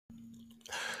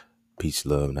Peace,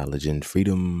 love, knowledge, and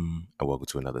freedom. And welcome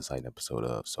to another exciting episode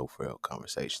of Frail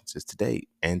Conversations. It's today,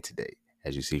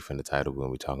 as you see from the title, when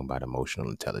we're talking about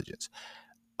emotional intelligence.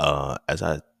 As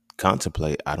I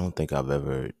contemplate, I don't think I've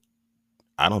done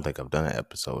an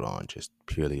episode on just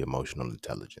purely emotional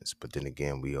intelligence. But then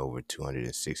again, we over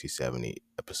 260, 70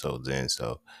 episodes in,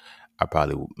 so I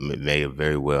probably may have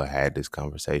very well had this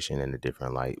conversation in a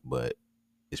different light, but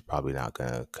it's probably not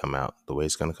gonna come out the way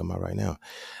it's gonna come out right now.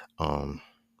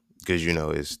 Because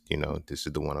this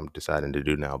is the one I'm deciding to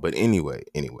do now. But anyway,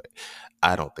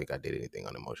 I don't think I did anything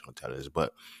on emotional intelligence,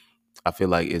 but I feel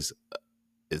like it's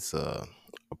a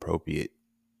appropriate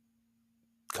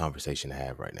conversation to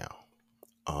have right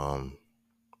now.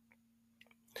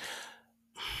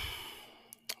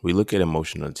 We look at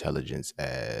emotional intelligence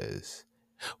as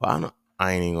I ain't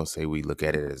even gonna say we look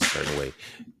at it as a certain way.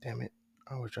 Damn it,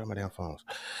 I always drop my damn phones.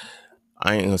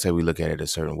 I ain't gonna say we look at it a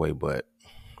certain way, but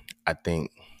I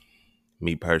think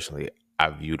me personally,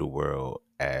 I view the world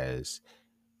as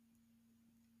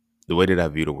the way that I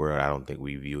view the world. I don't think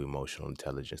we view emotional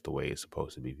intelligence the way it's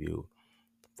supposed to be viewed.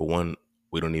 For one,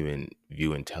 we don't even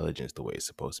view intelligence the way it's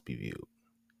supposed to be viewed.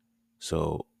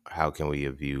 So how can we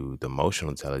view the emotional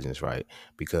intelligence right?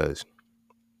 Because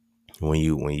when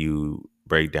you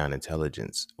break down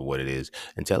intelligence, what it is,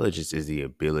 intelligence is the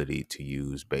ability to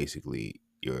use basically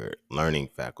your learning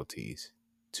faculties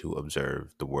to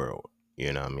observe the world.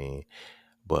 You know what I mean?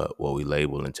 But what we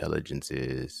label intelligence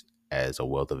is as a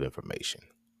wealth of information.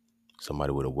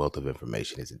 Somebody with a wealth of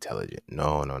information is intelligent.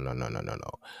 No, no, no, no, no, no, no.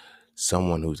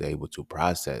 Someone who's able to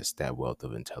process that wealth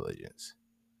of intelligence,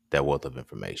 that wealth of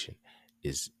information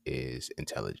is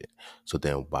intelligent. So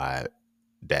then by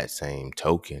that same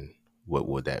token, what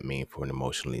would that mean for an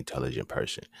emotionally intelligent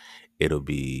person? It'll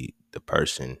be the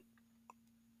person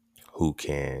who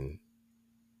can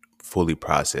fully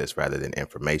process rather than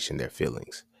information their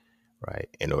feelings, right?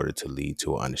 In order to lead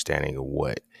to an understanding of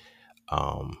what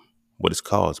is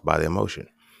caused by the emotion.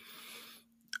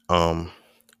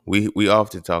 We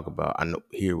often talk about, I know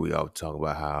here we often talk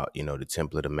about how, the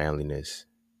template of manliness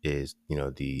is,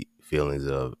 the feelings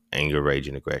of anger, rage,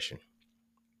 and aggression.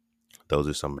 Those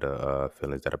are some of the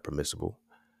feelings that are permissible.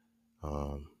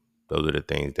 Those are the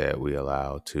things that we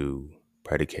allow to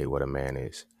predicate what a man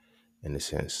is, in a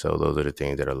sense. So those are the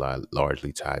things that are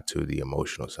largely tied to the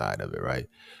emotional side of it, right?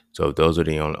 So if those are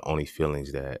the only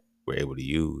feelings that we're able to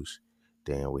use,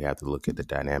 then we have to look at the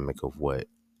dynamic of what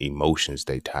emotions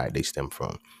they stem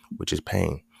from, which is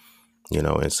pain,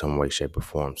 in some way, shape, or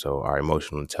form. So our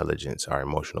emotional intelligence, our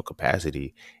emotional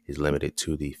capacity is limited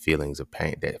to the feelings of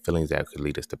pain, that feelings that could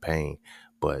lead us to pain.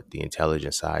 But the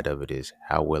intelligent side of it is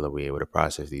how well are we able to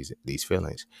process these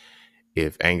feelings?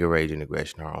 If anger, rage, and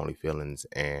aggression are our only feelings,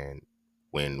 and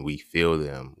when we feel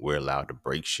them, we're allowed to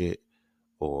break shit,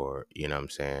 or, what I'm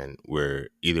saying, we're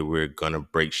gonna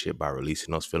break shit by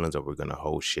releasing those feelings, or we're gonna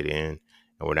hold shit in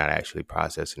and we're not actually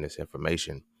processing this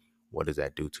information. What does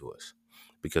that do to us?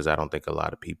 Because I don't think a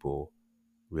lot of people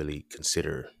really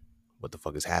consider what the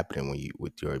fuck is happening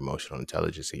with your emotional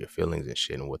intelligence and your feelings and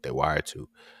shit, and what they're wired to,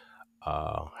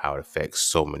 how it affects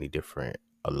so many different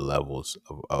levels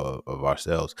of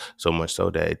ourselves. So much so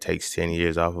that it takes 10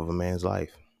 years off of a man's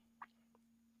life.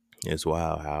 It's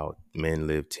wild how men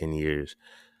live 10 years,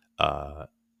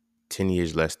 10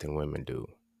 years less than women do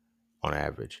on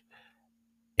average.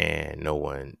 And no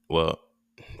one, well,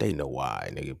 they know why,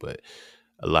 nigga, but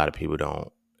a lot of people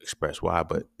don't express why,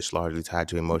 but it's largely tied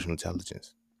to emotional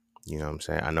intelligence. You know what I'm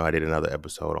saying? I know I did another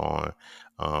episode on,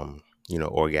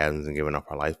 orgasms and giving up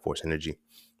our life force energy,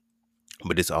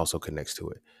 but this also connects to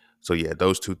it. So yeah,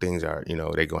 those two things are,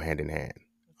 they go hand in hand,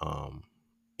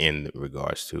 in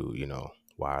regards to,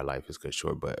 why our life is cut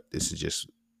short. But this is just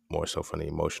more so from the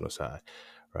emotional side,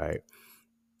 right?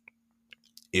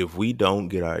 If we don't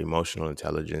get our emotional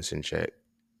intelligence in check,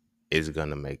 it's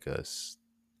gonna make us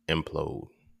implode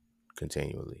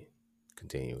continually,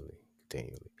 continually,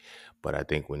 continually. But I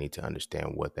think we need to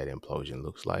understand what that implosion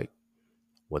looks like,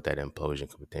 what that implosion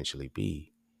could potentially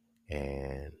be,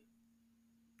 and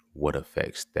what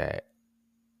effects that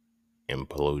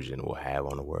implosion will have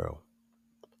on the world.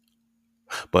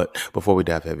 But before we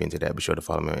dive heavy into that, be sure to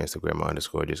follow me on Instagram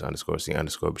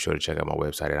 _just_c_. Be sure to check out my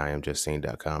website at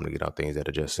IamJustSeen.com to get all things that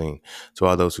are just seen. To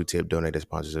all those who tip, donate, and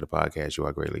sponsor to the podcast, you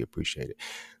are greatly appreciated.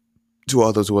 To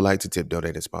all those who would like to tip,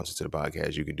 donate, and sponsor to the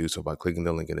podcast, you can do so by clicking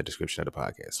the link in the description of the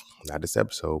podcast. Not this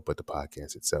episode, but the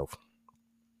podcast itself.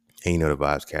 And the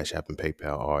vibes, Cash App and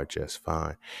PayPal are just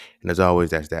fine. And as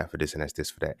always, that's that for this and that's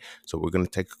this for that. So we're going to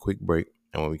take a quick break.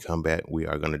 And when we come back, we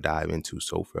are going to dive into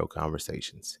Frail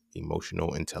Conversations,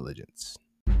 emotional intelligence.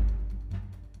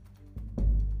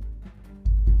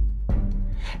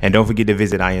 And don't forget to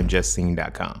visit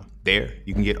IamJustSeen.com. There,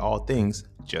 you can get all things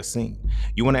Just Seen.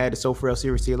 You want to add the So Frail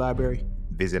series to your library?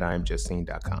 Visit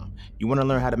IamJustSeen.com. You want to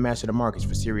learn how to master the markets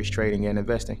for serious trading and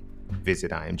investing? Visit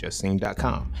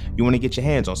IamJustSeen.com. You want to get your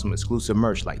hands on some exclusive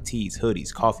merch like tees,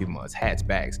 hoodies, coffee mugs, hats,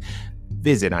 bags?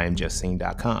 Visit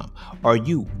IamJustSeen.com. Are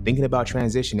you thinking about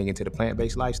transitioning into the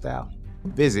plant-based lifestyle?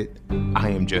 Visit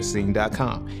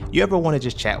IamJustSeen.com. You ever want to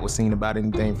just chat with Scene about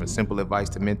anything from simple advice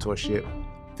to mentorship?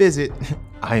 Visit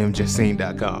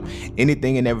IamJustSeen.com.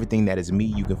 Anything and everything that is me,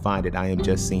 you can find at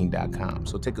IamJustSeen.com.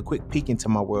 So take a quick peek into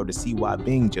my world to see why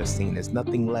being just seen is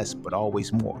nothing less but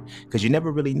always more. Because you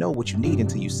never really know what you need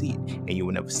until you see it, and you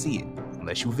will never see it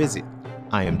unless you visit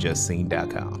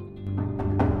IamJustSeen.com.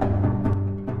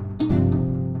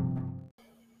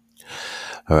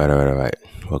 All right.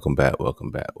 Welcome back.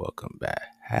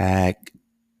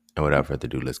 And without further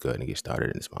ado, let's go ahead and get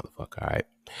started in this motherfucker. All right.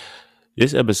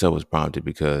 This episode was prompted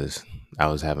because I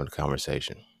was having a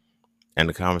conversation. And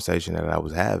the conversation that I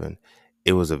was having,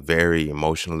 it was a very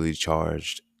emotionally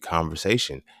charged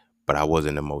conversation, but I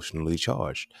wasn't emotionally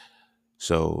charged.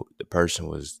 So the person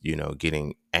was,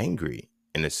 getting angry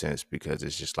in a sense because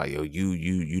it's just like, yo,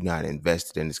 you not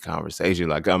invested in this conversation.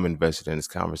 Like I'm invested in this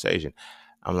conversation.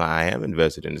 I'm like, I am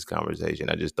invested in this conversation.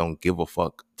 I just don't give a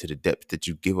fuck to the depth that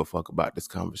you give a fuck about this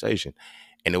conversation.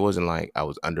 And it wasn't like I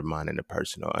was undermining the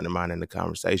person or undermining the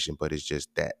conversation, but it's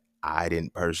just that I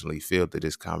didn't personally feel that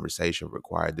this conversation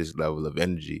required this level of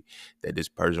energy that this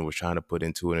person was trying to put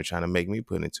into it and trying to make me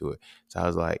put into it. So I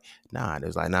was like, nah, it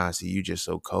was like, nah, see, you just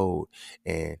so cold.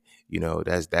 And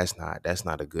that's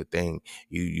not a good thing.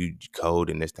 You cold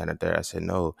and this, that, and there. I said,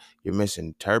 no, you're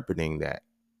misinterpreting that.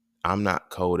 I'm not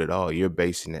cold at all. You're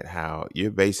basing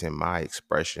my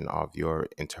expression off your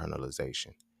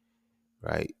internalization,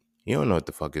 right? You don't know what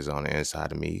the fuck is on the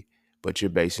inside of me, but you're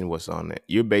basing what's on the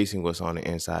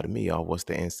inside of me off what's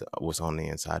on the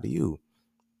inside of you,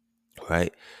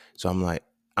 right? So I'm like,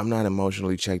 I'm not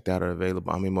emotionally checked out or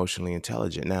available. I'm emotionally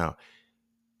intelligent. Now,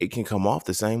 it can come off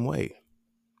the same way.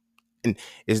 And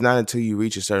it's not until you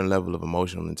reach a certain level of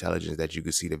emotional intelligence that you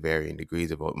can see the varying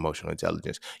degrees of emotional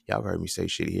intelligence. Y'all have heard me say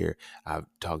shit here. I've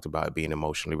talked about being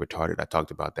emotionally retarded. I talked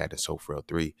about that in So Frail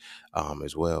 3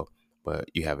 as well.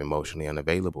 But you have emotionally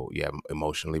unavailable. You have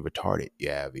emotionally retarded. You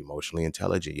have emotionally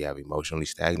intelligent. You have emotionally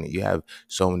stagnant. You have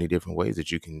so many different ways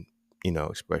that you can,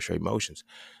 express your emotions.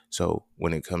 So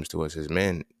when it comes to us as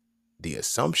men, the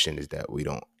assumption is that we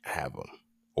don't have them,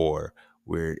 or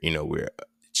we're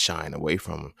shying away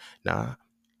from them. Nah,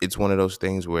 it's one of those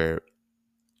things where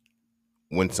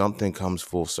when something comes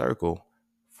full circle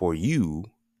for you,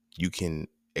 you can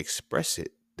express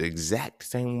it the exact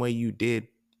same way you did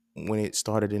when it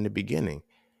started in the beginning.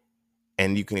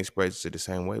 And you can express it the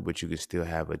same way, but you can still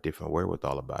have a different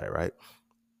wherewithal about it, right?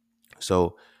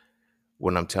 So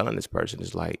when I'm telling this person,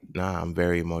 it's like, nah, I'm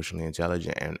very emotionally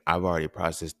intelligent, and I've already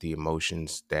processed the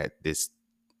emotions that this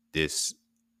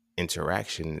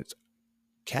interaction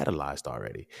catalyzed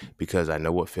already, because I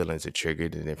know what feelings are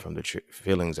triggered, and then from the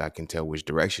feelings I can tell which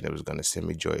direction it was going to send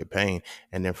me, joy or pain,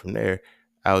 and then from there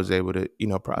I was able to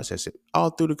process it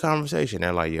all through the conversation.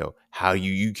 They're like, yo, how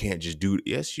you can't just do it?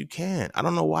 Yes, you can. I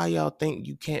don't know why y'all think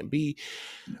you can't be.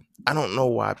 I don't know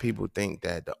why people think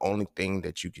that the only thing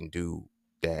that you can do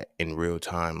that in real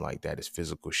time like that is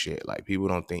physical shit. Like, people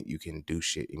don't think you can do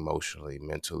shit emotionally,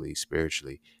 mentally,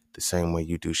 spiritually the same way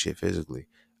you do shit physically.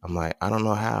 I'm like, I don't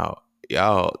know how.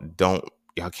 Y'all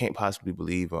can't possibly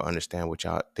believe or understand what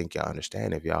y'all think y'all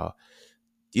understand if y'all,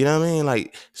 you know what I mean?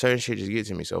 Like, certain shit just gets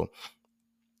to me. So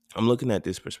I'm looking at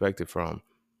this perspective from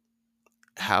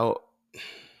how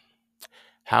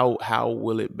how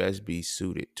will it best be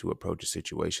suited to approach a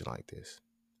situation like this?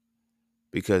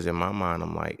 Because in my mind,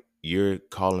 I'm like, you're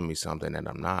calling me something that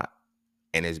I'm not.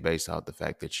 And it's based off the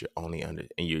fact that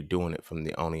you're doing it from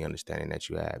the only understanding that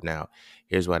you have. Now,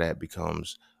 here's why that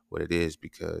becomes what it is,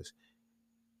 because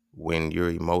when you're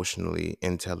emotionally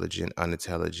intelligent,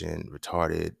 unintelligent,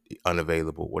 retarded,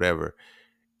 unavailable, whatever,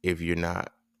 if you're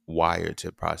not wired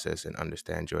to process and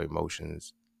understand your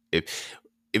emotions, if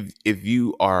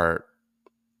you are,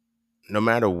 no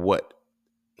matter what,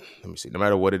 let me see, no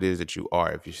matter what it is that you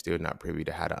are, if you're still not privy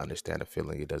to how to understand a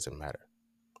feeling, it doesn't matter.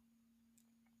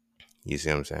 You see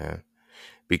what I'm saying?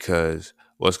 Because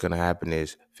what's going to happen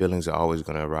is feelings are always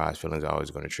going to arise. Feelings are always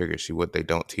going to trigger. See, what they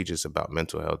don't teach us about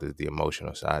mental health is the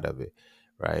emotional side of it,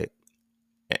 right?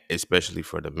 Especially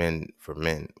for men,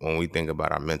 when we think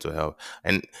about our mental health.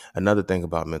 And another thing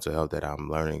about mental health that I'm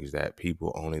learning is that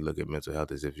people only look at mental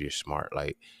health as if you're smart.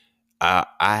 Like, I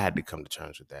had to come to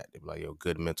terms with that. They be like, yo,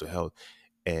 good mental health.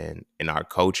 And in our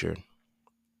culture,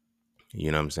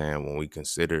 you know what I'm saying, when we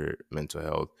consider mental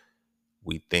health,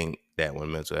 we think that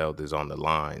when mental health is on the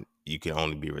line, you can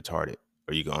only be retarded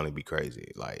or you can only be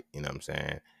crazy. Like, you know what I'm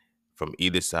saying? From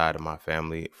either side of my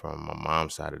family, from my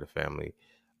mom's side of the family,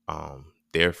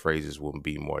 their phrases will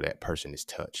be more that person is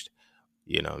touched.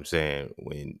 You know what I'm saying?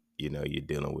 When, you're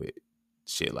dealing with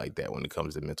shit like that when it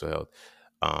comes to mental health.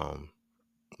 Um,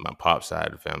 my pop side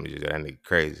of the family just that nigga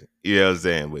crazy. You know what I'm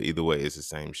saying? But either way, it's the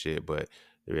same shit. But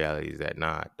the reality is that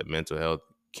the mental health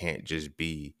can't just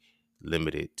be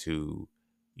limited to,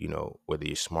 whether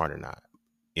you're smart or not.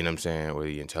 You know what I'm saying? Whether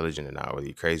you're intelligent or not, whether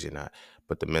you're crazy or not.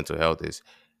 But the mental health is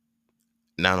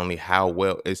not only how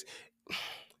well it's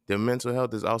the mental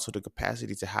health is also the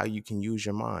capacity to how you can use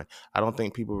your mind. I don't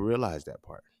think people realize that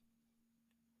part.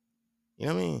 You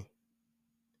know what I mean?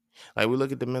 Like we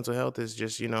look at the mental health as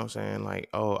just, what I'm saying, like,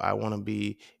 oh, I want to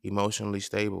be emotionally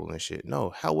stable and shit. No,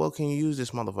 how well can you use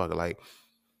this motherfucker? Like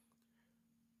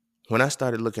when I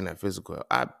started looking at physical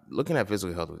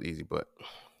health was easy, but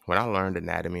when I learned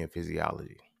anatomy and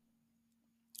physiology,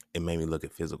 it made me look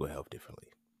at physical health differently.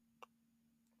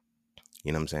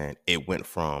 You know what I'm saying? It went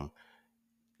from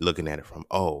looking at it from,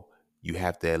 oh, you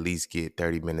have to at least get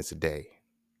 30 minutes a day.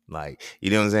 Like, you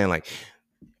know what I'm saying? Like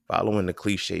following the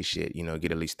cliche shit,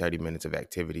 get at least 30 minutes of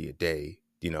activity a day,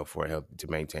 for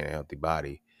to maintain a healthy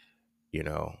body. you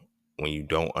know, when you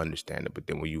don't understand it. But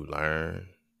then when you learn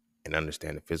and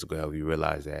understand the physical health, you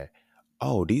realize that,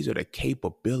 oh, these are the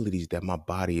capabilities that my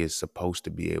body is supposed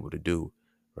to be able to do,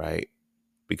 right?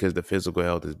 Because the physical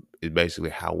health is basically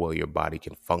how well your body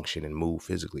can function and move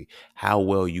physically, how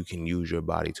well you can use your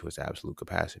body to its absolute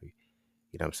capacity.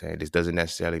 You know what I'm saying? This doesn't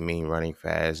necessarily mean running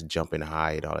fast, jumping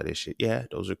high, and all of this shit. Yeah,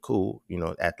 those are cool,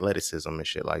 athleticism and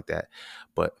shit like that.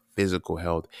 But physical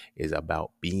health is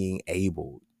about being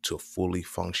able to fully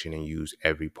function and use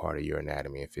every part of your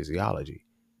anatomy and physiology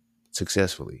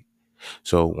successfully.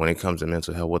 So when it comes to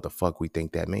mental health, what the fuck we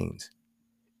think that means?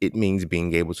 It means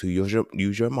being able to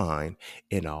use your mind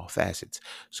in all facets.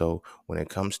 So when it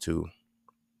comes to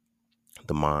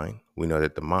the mind, we know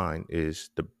that the mind is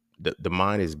the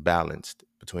mind is balanced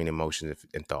between emotions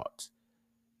and thoughts.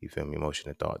 You feel me? Emotion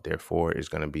and thought. Therefore, it's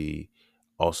going to be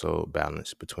also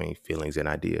balanced between feelings and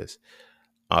ideas.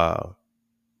 Uh,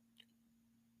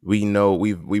 we know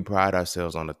we pride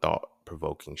ourselves on the thought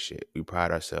provoking shit. We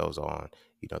pride ourselves on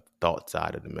the thought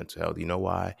side of the mental health. You know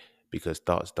why? Because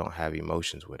thoughts don't have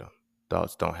emotions with them.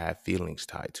 Thoughts don't have feelings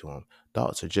tied to them.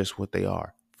 Thoughts are just what they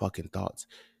are. Fucking thoughts.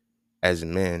 As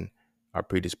men, our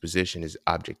predisposition is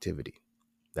objectivity.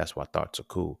 That's why thoughts are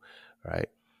cool, right?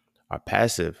 Our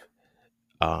passive,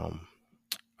 um,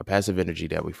 our passive energy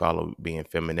that we follow being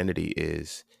femininity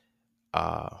is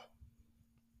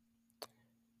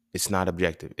it's not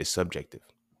objective, it's subjective,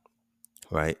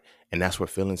 right? And that's where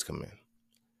feelings come in,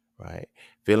 right?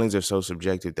 Feelings are so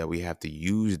subjective that we have to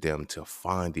use them to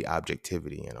find the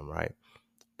objectivity in them, right?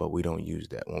 But we don't use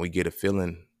that. When we get a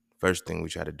feeling, first thing we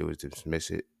try to do is dismiss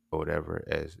it or whatever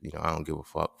as, I don't give a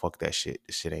fuck. Fuck that shit.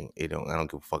 This shit ain't, I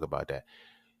don't give a fuck about that.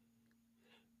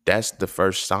 That's the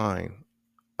first sign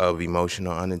of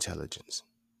emotional unintelligence.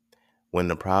 When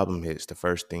the problem hits, the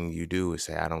first thing you do is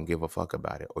say, I don't give a fuck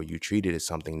about it, or you treat it as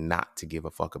something not to give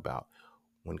a fuck about,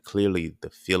 when clearly the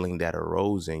feeling that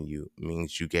arose in you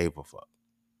means you gave a fuck.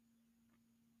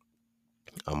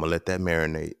 I'm going to let that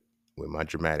marinate with my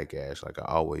dramatic ass like I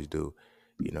always do.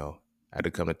 I had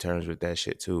to come to terms with that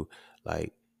shit too.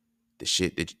 Like the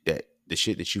shit the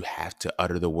shit that you have to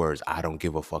utter the words, I don't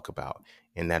give a fuck about.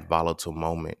 In that volatile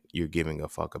moment, you're giving a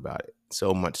fuck about it.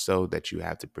 So much so that you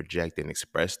have to project and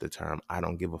express the term, I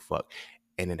don't give a fuck.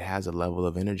 And it has a level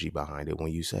of energy behind it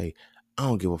when you say, I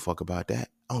don't give a fuck about that.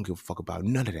 I don't give a fuck about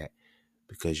none of that,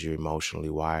 because you're emotionally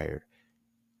wired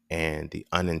and the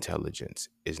unintelligence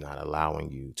is not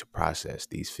allowing you to process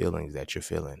these feelings that you're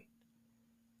feeling.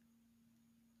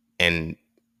 And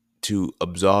to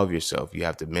absolve yourself, you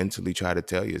have to mentally try to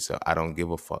tell yourself, I don't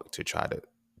give a fuck, to try to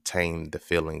tame the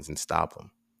feelings and stop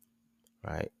them,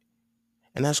 right?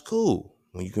 And that's cool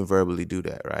when you can verbally do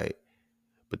that, right?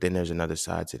 But then there's another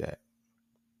side to that,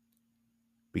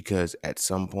 because at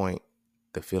some point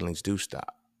the feelings do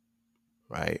stop,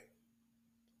 right?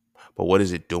 But what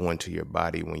is it doing to your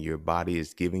body when your body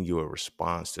is giving you a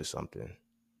response to something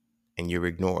and you're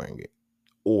ignoring it?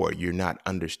 Or you're not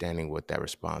understanding what that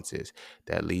response is,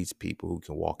 that leads people who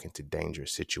can walk into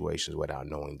dangerous situations without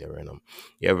knowing they're in them.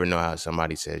 You ever know how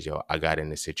somebody says, yo, I got in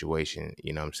this situation,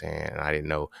 you know what I'm saying, and I didn't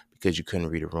know, because you couldn't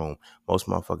read a room. Most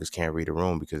motherfuckers can't read a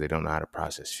room because they don't know how to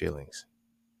process feelings.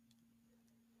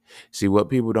 See, what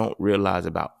people don't realize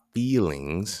about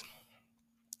feelings,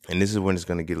 and this is when it's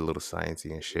going to get a little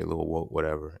sciencey and shit, a little woke,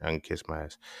 whatever, I can kiss my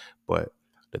ass. But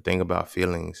the thing about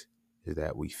feelings is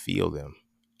that we feel them.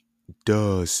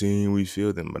 Duh, seeing we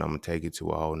feel them, but I'm gonna take it to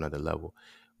a whole nother level.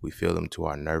 We feel them to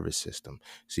our nervous system.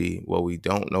 See, what we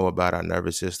don't know about our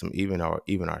nervous system, even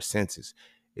our senses,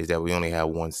 is that we only have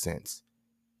one sense.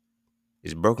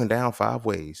 It's broken down 5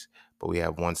 ways, but we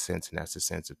have one sense, and that's the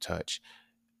sense of touch.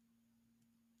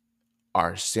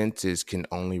 Our senses can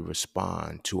only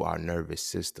respond to our nervous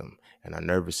system, and our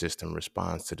nervous system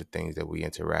responds to the things that we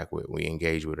interact with, we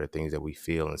engage with, or things that we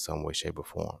feel in some way, shape, or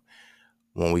form.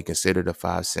 When we consider the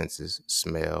five senses: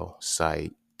 smell,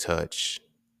 sight, touch,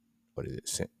 what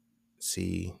is it?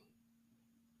 See,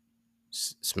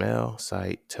 smell,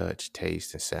 sight, touch,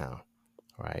 taste, and sound.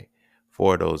 Right?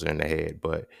 Four of those are in the head,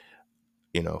 but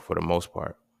for the most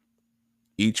part,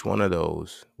 each one of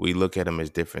those, we look at them as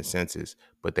different senses,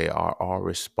 but they are all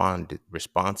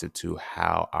responsive to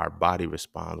how our body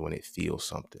responds when it feels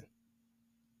something.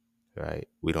 Right?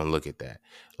 We don't look at that.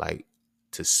 Like,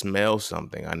 to smell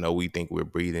something, I know we think we're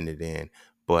breathing it in,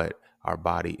 but our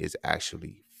body is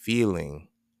actually feeling,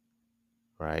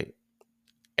 right,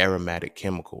 aromatic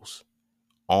chemicals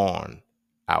on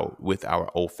out with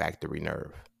our olfactory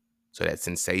nerve. So that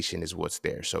sensation is what's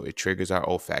there. So it triggers our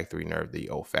olfactory nerve. The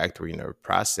olfactory nerve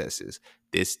processes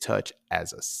this touch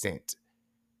as a scent,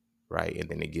 right? And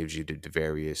then it gives you the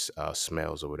various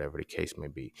smells or whatever the case may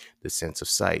be. The sense of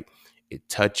sight, it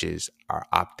touches our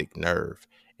optic nerve.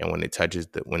 And when it touches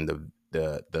when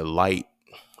the light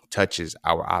touches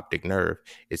our optic nerve,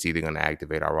 it's either going to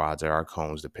activate our rods or our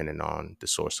cones, depending on the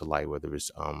source of light, whether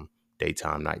it's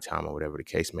daytime, nighttime, or whatever the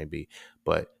case may be.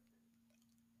 But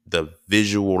the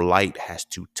visual light has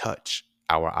to touch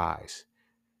our eyes.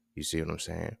 You see what I'm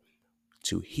saying?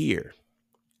 To hear,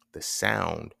 the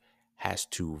sound has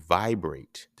to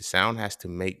vibrate. The sound has to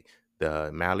make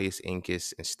the malleus,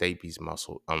 incus, and stapes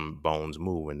bones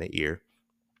move in the ear.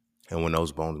 And when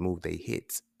those bones move, they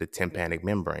hit the tympanic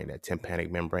membrane. That tympanic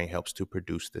membrane helps to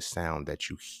produce the sound that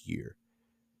you hear.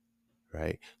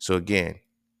 Right? So again,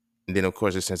 and then of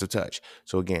course the sense of touch.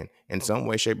 So again, in some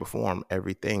way, shape, or form,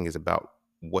 everything is about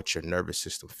what your nervous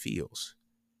system feels.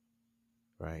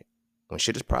 Right? When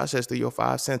shit is processed through your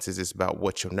five senses, it's about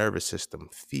what your nervous system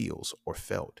feels or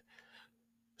felt.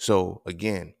 So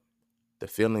again, the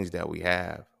feelings that we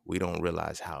have, we don't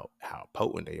realize how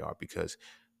potent they are, because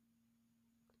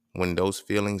when those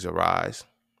feelings arise,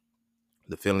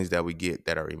 the feelings that we get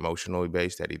that are emotionally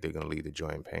based, that either going to lead to joy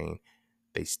and pain,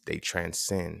 they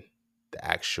transcend the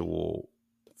actual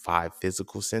five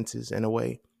physical senses in a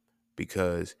way,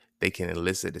 because they can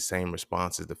elicit the same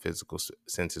response as the physical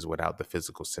senses without the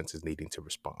physical senses needing to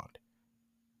respond.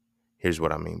 Here's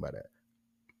what I mean by that.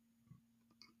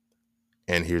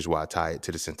 And here's why I tie it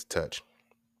to the sense of touch.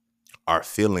 Our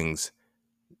feelings,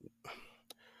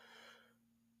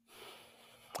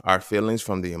 our feelings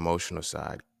from the emotional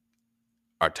side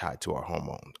are tied to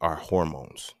our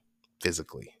hormones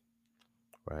physically,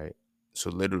 right? So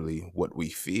literally what we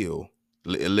feel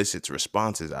elicits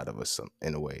responses out of us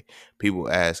in a way. People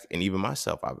ask, and even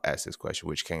myself, I've asked this question: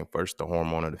 which came first, the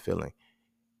hormone or the feeling?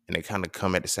 And they kind of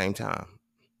come at the same time.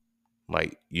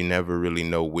 Like, you never really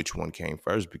know which one came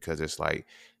first, because it's like,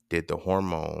 was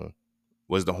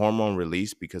the hormone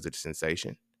released because of the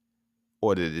sensation,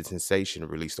 or did the sensation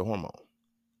release the hormone?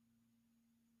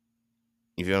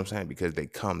 You feel what I'm saying? Because they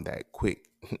come that quick.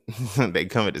 They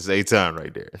come at the same time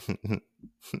right there.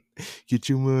 Get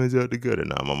your minds out the gutter.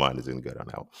 Nah, my mind is in the gutter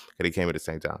now. Because they came at the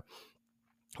same time.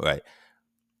 Right.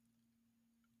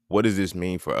 What does this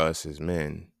mean for us as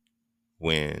men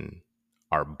when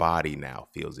our body now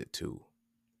feels it too?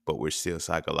 But we're still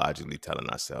psychologically telling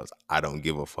ourselves, I don't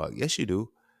give a fuck. Yes, you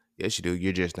do. Yes, you do.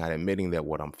 You're just not admitting that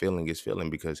what I'm feeling is feeling,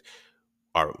 because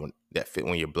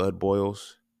when your blood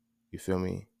boils, you feel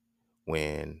me?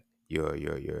 When your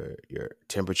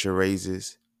temperature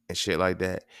raises and shit like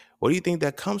that, what do you think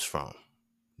that comes from?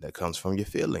 That comes from your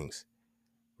feelings,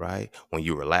 right? When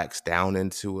you relax down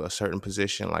into a certain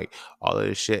position, like, all of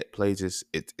this shit plays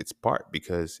its part,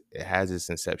 because it has its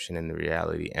inception in the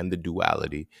reality and the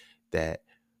duality that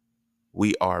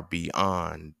we are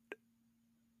beyond.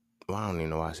 Well, I don't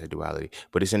even know why I said duality,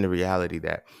 but it's in the reality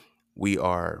that we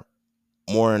are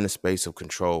more in the space of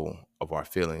control of our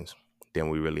feelings than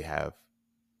we really have,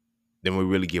 than we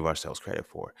really give ourselves credit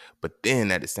for. But then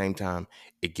at the same time,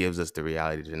 it gives us the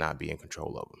reality to not be in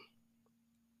control of them,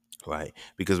 right?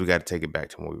 Because we got to take it back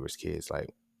to when we were kids,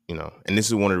 like, and this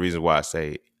is one of the reasons why I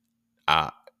say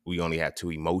we only have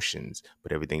two emotions,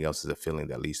 but everything else is a feeling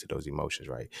that leads to those emotions,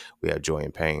 right? We have joy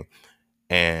and pain.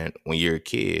 And when you're a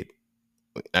kid,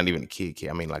 not even a kid,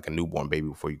 I mean like a newborn baby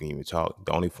before you can even talk,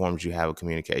 the only forms you have of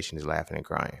communication is laughing and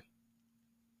crying,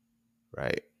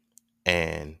 right?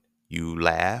 And you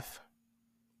laugh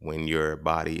when your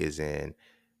body is in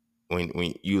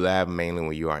when you laugh mainly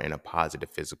when you are in a positive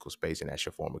physical space, and that's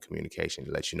your form of communication.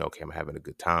 It lets you know, okay, I'm having a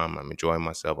good time, I'm enjoying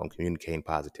myself, I'm communicating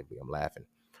positively, I'm laughing,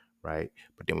 right?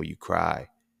 But then when you cry,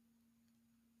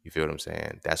 you feel what I'm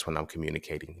saying? That's when I'm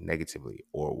communicating negatively,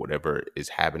 or whatever is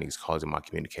happening is causing my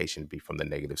communication to be from the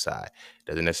negative side.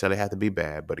 Doesn't necessarily have to be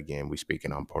bad, but again, we're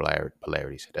speaking on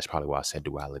polarities. That's probably why I said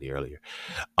duality earlier.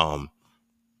 Um,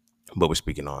 but we're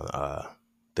speaking on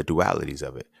the dualities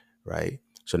of it, right?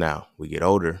 So now we get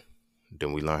older,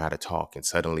 then we learn how to talk, and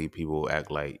suddenly people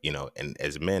act like, and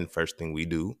as men, first thing we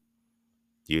do,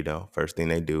 first thing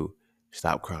they do,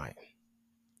 stop crying.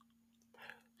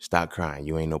 Stop crying.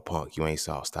 You ain't no punk. You ain't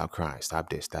soft. Stop crying.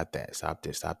 Stop this. Stop that. Stop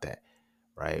this. Stop that.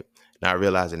 Right? Not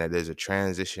realizing that there's a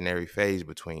transitionary phase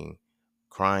between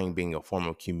crying being a form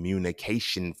of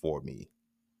communication for me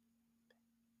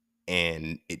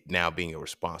and it now being a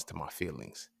response to my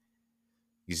feelings.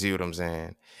 You see what I'm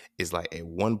saying? It's like at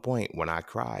one point when I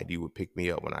cried, you would pick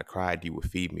me up. When I cried, you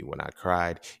would feed me. When I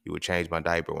cried, you would change my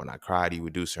diaper. When I cried, you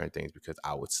would do certain things because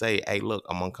I would say, hey, look,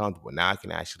 I'm uncomfortable. Now I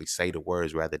can actually say the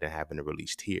words rather than having to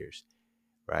release tears.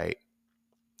 Right?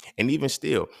 And even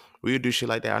still, we would do shit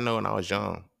like that. I know when I was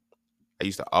young, I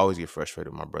used to always get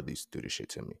frustrated when my brother used to do this shit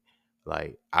to me.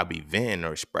 Like, I'd be venting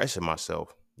or expressing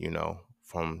myself,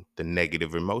 from the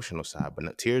negative emotional side, but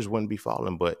no, tears wouldn't be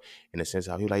falling. But in a sense,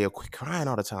 I'd be like, yo, quit crying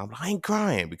all the time. But I ain't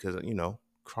crying because,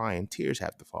 crying, tears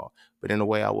have to fall. But in a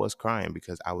way, I was crying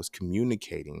because I was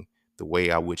communicating the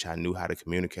way I which I knew how to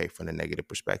communicate from the negative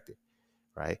perspective.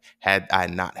 Right? Had I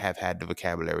not have had the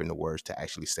vocabulary and the words to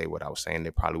actually say what I was saying,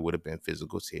 there probably would have been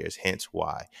physical tears. Hence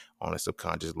why, on a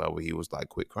subconscious level, he was like,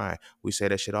 quit crying. We say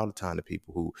that shit all the time to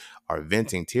people who are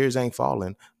venting. Tears ain't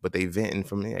falling, but they venting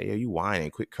from, yeah, you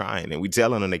whining, quit crying. And we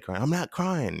telling them they crying. I'm not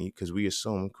crying because we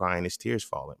assume crying is tears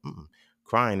falling.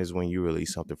 Crying is when you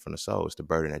release something from the soul. It's the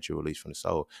burden that you release from the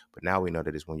soul. But now we know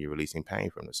that it's when you're releasing pain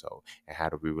from the soul. And how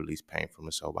do we release pain from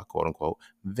the soul? By quote unquote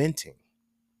venting.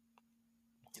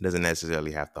 It doesn't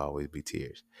necessarily have to always be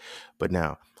tears. But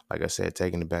now, like I said,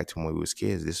 taking it back to when we was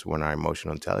kids, this is when our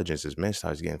emotional intelligence as men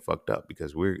starts getting fucked up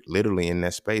because we're literally in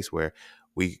that space where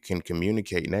we can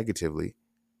communicate negatively,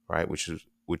 right? Which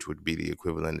would be the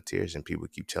equivalent of tears, and people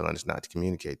keep telling us not to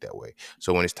communicate that way.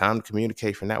 So when it's time to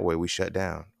communicate from that way, we shut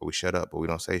down or we shut up or we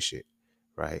don't say shit,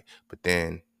 right? But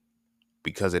then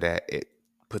because of that, it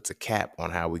puts a cap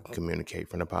on how we can communicate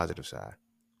from the positive side.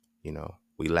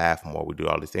 We laugh more, we do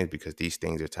all these things because these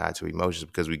things are tied to emotions,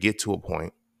 because we get to a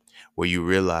point where you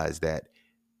realize that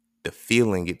the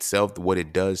feeling itself, what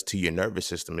it does to your nervous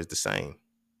system is the same,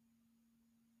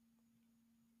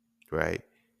 right?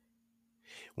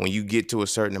 When you get to a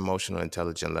certain emotional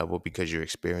intelligence level, because you're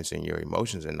experiencing your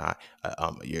emotions and not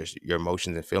your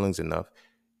emotions and feelings enough,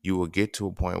 you will get to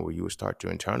a point where you will start to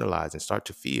internalize and start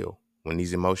to feel when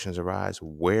these emotions arise,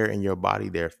 where in your body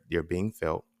they're being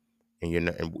felt, and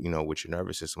with your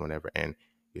nervous system, whatever, and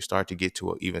you start to get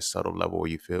to an even subtle level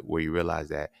where you realize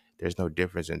that there's no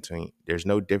difference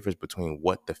between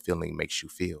what the feeling makes you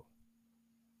feel.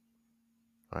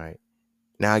 Right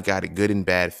now, I got it, good and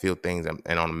bad feel things,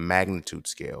 and on a magnitude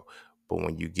scale. But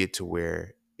when you get to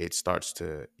where it starts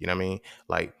to, you know what I mean,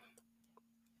 like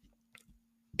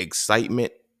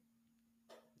excitement,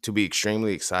 to be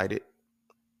extremely excited.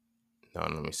 No,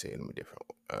 let me say it in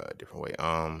a different way.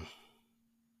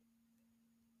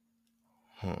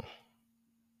 Hmm.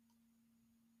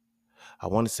 I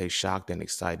want to say shocked and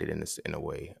excited in a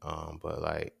way. But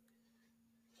like,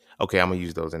 okay, I'm gonna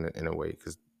use those in a way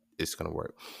because it's gonna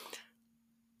work.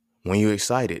 When you're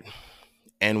excited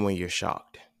and when you're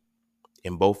shocked,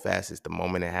 in both facets, the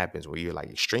moment it happens where you're like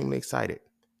extremely excited,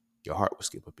 your heart will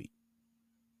skip a beat.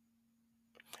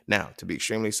 Now, to be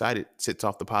extremely excited sits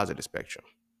off the positive spectrum.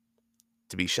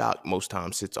 To be shocked most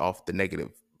times sits off the negative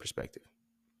perspective.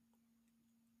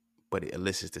 But it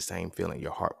elicits the same feeling.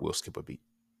 Your heart will skip a beat.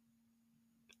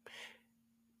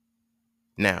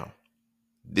 Now,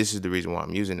 this is the reason why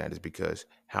I'm using that, is because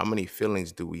how many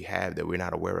feelings do we have that we're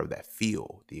not aware of that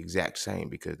feel the exact same,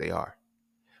 because they are.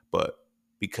 But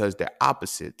because they're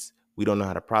opposites, we don't know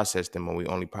how to process them, and we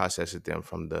only process them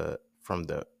from the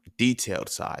detailed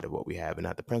side of what we have, and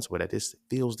not the principle that this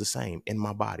feels the same in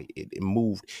my body. It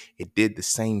moved, it did the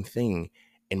same thing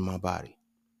in my body.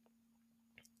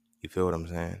 You feel what I'm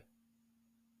saying?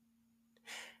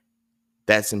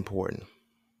 That's important.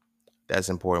 That's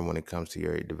important when it comes to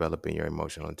your developing your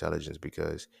emotional intelligence,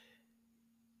 because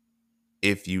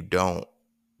if you don't,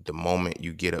 the moment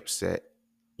you get upset,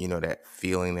 that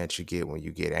feeling that you get when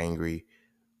you get angry,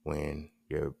 when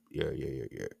your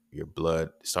blood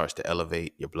starts to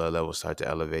elevate, your blood levels start to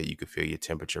elevate, you can feel your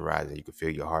temperature rising, you can feel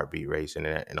your heartbeat racing,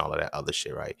 and all of that other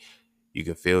shit, right? You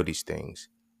can feel these things.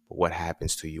 but what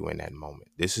happens to you in that moment.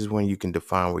 This is when you can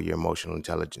define where your emotional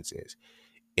intelligence is.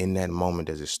 In that moment,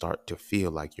 does it start to feel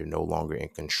like you're no longer in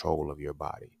control of your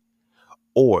body,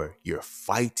 or you're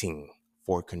fighting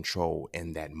for control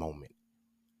in that moment,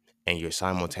 and you're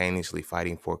simultaneously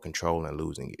fighting for control and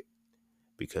losing it?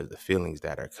 Because the feelings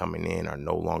that are coming in are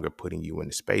no longer putting you in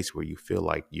a space where you feel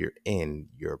like you're in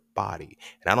your body.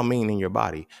 And I don't mean in your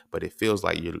body, but it feels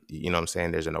like you know what I'm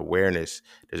saying? There's an awareness,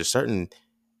 there's a certain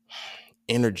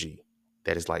energy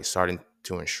that is like starting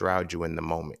to enshroud you in the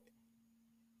moment.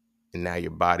 And now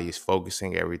your body is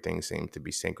focusing, everything seems to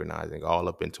be synchronizing all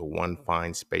up into one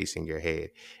fine space in your head.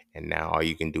 And now all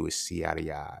you can do is see out of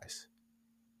your eyes,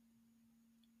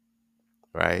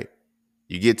 right?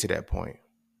 You get to that point.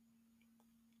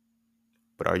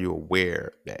 But are you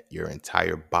aware that your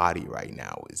entire body right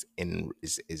now is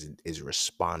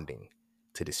responding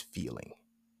to this feeling?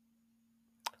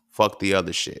 Fuck the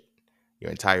other shit. Your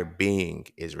entire being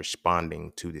is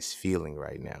responding to this feeling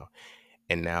right now.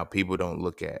 And now people don't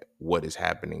look at what is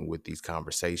happening with these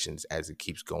conversations as it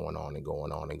keeps going on and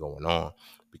going on and going on,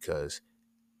 because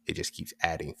it just keeps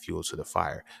adding fuel to the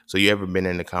fire. So you ever been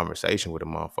in a conversation with a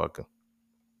motherfucker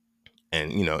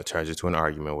and, it turns into an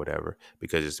argument or whatever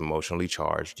because it's emotionally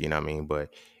charged, you know what I mean?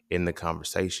 But in the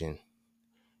conversation,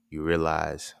 you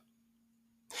realize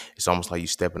it's almost like you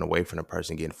stepping away from the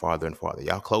person, getting farther and farther.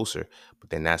 Y'all closer, but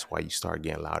then that's why you start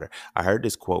getting louder. I heard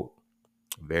this quote,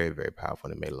 very, very powerful,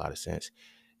 and it made a lot of sense.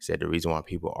 It said the reason why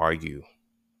people argue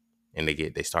and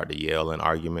they start to yell in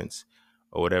arguments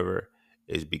or whatever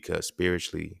is because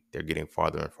spiritually they're getting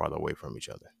farther and farther away from each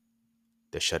other.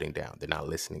 They're shutting down. They're not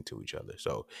listening to each other.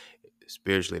 So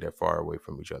spiritually they're far away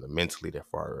from each other. Mentally they're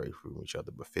far away from each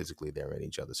other, but physically they're in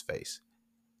each other's face.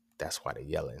 That's why they're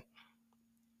yelling.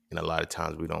 And a lot of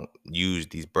times we don't use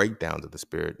these breakdowns of the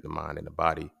spirit, the mind, and the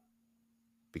body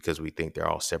because we think they're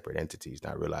all separate entities,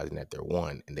 not realizing that they're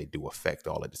one and they do affect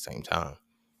all at the same time.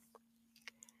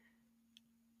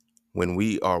 When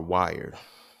we are wired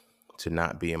to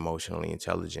not be emotionally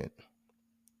intelligent,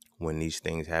 when these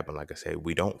things happen, like I said,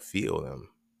 we don't feel them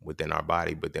within our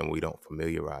body, but then we don't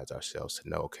familiarize ourselves to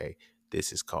know, okay,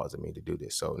 this is causing me to do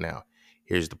this. So now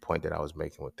here's the point that I was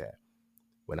making with that.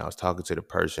 When I was talking to the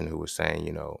person who was saying,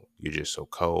 you're just so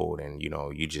cold and,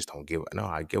 you just don't give no,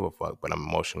 I give a fuck, but I'm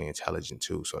emotionally intelligent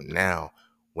too. So now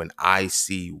when I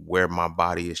see where my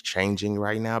body is changing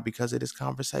right now because of this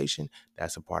conversation,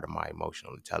 that's a part of my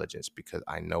emotional intelligence, because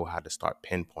I know how to start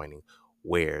pinpointing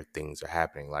where things are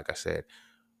happening. Like I said,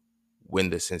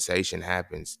 when the sensation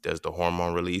happens, does the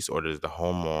hormone release, or does the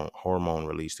hormone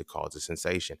release to cause the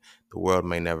sensation? The world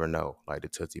may never know, like the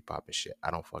Tootsie Pop and shit.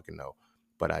 I don't fucking know.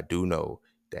 But I do know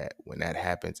that when that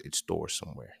happens, it's stored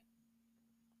somewhere.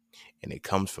 And it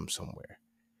comes from somewhere.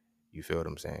 You feel what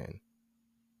I'm saying?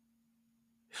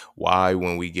 Why,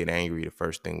 when we get angry, the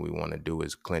first thing we want to do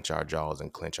is clench our jaws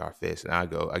and clench our fists? And I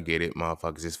get it,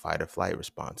 motherfuckers, it's fight or flight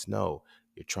response. No,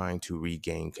 you're trying to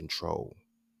regain control.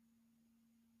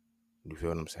 You feel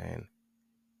what I'm saying?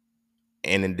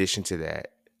 In addition to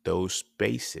that, those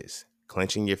spaces,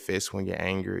 clenching your fists when you're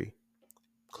angry,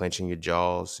 clenching your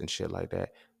jaws and shit like that,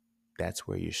 that's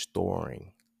where you're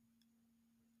storing.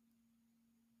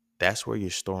 That's where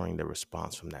you're storing the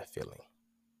response from that feeling.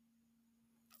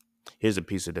 Here's a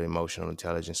piece of the emotional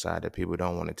intelligence side that people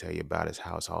don't want to tell you about, is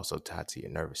how it's also tied to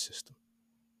your nervous system.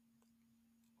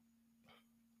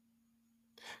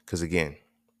 Because again,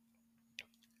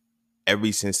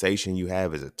 every sensation you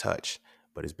have is a touch,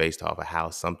 but it's based off of how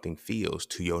something feels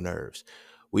to your nerves.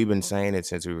 We've been saying it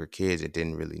since we were kids and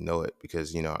didn't really know it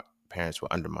because, parents will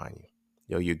undermine you.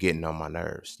 Yo, you're getting on my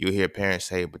nerves. You'll hear parents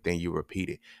say it, but then you repeat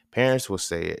it. Parents will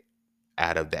say it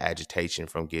out of the agitation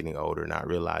from getting older, not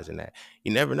realizing that.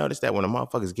 You never notice that when a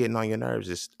motherfucker's getting on your nerves,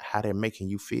 it's how they're making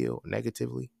you feel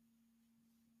negatively.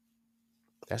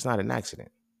 That's not an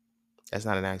accident. That's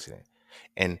not an accident.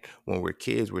 And when we're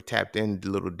kids, we're tapped in a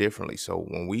little differently. So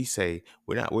when we say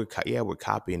we're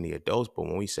copying the adults, but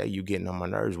when we say you getting on my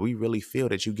nerves, we really feel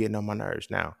that you getting on my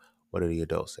nerves. Now, what do the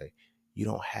adults say? You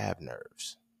don't have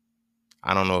nerves.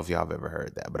 I don't know if y'all have ever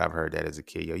heard that, but I've heard that as a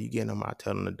kid. Yo, you getting on my, I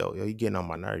tell an adult, yo, you getting on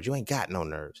my nerves. You ain't got no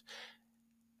nerves.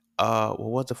 Well,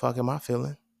 what the fuck am I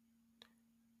feeling?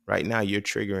 Right now, you're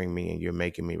triggering me and you're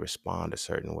making me respond a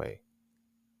certain way.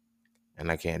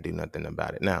 And I can't do nothing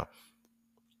about it. Now,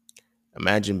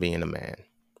 imagine being a man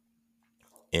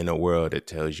in a world that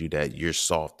tells you that you're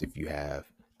soft if you have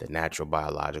the natural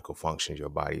biological functions your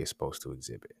body is supposed to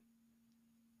exhibit.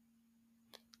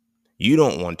 You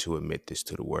don't want to admit this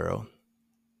to the world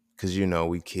because,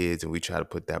 we kids and we try to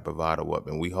put that bravado up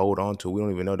and we hold on to, we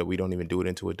don't even know that we don't even do it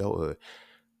into adulthood,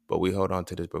 but we hold on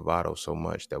to this bravado so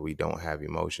much that we don't have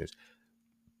emotions.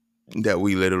 that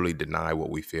we literally deny what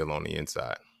we feel on the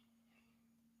inside.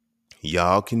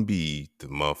 Y'all can be the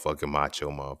motherfucking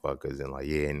macho motherfuckers and like,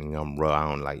 yeah, and I'm raw. I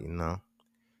don't like,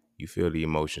 you feel the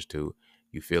emotions too.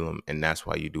 You feel them. And that's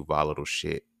why you do volatile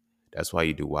shit. That's why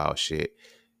you do wild shit,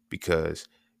 because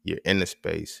you're in a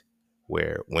space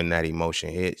where when that emotion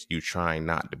hits, you trying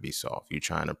not to be soft. You're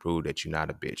trying to prove that you're not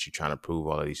a bitch. You're trying to prove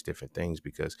all of these different things,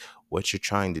 because what you're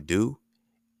trying to do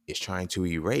is trying to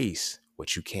erase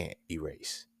what you can't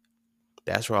erase.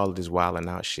 That's where all of this wilding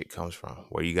out shit comes from,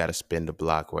 where you got to spin the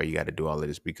block, where you got to do all of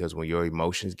this, because when your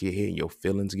emotions get hit and your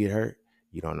feelings get hurt,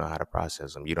 you don't know how to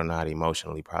process them. You don't know how to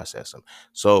emotionally process them.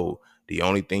 So the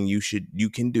only thing you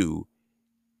can do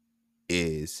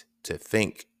is to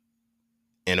think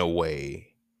in a way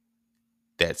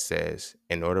that says,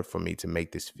 in order for me to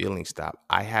make this feeling stop,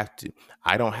 I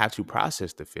don't have to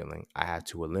process the feeling. I have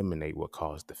to eliminate what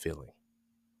caused the feeling.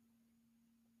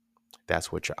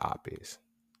 That's what your op is.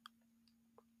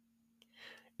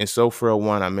 And so for a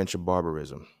one, I mentioned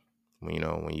barbarism.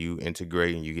 When you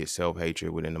integrate and you get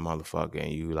self-hatred within the motherfucker,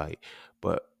 and you like,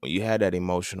 but when you had that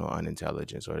emotional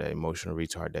unintelligence or that emotional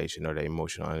retardation or that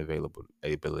emotional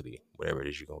unavailability, whatever it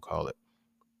is you're going to call it,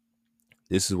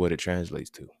 this is what it translates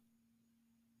to.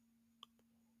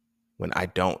 When I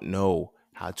don't know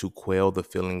how to quell the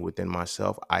feeling within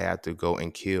myself, I have to go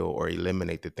and kill or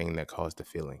eliminate the thing that caused the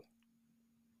feeling.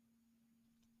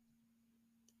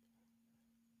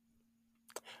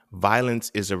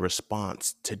 Violence is a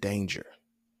response to danger.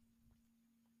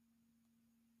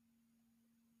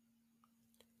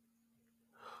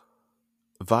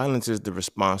 Violence is the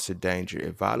response to danger.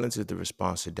 If violence is the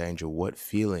response to danger, what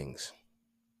feelings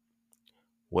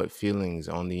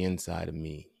on the inside of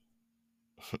me,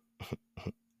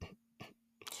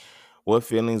 what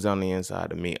feelings on the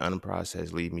inside of me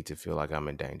unprocessed lead me to feel like I'm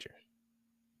in danger?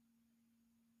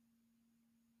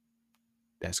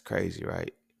 That's crazy,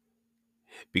 right?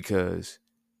 Because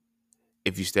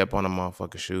if you step on a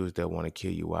motherfucker's shoes, they'll want to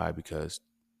kill you. Why? Because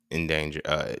in danger,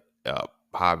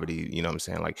 poverty, you know what I'm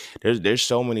saying? Like there's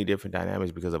so many different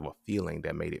dynamics because of a feeling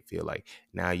that made it feel like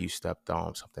now you stepped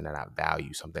on something that I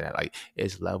value, something that like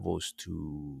it's levels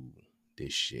to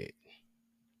this shit.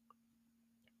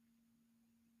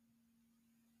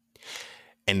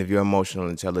 And if your emotional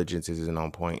intelligence isn't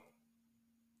on point,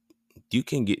 you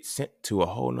can get sent to a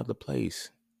whole nother place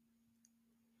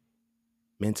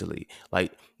mentally.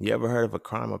 Like, you ever heard of a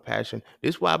crime of passion?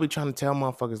 This is why I be trying to tell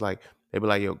motherfuckers, like, they be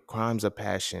like, yo, crimes of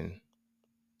passion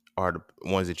are the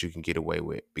ones that you can get away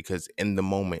with, because in the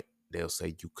moment, they'll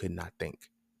say you could not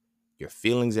think. Your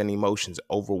feelings and emotions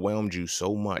overwhelmed you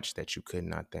so much that you could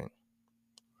not think,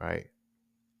 right?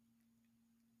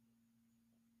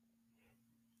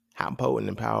 How potent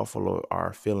and powerful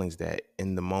are feelings that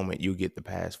in the moment you get the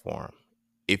pass for them?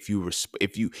 If you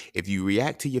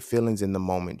react to your feelings in the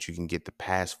moment, you can get the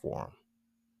pass for them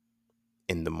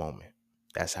in the moment.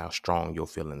 That's how strong your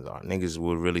feelings are. Niggas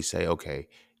will really say, okay,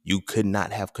 you could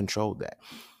not have controlled that.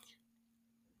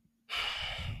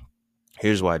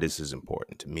 Here's why this is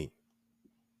important to me.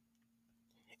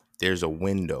 There's a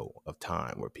window of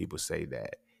time where people say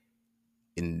that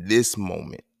in this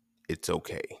moment, it's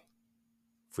okay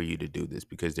for you to do this,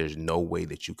 because there's no way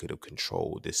that you could have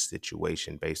controlled this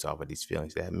situation based off of these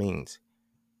feelings. That means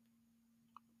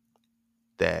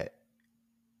that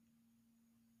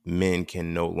men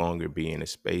can no longer be in a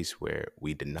space where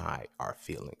we deny our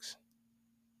feelings.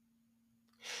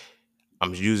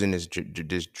 I'm using this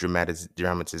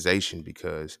dramatization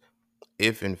because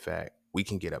if in fact we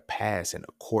can get a pass in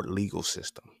a court legal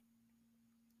system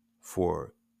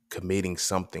for committing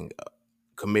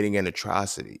an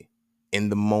atrocity in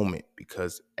the moment,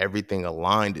 because everything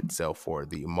aligned itself for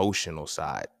the emotional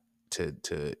side to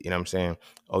you know what I'm saying?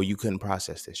 Oh, you couldn't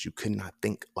process this. You could not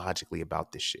think logically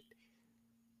about this shit.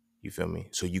 You feel me?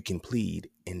 So you can plead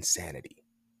insanity.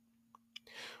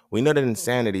 We know that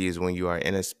insanity is when you are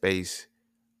in a space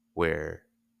where,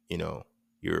 you're,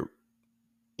 you're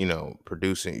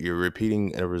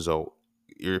repeating a result.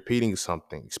 You're repeating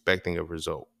something, expecting a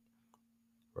result,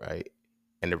 right?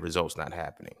 And the result's not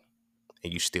happening.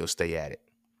 And you still stay at it.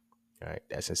 Right?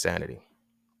 That's insanity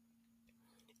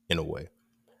in a way.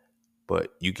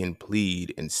 But you can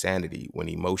plead insanity when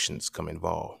emotions come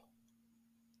involved.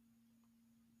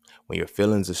 When your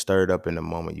feelings are stirred up in the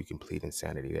moment, you can plead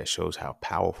insanity. That shows how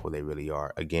powerful they really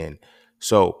are. Again,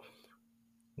 so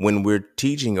when we're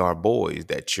teaching our boys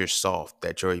that you're soft,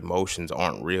 that your emotions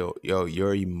aren't real,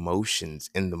 your emotions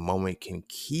in the moment can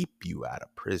keep you out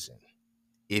of prison.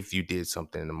 If you did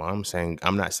something in the moment,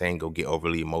 I'm not saying go get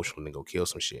overly emotional and go kill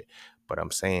some shit. But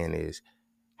I'm saying is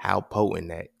how potent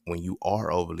that when you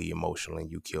are overly emotional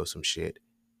and you kill some shit,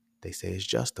 They say it's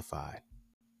justified.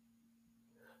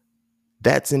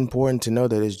 That's important to know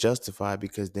that it's justified,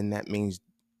 because then that means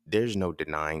there's no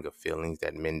denying of feelings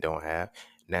that men don't have.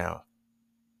 Now,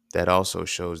 that also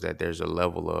shows that there's a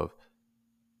level of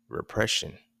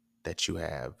repression that you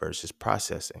have versus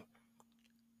processing.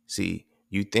 See,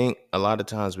 you think a lot of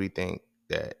times we think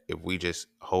that if we just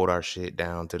hold our shit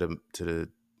down to the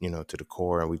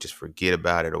core and we just forget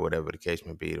about it or whatever the case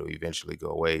may be, it'll eventually go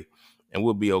away and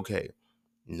we'll be okay.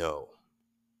 No,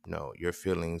 no, your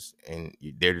feelings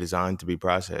they're designed to be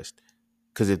processed,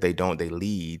 because if they don't, they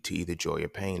lead to either joy or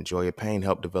pain. Joy or pain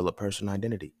help develop personal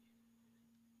identity.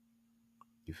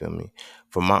 You feel me?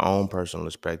 From my own personal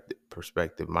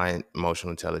perspective, my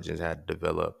emotional intelligence had to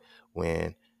develop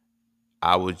when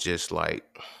I was just like,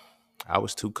 I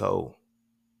was too cold.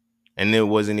 And it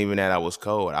wasn't even that I was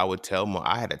cold. I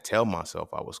had to tell myself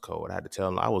I was cold. I had to tell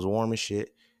them I was warm as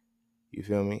shit. You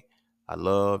feel me? I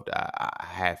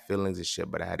had feelings and shit,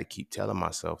 but I had to keep telling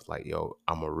myself, like, yo,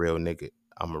 I'm a real nigga.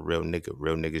 I'm a real nigga.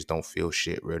 Real niggas don't feel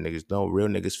shit. Real niggas don't. Real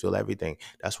niggas feel everything.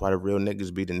 That's why the real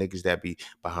niggas be the niggas that be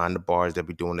behind the bars, that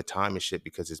be doing the time and shit,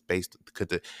 because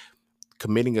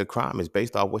committing a crime is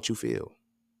based off what you feel.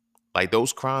 Like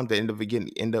those crimes that end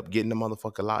up getting the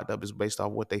motherfucker locked up is based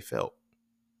off what they felt.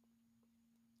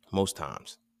 Most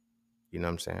times. You know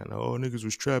what I'm saying? Oh, niggas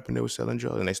was trapping, they were selling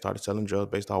drugs, and they started selling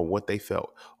drugs based on what they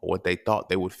felt or what they thought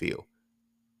they would feel.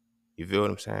 You feel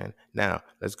what I'm saying? Now,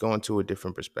 let's go into a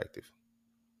different perspective,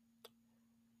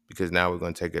 because now we're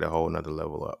going to take it a whole nother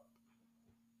level up.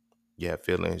 You have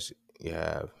feelings, you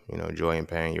have, joy and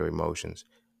pain, your emotions.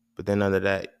 But then under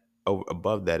that,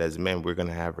 above that, as men, we're going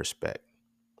to have respect.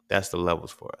 That's the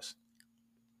levels for us.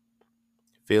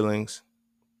 Feelings,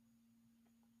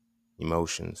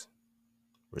 emotions,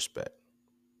 respect.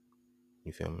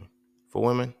 You feel me? For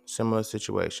women, similar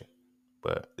situation,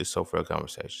 but it's so Frail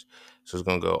conversations. So it's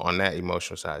gonna go on that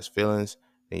emotional side, it's feelings,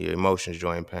 then your emotions,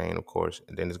 joy and pain, of course,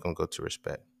 and then it's gonna go to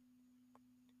respect.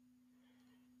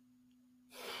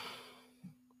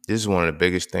 This is one of the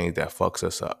biggest things that fucks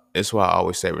us up. It's why I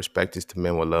always say respect is to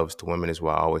men what love is to women. Is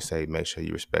why I always say make sure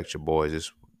you respect your boys.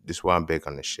 This is why I'm big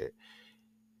on this shit.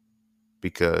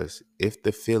 Because if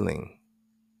the feeling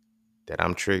that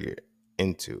I'm triggered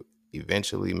into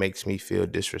eventually makes me feel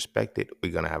disrespected,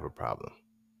 we're gonna have a problem.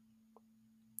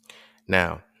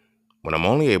 Now, when I'm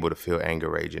only able to feel anger,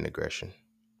 rage, and aggression,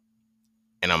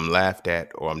 and I'm laughed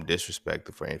at or I'm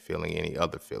disrespected for feeling any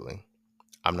other feeling,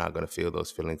 I'm not going to feel those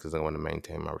feelings, because I want to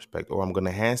maintain my respect, or I'm going to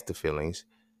enhance the feelings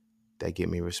that get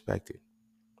me respected.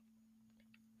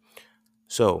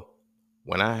 So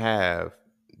when I have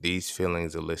these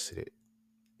feelings elicited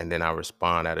and then I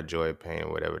respond out of joy, pain,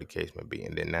 or whatever the case may be,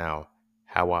 and then now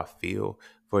how I feel,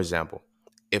 for example,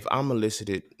 if I'm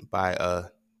elicited by a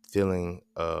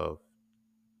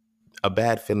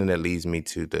bad feeling that leads me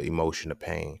to the emotion of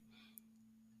pain,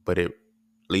 but it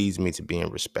leads me to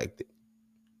being respected,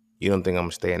 you don't think I'm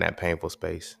gonna stay in that painful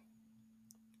space?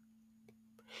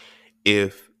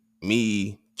 If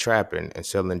me trapping and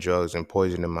selling drugs and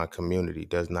poisoning my community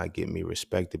does not get me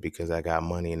respected because I got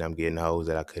money and I'm getting hoes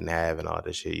that I couldn't have and all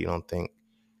this shit, you don't think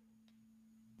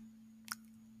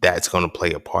that's gonna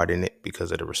play a part in it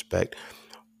because of the respect?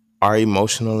 Our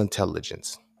emotional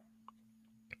intelligence,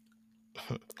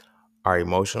 our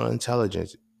emotional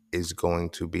intelligence is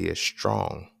going to be as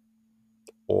strong,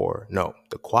 or no,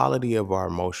 the quality of our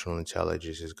emotional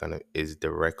intelligence is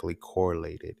directly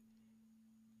correlated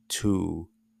to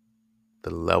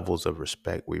the levels of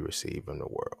respect we receive in the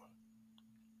world,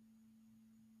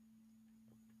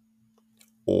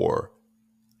 or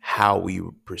how we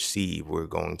perceive we're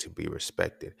going to be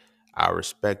respected. Our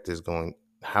respect is going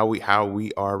how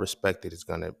we are respected is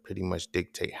going to pretty much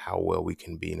dictate how well we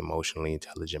can be an emotionally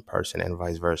intelligent person, and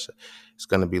vice versa. It's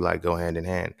going to be like go hand in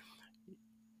hand.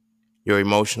 Your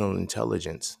emotional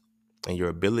intelligence and your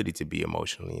ability to be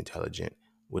emotionally intelligent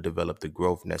will develop the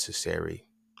growth necessary,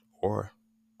 or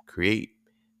create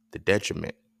the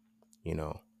detriment, you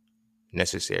know,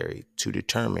 necessary to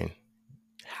determine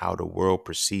how the world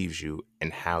perceives you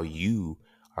and how you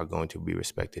are going to be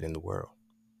respected in the world.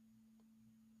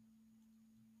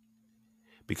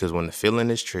 Because when the feeling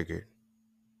is triggered,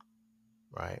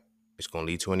 right, it's going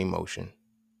to lead to an emotion.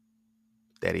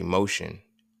 That emotion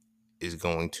is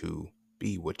going to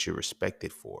be what you're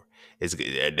respected for.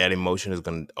 That emotion is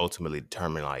going to ultimately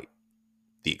determine like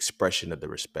the expression of the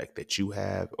respect that you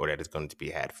have or that is going to be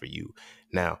had for you.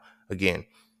 Now, again,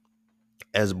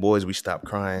 as boys, we stop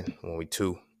crying when we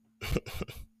two.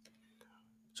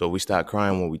 So we stop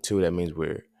crying when we two. That means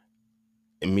we're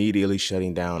immediately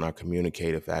shutting down our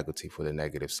communicative faculty for the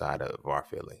negative side of our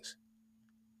feelings,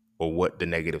 or what the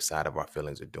negative side of our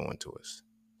feelings are doing to us.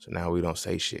 So now we don't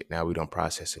say shit. Now we don't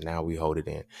process it. Now we hold it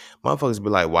in. Motherfuckers be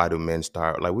like, why do men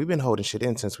start? Like, we've been holding shit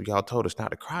in since y'all told us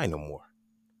not to cry no more.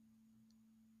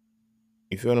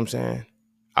 You feel what I'm saying?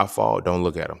 I fall, don't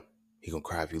look at him. He gonna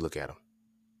cry if you look at him.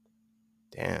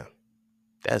 Damn,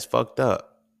 that's fucked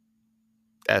up.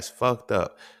 That's fucked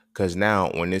up. Cause now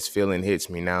when this feeling hits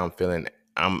me, now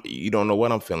you don't know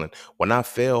what I'm feeling. When I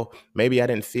fell, maybe I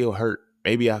didn't feel hurt.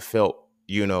 Maybe I felt,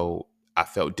 I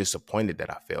felt disappointed that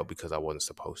I fell because I wasn't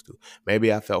supposed to.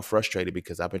 Maybe I felt frustrated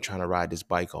because I've been trying to ride this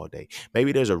bike all day.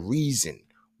 Maybe there's a reason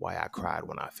why I cried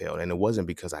when I fell. And it wasn't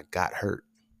because I got hurt.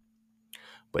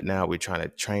 But now we're trying to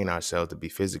train ourselves to be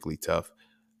physically tough,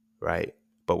 right?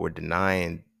 But we're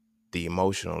denying the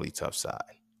emotionally tough side.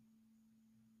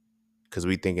 Because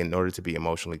we think in order to be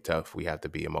emotionally tough, we have to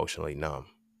be emotionally numb.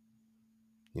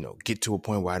 Get to a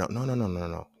point where I don't,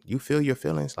 no. You feel your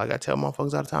feelings. Like I tell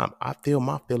motherfuckers all the time, I feel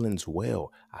my feelings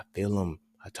well. I feel them.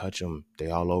 I touch them. They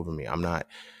all over me. I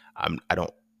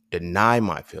don't deny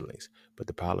my feelings. But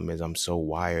the problem is I'm so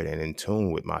wired and in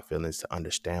tune with my feelings to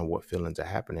understand what feelings are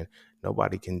happening.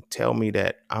 Nobody can tell me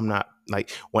that I'm not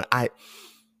like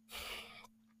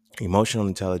emotional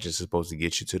intelligence is supposed to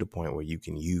get you to the point where you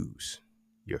can use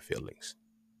your feelings,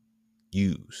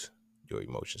 use your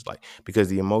emotions, because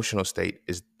the emotional state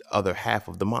is the other half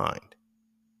of the mind.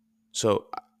 So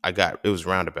it was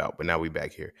roundabout, but now we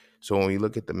back here. So when we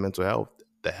look at the mental health,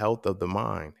 the health of the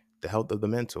mind, the health of the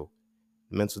mental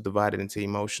divided into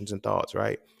emotions and thoughts,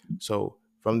 right? So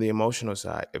from the emotional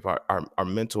side, if our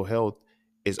mental health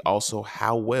is also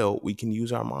how well we can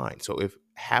use our mind. So if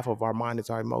half of our mind is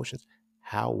our emotions,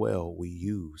 how well we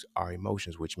use our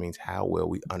emotions, which means how well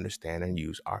we understand and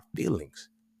use our feelings.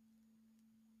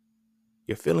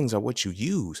 Your feelings are what you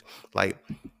use. Like,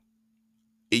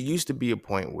 it used to be a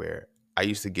point where I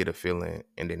used to get a feeling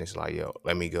and then it's like, yo,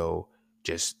 let me go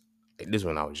this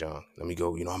when I was young. Let me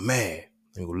go, I'm mad.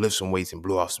 Let me go lift some weights and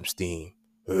blow off some steam.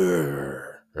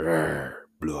 Blow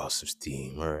off some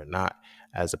steam. Not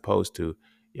as opposed to,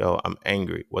 yo, I'm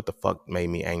angry. What the fuck made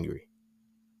me angry?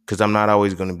 Because I'm not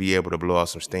always going to be able to blow off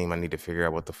some steam. I need to figure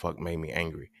out what the fuck made me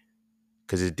angry.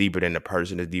 Because it's deeper than the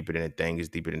person, it's deeper than the thing, it's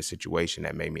deeper than the situation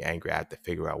that made me angry. I have to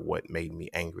figure out what made me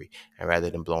angry. And rather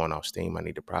than blowing off steam, I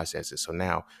need to process it. So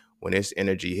now when this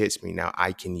energy hits me, now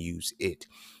I can use it.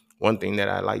 One thing that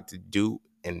I like to do,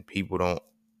 and people don't,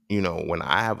 when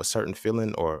I have a certain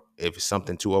feeling or if it's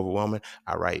something too overwhelming,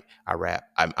 I write, I rap,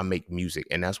 I make music.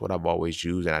 And that's what I've always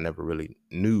used. And I never really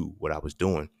knew what I was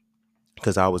doing.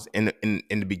 Because I was in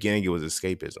the beginning, it was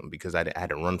escapism because I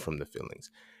had to run from the feelings.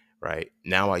 Right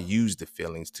now, I use the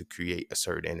feelings to create a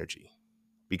certain energy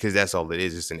because that's all it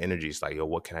is. It's an energy. It's like, yo,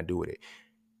 what can I do with it?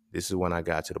 This is when I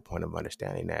got to the point of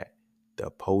understanding that the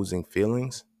opposing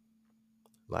feelings,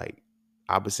 like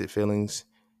opposite feelings,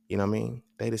 you know what I mean?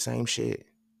 They the same shit.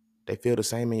 They feel the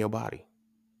same in your body.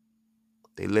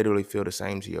 They literally feel the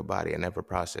same to your body. I never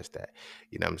processed that.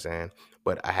 You know what I'm saying?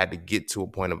 But I had to get to a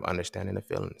point of understanding the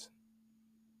feelings.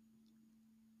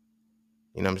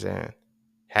 You know what I'm saying?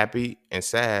 Happy and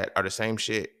sad are the same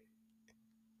shit.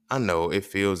 I know it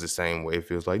feels the same way. It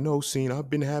feels like, no, scene, I've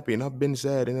been happy and I've been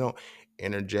sad. And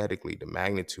energetically, the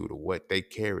magnitude of what they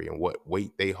carry and what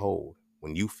weight they hold.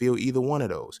 When you feel either one of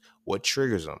those, what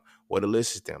triggers them, what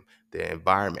elicits them, the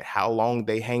environment, how long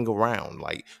they hang around,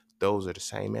 like those are the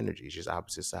same energies, just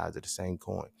opposite sides of the same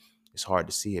coin. It's hard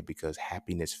to see it because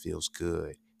happiness feels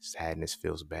good, sadness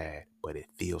feels bad, but it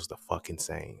feels the fucking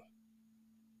same,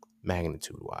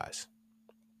 magnitude wise.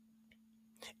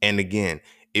 And again,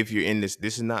 if you're in this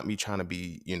is not me trying to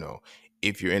be,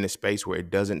 if you're in a space where it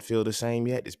doesn't feel the same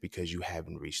yet, it's because you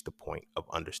haven't reached the point of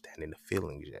understanding the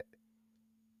feelings yet,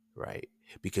 right?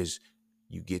 Because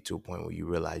you get to a point where you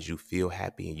realize you feel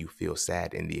happy and you feel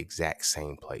sad in the exact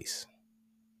same place.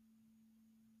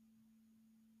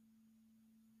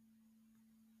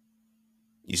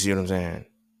 You see what I'm saying?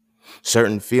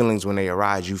 Certain feelings, when they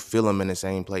arise, you feel them in the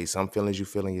same place. Some feelings you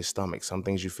feel in your stomach, some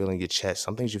things you feel in your chest,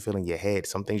 some things you feel in your head,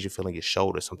 some things you feel in your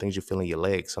shoulders, some things you feel in your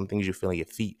legs, some things you feel in your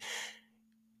feet.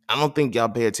 I don't think y'all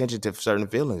pay attention to certain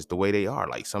feelings the way they are.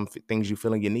 Like some things you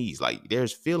feel in your knees. Like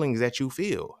there's feelings that you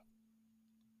feel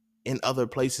in other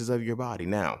places of your body.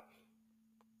 Now,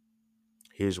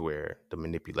 here's where the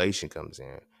manipulation comes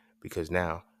in. Because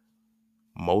now,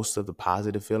 most of the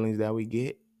positive feelings that we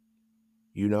get,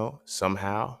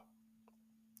 somehow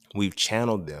we've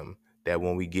channeled them that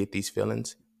when we get these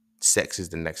feelings, sex is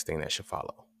the next thing that should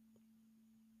follow.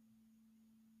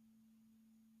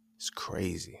 It's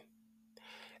crazy.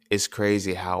 It's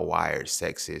crazy how wired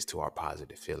sex is to our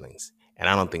positive feelings. And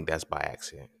I don't think that's by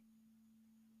accident.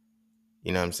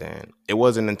 You know what I'm saying? It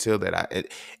wasn't until that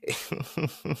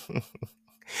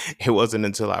It wasn't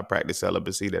until I practiced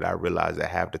celibacy that I realized that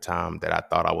half the time that I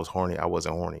thought I was horny, I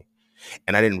wasn't horny.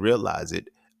 And I didn't realize it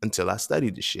until I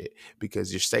studied the shit,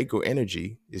 because your sacral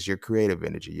energy is your creative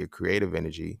energy. Your creative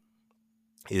energy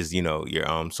is,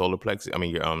 your solar plexus. I mean,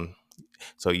 your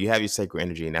so you have your sacral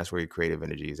energy, and that's where your creative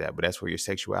energy is at. But that's where your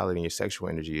sexuality and your sexual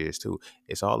energy is too.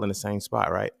 It's all in the same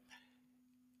spot, right?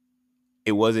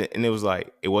 It wasn't, and it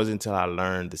wasn't until I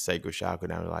learned the sacral chakra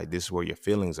that I was like, this is where your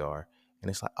feelings are. And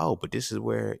it's like, oh, but this is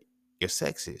where your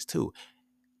sex is too.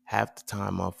 Half the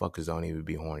time motherfuckers don't even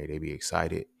be horny. They be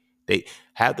excited. They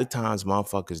Half the times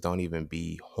motherfuckers don't even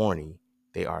be horny.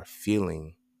 They are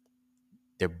feeling,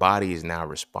 their body is now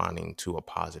responding to a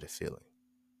positive feeling.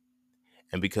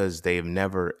 And because they've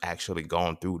never actually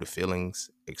gone through the feelings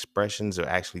expressions or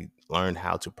actually learned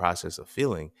how to process a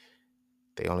feeling,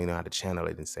 they only know how to channel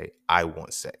it and say, I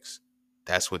want sex.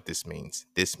 That's what this means.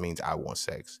 This means I want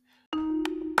sex.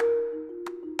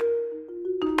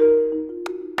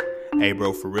 Hey,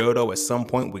 bro, for real though, at some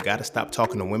point we gotta stop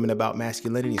talking to women about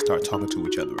masculinity and start talking to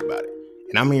each other about it.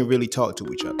 And I mean really talk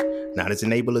to each other. Not as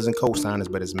enablers and co-signers,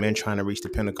 but as men trying to reach the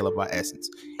pinnacle of our essence.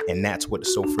 And that's what the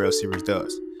So Frail series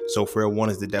does. So Frail 1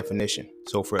 is the definition.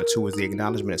 So Frail 2 is the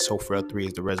acknowledgement. And So Frail 3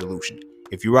 is the resolution.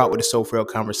 If you rock with the So Frail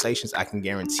conversations, I can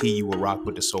guarantee you will rock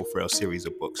with the So Frail series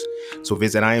of books. So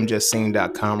visit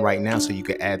IamJustSaying.com right now so you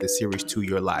can add the series to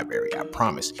your library. I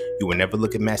promise you will never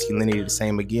look at masculinity the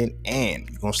same again, and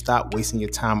you're going to stop wasting your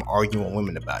time arguing with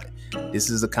women about it. This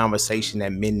is a conversation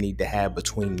that men need to have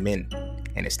between men,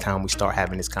 and it's time we start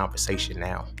having this conversation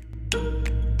now.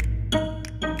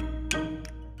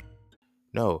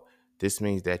 No, this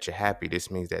means that you're happy.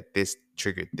 This means that this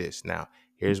triggered this. Now,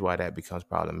 here's why that becomes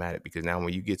problematic, because now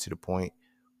when you get to the point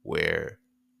where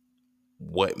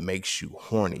what makes you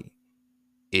horny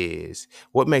means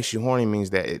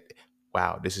that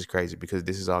wow, this is crazy, because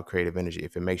this is all creative energy.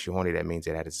 If it makes you horny, that means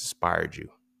that it has inspired you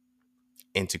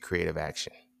into creative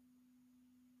action.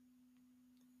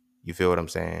 You feel what I'm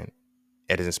saying?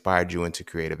 It has inspired you into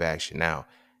creative action. Now,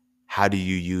 how do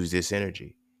you use this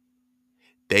energy?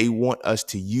 They want us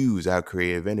to use our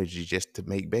creative energy just to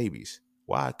make babies.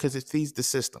 Why? Because it feeds the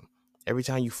system. Every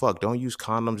time you fuck, don't use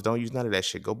condoms, don't use none of that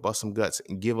shit. Go bust some guts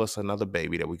and give us another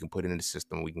baby that we can put in the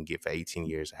system. We can get for 18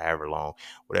 years, however long,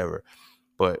 whatever.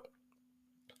 But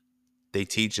they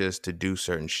teach us to do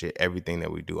certain shit, everything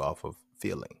that we do off of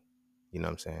feeling. You know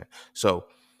what I'm saying? So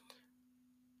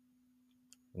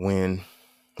when,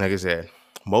 like I said,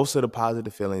 most of the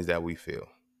positive feelings that we feel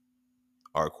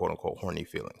are quote unquote horny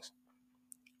feelings,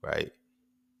 right?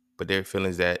 But they're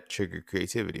feelings that trigger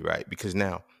creativity, right? Because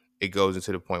now it goes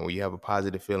into the point where you have a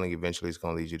positive feeling, eventually it's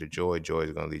going to lead you to joy. Joy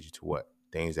is going to lead you to what?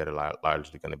 Things that are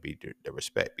largely going to be the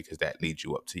respect, because that leads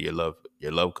you up to your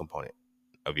love component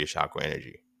of your chakra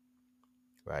energy,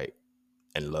 right?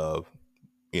 And love,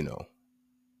 you know,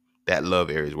 that love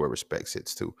area is where respect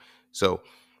sits too. So,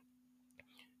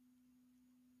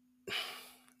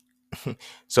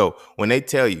 so when they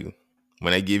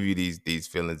give you these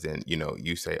feelings, and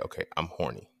you say, okay, I'm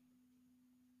horny.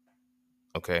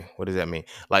 Okay, what does that mean?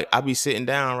 Like, I be sitting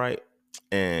down, right?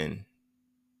 And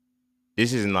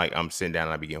this isn't like I'm sitting down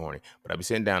and I be getting horny, but I be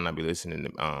sitting down and I be listening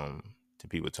to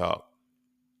people talk.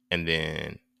 And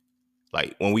then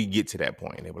like when we get to that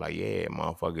point, they were like, yeah,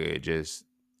 motherfucker just,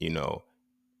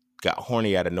 got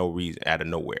horny out of no reason, out of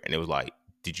nowhere. And it was like,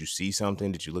 did you see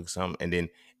something? Did you look at something? And then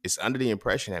it's under the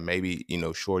impression that maybe,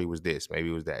 shorty was this, maybe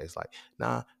it was that. It's like,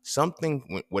 nah,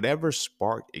 something, whatever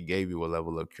sparked, it gave you a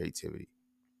level of creativity,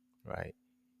 right?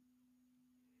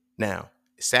 Now,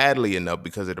 sadly enough,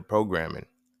 because of the programming,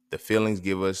 the feelings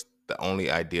give us the only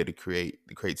idea to create.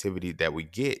 The creativity that we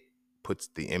get puts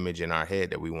the image in our head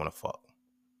that we want to fuck,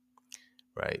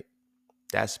 right?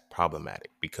 That's problematic,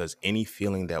 because any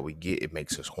feeling that we get, it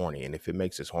makes us horny. And if it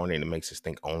makes us horny and it makes us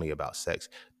think only about sex,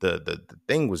 the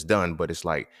thing was done, but it's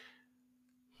like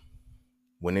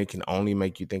when it can only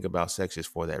make you think about sex is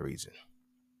for that reason.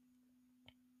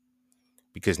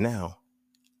 Because now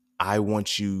I don't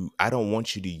want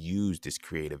you to use this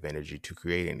creative energy to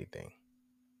create anything.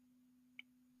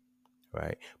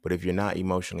 Right? But if you're not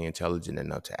emotionally intelligent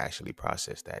enough to actually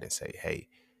process that and say, hey,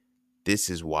 this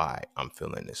is why I'm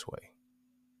feeling this way.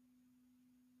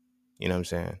 You know what I'm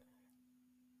saying?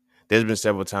 There's been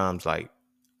several times like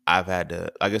I've had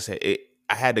to, like I said,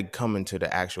 I had to come into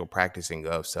the actual practicing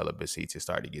of celibacy to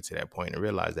start to get to that point and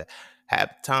realize that half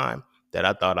the time that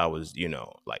I thought I was,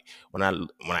 like when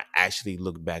I actually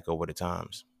look back over the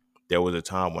times, there was a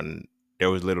time when there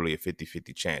was literally a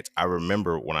 50-50 chance. I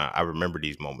remember I remember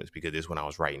these moments because it's when I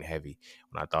was writing heavy,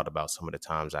 when I thought about some of the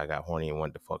times I got horny and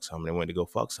wanted to fuck something and wanted to go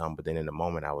fuck something. But then in the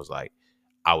moment I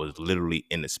was literally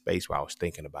in the space where I was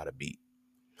thinking about a beat.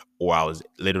 Or I was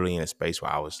literally in a space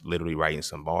where I was literally writing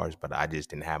some bars, but I just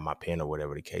didn't have my pen or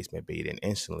whatever the case may be. Then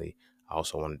instantly, I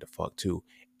also wanted to fuck too.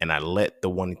 And I let the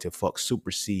wanting to fuck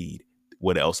supersede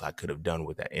what else I could have done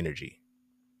with that energy.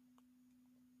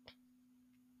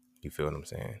 You feel what I'm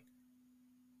saying?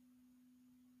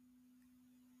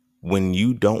 When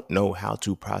you don't know how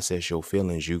to process your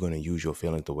feelings, you're going to use your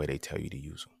feelings the way they tell you to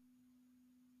use them.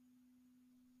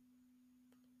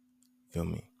 Feel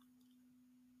me?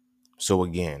 So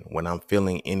again, when I'm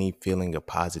feeling any feeling of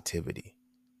positivity,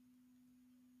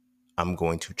 I'm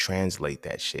going to translate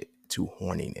that shit to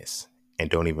horniness and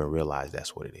don't even realize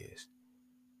that's what it is.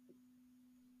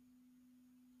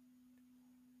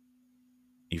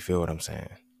 You feel what I'm saying?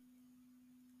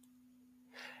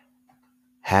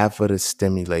 Half of the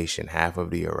stimulation, half of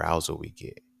the arousal we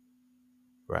get,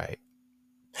 right?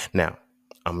 Now,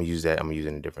 I'm gonna use that, I'm gonna use it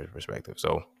in a different perspective.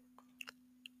 So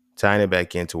tying it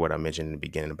back into what I mentioned in the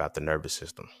beginning about the nervous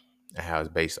system and how it's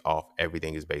based off,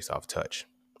 everything is based off touch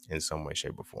in some way,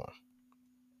 shape, or form.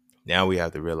 Now we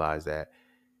have to realize that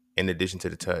in addition to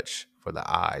the touch for the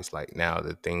eyes, like now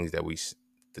the things that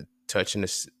the touch and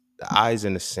the eyes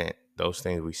and the scent, those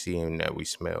things we see and that we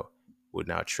smell would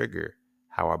now trigger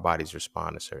how our bodies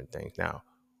respond to certain things. Now,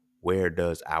 where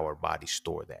does our body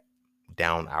store that?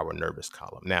 Down our nervous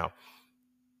column. Now,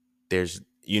 there's,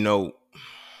 the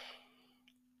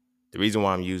reason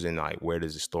why I'm using like where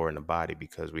does it store in the body,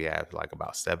 because we have like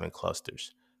about 7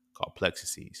 clusters called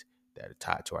plexuses that are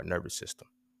tied to our nervous system.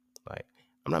 Like,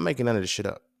 I'm not making none of this shit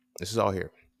up. This is all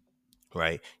here,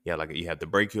 right? Yeah, like you have the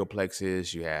brachial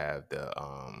plexus, you have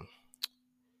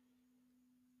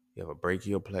a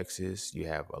brachial plexus, you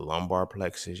have a lumbar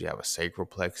plexus, you have a sacral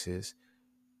plexus,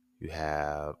 you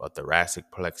have a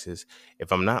thoracic plexus.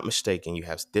 If I'm not mistaken, you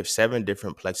have 7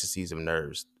 different plexuses of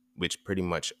nerves, which pretty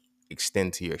much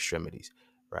extend to your extremities,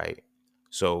 right?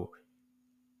 So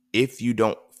if you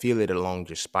don't feel it along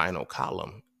your spinal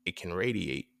column, it can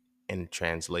radiate and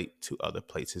translate to other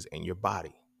places in your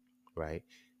body, right?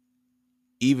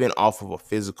 Even off of a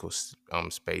physical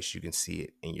space, you can see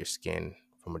it in your skin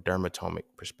from a dermatomic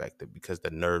perspective, because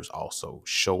the nerves also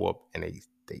show up and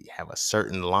they have a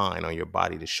certain line on your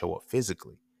body to show up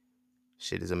physically.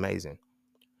 Shit is amazing.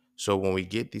 So when we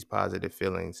get these positive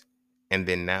feelings and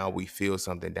then now we feel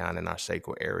something down in our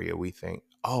sacral area, we think,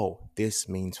 oh, this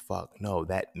means fuck. No,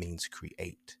 that means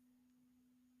create,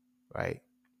 right?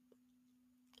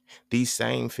 These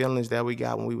same feelings that we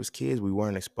got when we was kids, we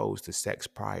weren't exposed to sex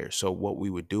prior. So what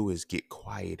we would do is get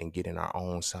quiet and get in our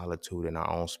own solitude, in our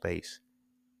own space.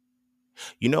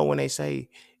 When they say,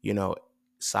 you know,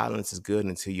 silence is good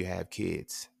until you have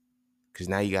kids, because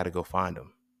now you got to go find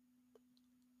them.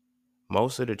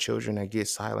 Most of the children that get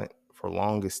silent for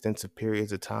long, extensive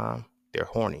periods of time, they're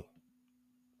horny.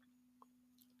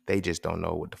 They just don't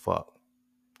know what the fuck.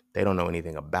 They don't know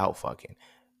anything about fucking.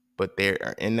 But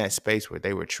they're in that space where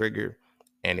they were triggered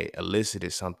and it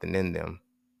elicited something in them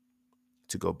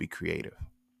to go be creative.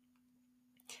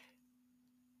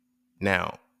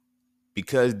 Now,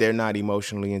 because they're not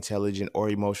emotionally intelligent or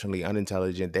emotionally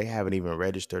unintelligent, they haven't even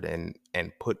registered and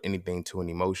put anything to an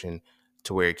emotion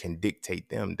to where it can dictate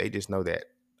them. They just know that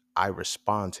I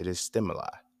respond to this stimuli.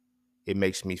 It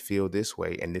makes me feel this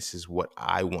way, and this is what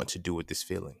I want to do with this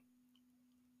feeling.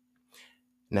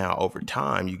 Now, over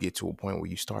time, you get to a point where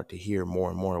you start to hear more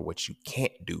and more what you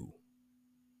can't do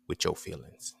with your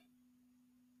feelings.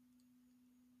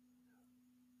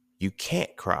 You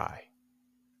can't cry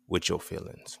with your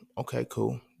feelings. Okay,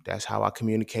 cool. That's how I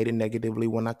communicated negatively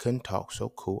when I couldn't talk. So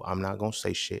cool. I'm not going to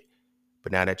say shit.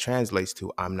 But now that translates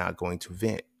to I'm not going to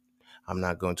vent. I'm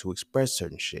not going to express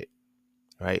certain shit,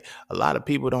 right? A lot of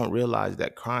people don't realize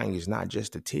that crying is not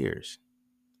just the tears.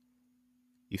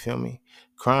 You feel me?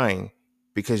 Crying,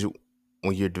 because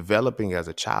when you're developing as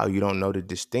a child, you don't know the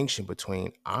distinction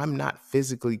between I'm not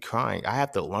physically crying. I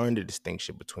have to learn the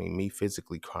distinction between me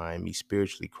physically crying, me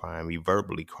spiritually crying, me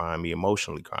verbally crying, me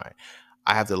emotionally crying.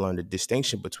 I have to learn the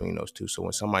distinction between those two. So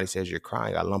when somebody says you're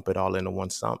crying, I lump it all into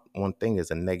one thing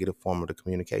as a negative form of the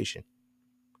communication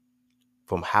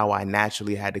from how I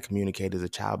naturally had to communicate as a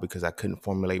child because I couldn't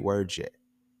formulate words yet,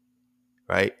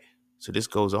 right? So this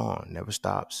goes on, never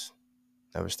stops.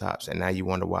 Never stops. And now you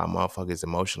wonder why motherfuckers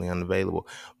emotionally unavailable.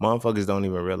 Motherfuckers don't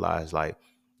even realize, like,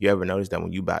 you ever notice that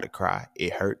when you about to cry,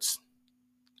 it hurts?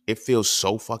 It feels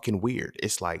so fucking weird.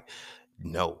 It's like,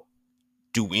 no,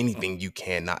 do anything you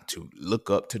can not to. Look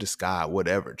up to the sky,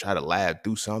 whatever. Try to laugh,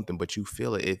 do something, but you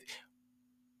feel it.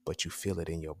 But you feel it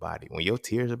in your body. When your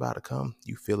tears about to come,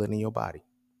 you feel it in your body.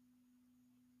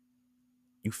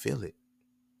 You feel it.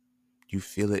 You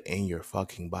feel it in your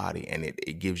fucking body, and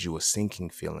it gives you a sinking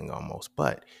feeling almost.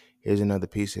 But here's another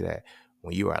piece of that.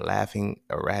 When you are laughing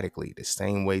erratically, the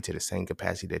same way to the same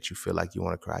capacity that you feel like you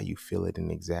want to cry, you feel it in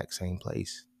the exact same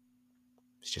place.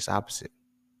 It's just opposite.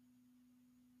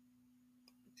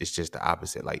 It's just the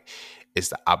opposite. Like, it's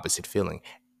the opposite feeling.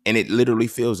 And it literally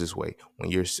feels this way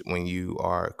when you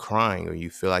are crying or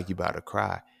you feel like you're about to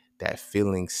cry. That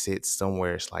feeling sits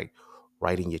somewhere. It's like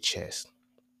right in your chest,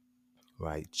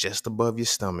 right, just above your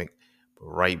stomach, but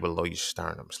right below your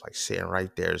sternum. It's like sitting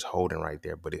right there. It's holding right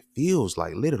there, but it feels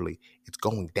like literally it's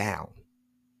going down.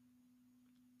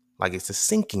 Like it's a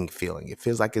sinking feeling. It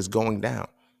feels like it's going down,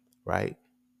 right?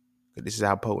 But this is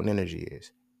how potent energy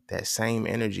is. That same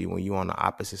energy, when you're on the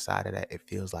opposite side of that, it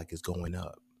feels like it's going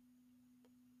up.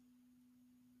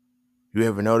 You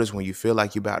ever notice when you feel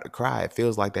like you're about to cry, it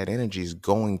feels like that energy is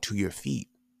going to your feet,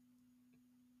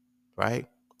 right?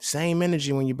 Same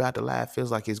energy when you're about to laugh feels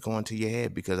like it's going to your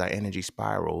head because our energy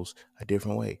spirals a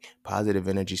different way. Positive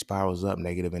energy spirals up,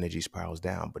 negative energy spirals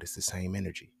down, but it's the same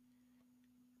energy.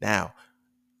 Now,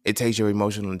 it takes your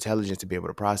emotional intelligence to be able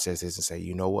to process this and say,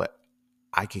 you know what?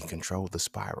 I can control the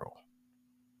spiral.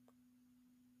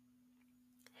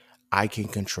 I can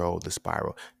control the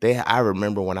spiral. I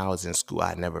remember when I was in school,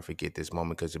 I never forget this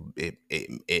moment because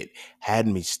it had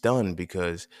me stunned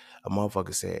because a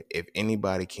motherfucker said, if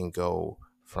anybody can go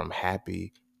from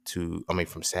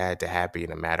from sad to happy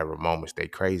in a matter of moments, they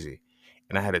crazy.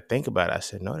 And I had to think about it. I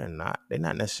said, no, they're not. They're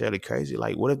not necessarily crazy.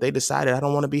 Like, what if they decided I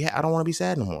don't want to be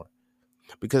sad no more?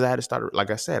 Because I had to start,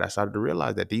 like I said, I started to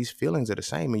realize that these feelings are the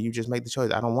same, and you just make the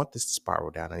choice. I don't want this to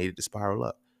spiral down. I need it to spiral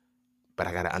up, but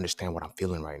I got to understand what I'm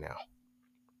feeling right now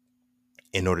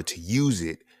in order to use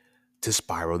it to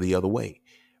spiral the other way,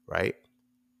 right?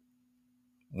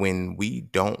 When we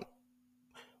don't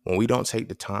take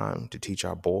the time to teach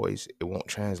our boys, it won't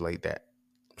translate that.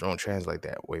 It won't translate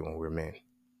that way when we're men.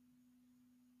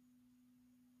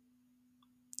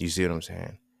 You see what I'm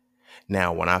saying?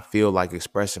 Now, when I feel like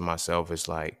expressing myself, it's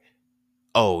like,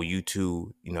 oh, you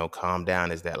two, calm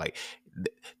down. Is that like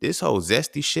this whole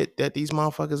zesty shit that these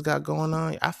motherfuckers got going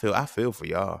on? I feel for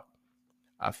y'all.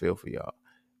 I feel for y'all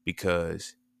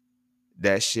because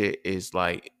that shit is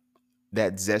like,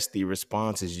 that zesty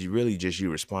response is you really just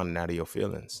you responding out of your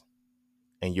feelings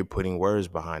and you're putting words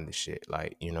behind the shit.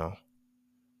 Like,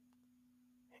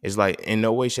 it's like in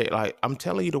no way, shape, like I'm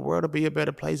telling you, the world will be a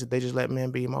better place if they just let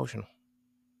men be emotional.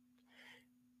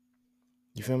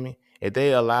 You feel me? If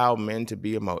they allow men to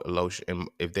be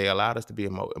if they allowed us to be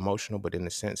emotional, but in a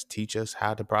sense teach us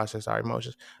how to process our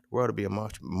emotions, the world would be a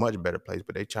much better place.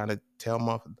 But they trying to tell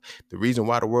the reason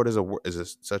why the world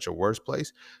is such a worse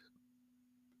place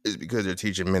is because they're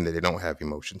teaching men that they don't have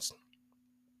emotions.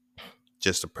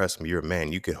 Just suppress them. You're a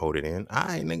man. You can hold it in. All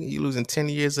right, nigga, you losing 10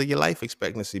 years of your life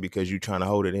expectancy because you trying to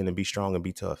hold it in and be strong and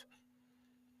be tough.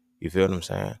 You feel what I'm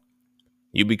saying?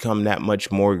 You become that much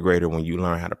more greater when you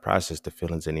learn how to process the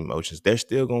feelings and emotions. They're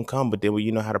still going to come, but then when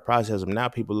you know how to process them, now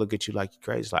people look at you like you're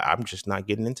crazy. Like, I'm just not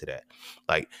getting into that.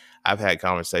 Like, I've had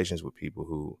conversations with people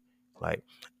who, like,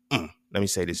 let me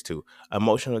say this too.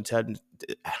 Emotional intelligence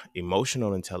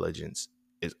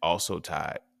is also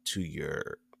tied to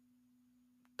your,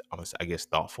 I guess,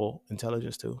 thoughtful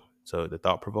intelligence too. So the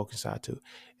thought provoking side too.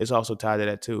 It's also tied to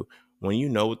that too. When you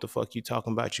know what the fuck you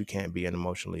talking about, you can't be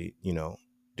emotionally,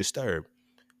 disturbed.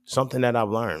 Something that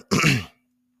I've learned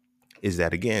is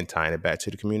that, again, tying it back to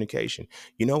the communication.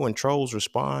 When trolls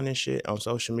respond and shit on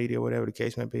social media, whatever the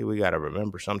case may be, we got to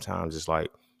remember sometimes it's like,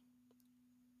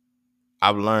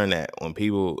 I've learned that when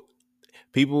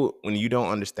when you don't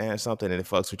understand something and it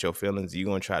fucks with your feelings, you're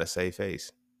going to try to save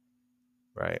face,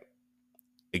 right?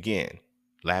 Again,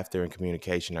 laughter and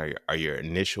communication are your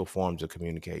initial forms of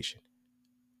communication.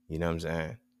 You know what I'm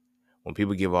saying? When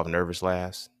people give off nervous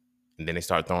laughs and then they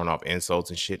start throwing off insults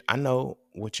and shit, I know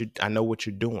what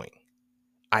you're doing.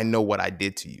 I know what I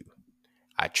did to you.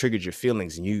 I triggered your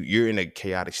feelings, and you're in a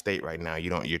chaotic state right now.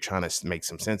 You're trying to make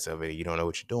some sense of it. You don't know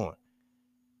what you're doing.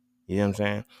 You know what I'm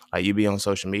saying? Like, you be on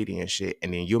social media and shit,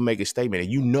 and then you'll make a statement,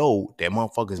 and you know that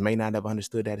motherfuckers may not have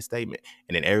understood that statement,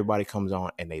 and then everybody comes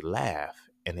on and they laugh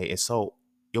and they insult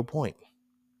your point.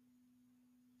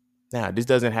 Now, this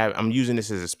doesn't have, I'm using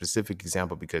this as a specific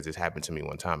example because this happened to me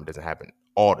one time. It doesn't happen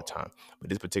all the time, but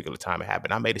this particular time it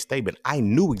happened. I made a statement. I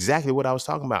knew exactly what I was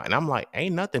talking about. And I'm like,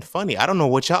 ain't nothing funny. I don't know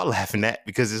what y'all laughing at,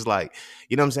 because it's like,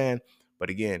 you know what I'm saying? But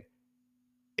again,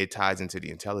 it ties into the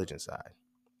intelligence side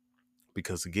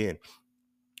because, again,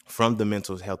 from the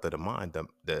mental health of the mind,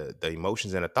 the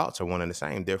emotions and the thoughts are one and the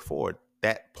same. Therefore,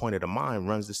 that point of the mind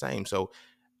runs the same. So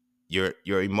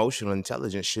your emotional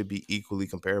intelligence should be equally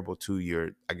comparable to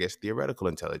your, I guess, theoretical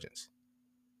intelligence.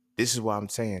 This is why I'm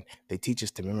saying they teach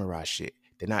us to memorize shit.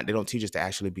 They don't teach us to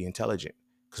actually be intelligent.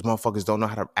 Because motherfuckers don't know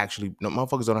how to actually, no,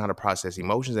 motherfuckers don't know how to process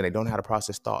emotions, and they don't know how to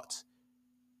process thoughts.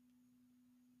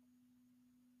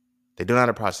 They don't know how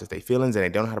to process their feelings, and they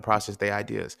don't know how to process their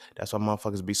ideas. That's why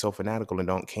motherfuckers be so fanatical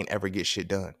and can't ever get shit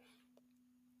done.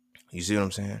 You see what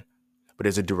I'm saying? But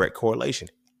there's a direct correlation.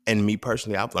 And me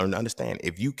personally, I've learned to understand,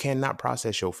 if you cannot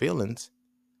process your feelings,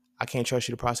 I can't trust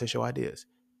you to process your ideas.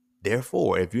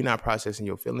 Therefore, if you're not processing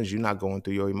your feelings, you're not going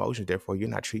through your emotions. Therefore, you're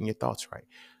not treating your thoughts right.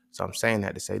 So I'm saying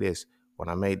that to say this. When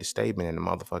I made the statement and the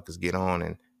motherfuckers get on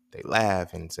and they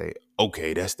laugh and say,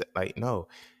 okay, that's the, like, no,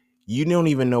 you don't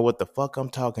even know what the fuck I'm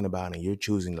talking about, and you're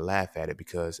choosing to laugh at it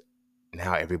because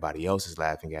now everybody else is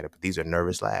laughing at it. But these are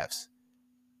nervous laughs.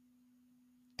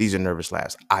 These are nervous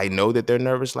laughs. I know that they're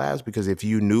nervous laughs because if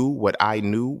you knew what I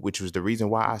knew, which was the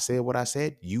reason why I said what I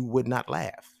said, you would not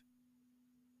laugh.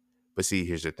 But see,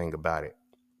 here's the thing about it.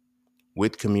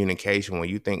 With communication, when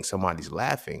you think somebody's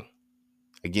laughing,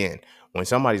 again, when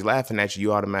somebody's laughing at you,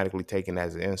 you automatically take it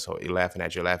as an insult. You're laughing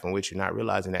at you, laughing with you, not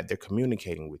realizing that they're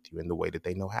communicating with you in the way that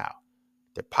they know how.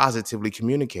 They're positively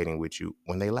communicating with you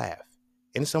when they laugh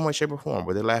in some way, shape, or form,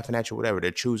 where they're laughing at you, whatever.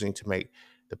 They're choosing to make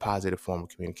the positive form of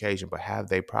communication, but have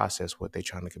they processed what they're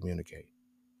trying to communicate?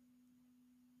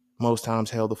 Most times,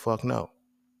 hell the fuck no.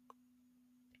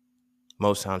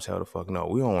 Most times, hell the fuck no.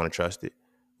 We don't want to trust it.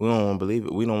 We don't want to believe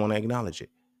it. We don't want to acknowledge it.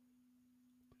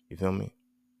 You feel me?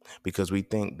 Because we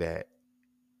think that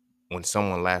when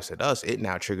someone laughs at us, it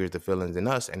now triggers the feelings in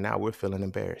us, and now we're feeling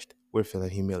embarrassed. We're feeling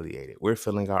humiliated. We're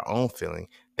feeling our own feeling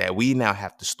that we now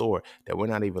have to store, that we're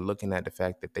not even looking at the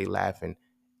fact that they laughing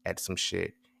at some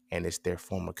shit and it's their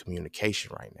form of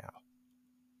communication right now.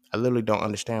 I literally don't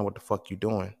understand what the fuck you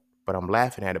doing, but I'm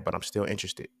laughing at it, but I'm still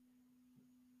interested.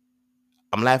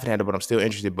 I'm laughing at it, but I'm still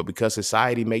interested. But because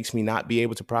society makes me not be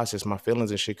able to process my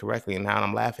feelings and shit correctly, and now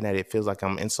I'm laughing at it, it feels like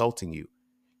I'm insulting you.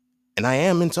 And I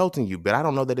am insulting you, but I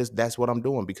don't know that that's what I'm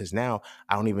doing, because now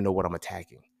I don't even know what I'm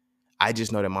attacking. I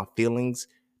just know that my feelings,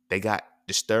 they got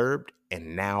disturbed,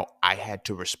 and now I had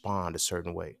to respond a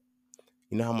certain way.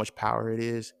 You know how much power it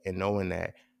is in knowing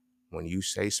that when you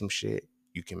say some shit,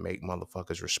 you can make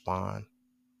motherfuckers respond,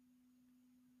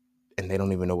 and they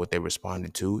don't even know what they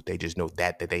responded to. They just know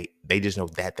that they just know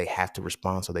that they have to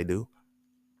respond, so they do.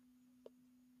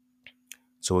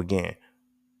 So again,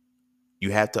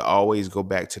 you have to always go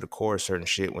back to the core of certain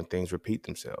shit when things repeat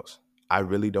themselves. I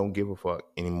really don't give a fuck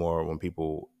anymore when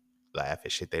people laugh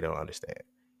at shit they don't understand.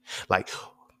 Like,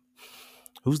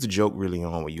 who's the joke really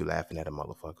on when you laughing at a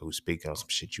motherfucker who's speaking on some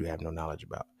shit you have no knowledge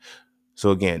about?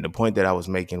 So again, the point that I was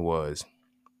making was,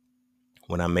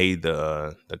 when I made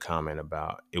the comment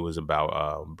about, it was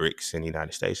about BRICS in the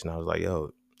United States, and I was like,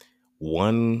 yo,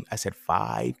 I said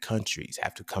 5 countries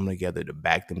have to come together to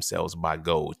back themselves by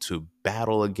gold to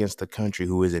battle against a country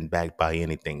who isn't backed by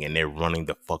anything, and they're running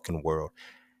the fucking world.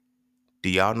 Do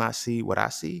y'all not see what I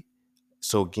see?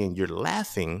 So again, you're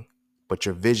laughing, but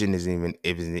your vision isn't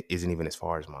even as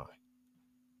far as mine.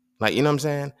 Like, you know what I'm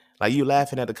saying? Like, you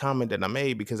laughing at the comment that I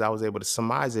made because I was able to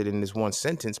surmise it in this one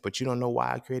sentence, but you don't know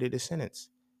why I created this sentence.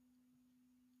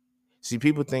 See,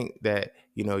 people think that,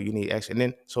 you need extra. And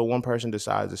then, so one person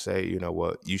decides to say,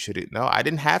 well, you should. No, I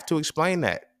didn't have to explain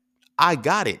that. I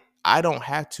got it. I don't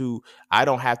have to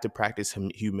practice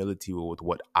humility with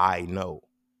what I know.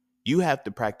 You have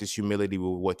to practice humility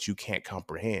with what you can't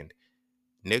comprehend.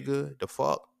 Nigga, the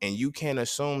fuck? And you can't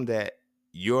assume that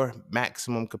your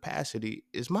maximum capacity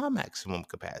is my maximum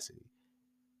capacity.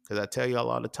 Because I tell y'all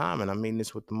all the time, and I mean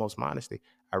this with the most modesty,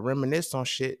 I reminisce on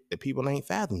shit that people ain't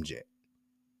fathomed yet.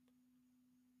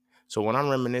 So when I'm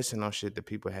reminiscing on shit that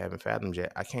people haven't fathomed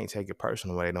yet, I can't take it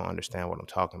personal when they don't understand what I'm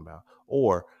talking about.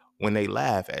 Or when they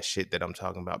laugh at shit that I'm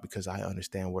talking about, because I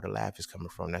understand where the laugh is coming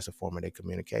from. That's a form of their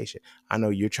communication. I know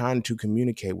you're trying to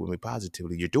communicate with me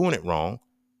positively. You're doing it wrong,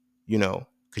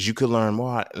 because you could learn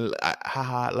more.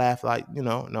 Ha, laugh like,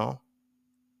 no.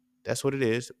 That's what it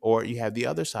is. Or you have the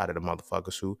other side of the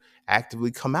motherfuckers who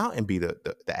actively come out and be the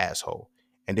asshole.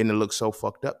 And then it looks so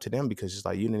fucked up to them because it's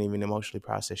like, you didn't even emotionally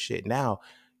process shit. Now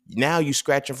you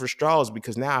scratching for straws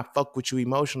because now I fuck with you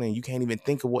emotionally and you can't even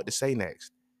think of what to say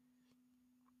next.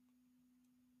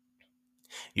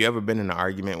 You ever been in an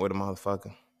argument with a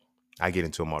motherfucker? I get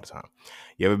into them all the time.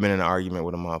 You ever been in an argument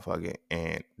with a motherfucker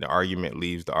and the argument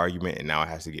leaves the argument and now it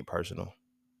has to get personal?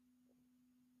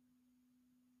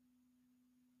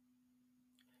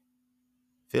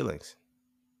 Feelings.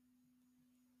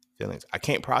 I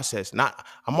can't process.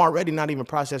 I'm already not even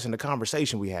processing the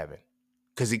conversation we having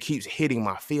because it keeps hitting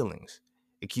my feelings.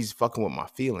 It keeps fucking with my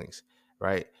feelings,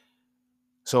 right?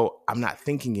 So I'm not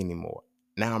thinking anymore.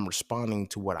 Now I'm responding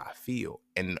to what I feel.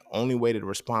 And the only way to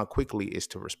respond quickly is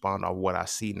to respond on what I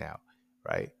see now,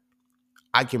 right?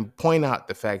 I can point out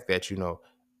the fact that,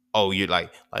 oh, you're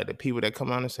like the people that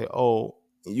come on and say, oh,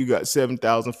 you got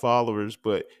 7,000 followers,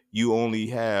 but you only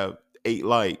have 8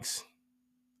 likes.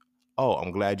 Oh,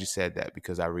 I'm glad you said that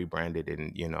because I rebranded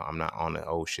and I'm not on the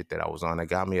old shit that I was on. That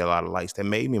got me a lot of likes that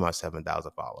made me my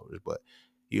 7,000 followers. But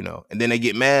and then they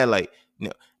get mad like,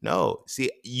 no,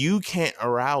 see, you can't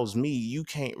arouse me. You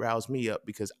can't rouse me up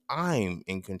because I'm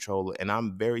in control and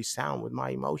I'm very sound with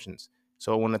my emotions.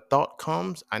 So when a thought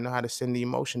comes, I know how to send the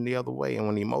emotion the other way. And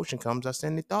when the emotion comes, I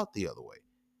send the thought the other way.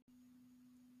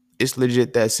 It's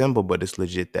legit that simple, but it's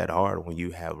legit that hard when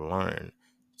you have learned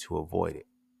to avoid it.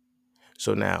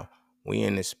 So now we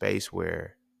in this space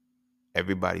where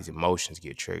everybody's emotions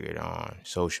get triggered on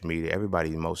social media.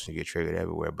 Everybody's emotions get triggered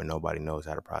everywhere, but nobody knows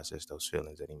how to process those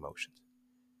feelings and emotions.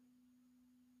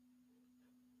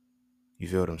 You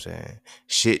feel what I'm saying?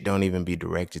 Shit don't even be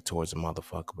directed towards a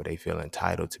motherfucker, but they feel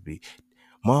entitled to be.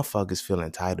 Motherfuckers feel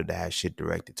entitled to have shit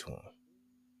directed to them.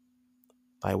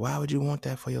 Like, why would you want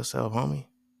that for yourself, homie?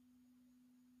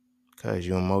 Because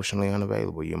you're emotionally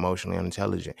unavailable. You're emotionally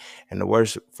unintelligent. And the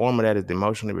worst form of that is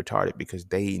emotionally retarded because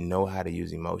they know how to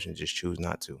use emotions, just choose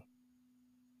not to.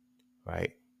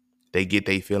 Right? They get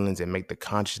their feelings and make the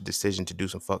conscious decision to do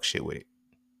some fuck shit with it.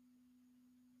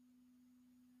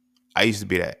 I used to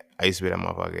be that. I used to be that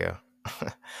motherfucker,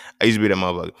 yeah. I used to be that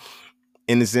motherfucker.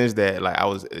 In the sense that, like, I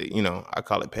was, I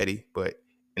call it petty, but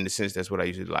in the sense that's what I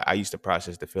used to do. Like, I used to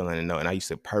process the feeling and know, and I used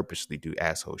to purposely do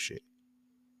asshole shit.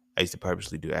 I used to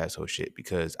purposely do asshole shit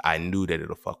because I knew that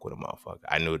it'll fuck with a motherfucker.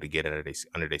 I knew to get under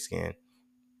their skin.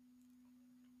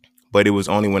 But it was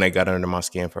only when they got under my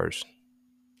skin first.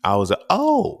 I was like,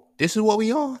 oh, this is what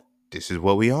we on. This is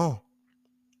what we on.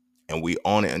 And we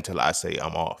on it until I say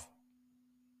I'm off.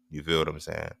 You feel what I'm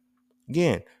saying?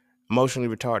 Again,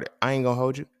 emotionally retarded. I ain't gonna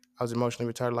hold you. I was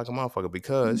emotionally retarded like a motherfucker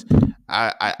because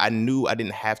I knew I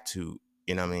didn't have to,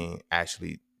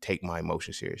 actually take my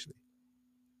emotions seriously.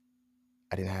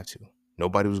 I didn't have to.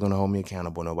 Nobody was gonna hold me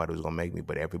accountable. Nobody was gonna make me,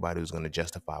 but everybody was gonna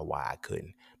justify why I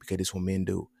couldn't. Because it's what men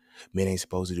do. Men ain't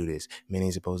supposed to do this. Men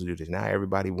ain't supposed to do this. Now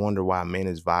everybody wonder why men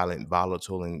is violent,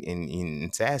 volatile,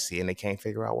 and sassy, and they can't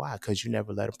figure out why. Because you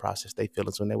never let them process their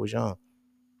feelings when they was young.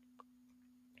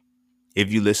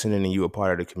 If you listening and you a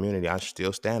part of the community, I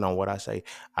still stand on what I say.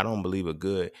 I don't believe a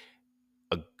good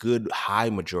high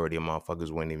majority of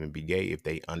motherfuckers wouldn't even be gay if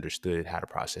they understood how to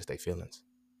process their feelings.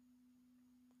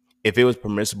 If it was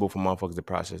permissible for motherfuckers to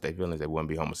process their feelings, they wouldn't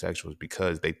be homosexuals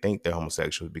because they think they're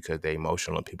homosexuals because they're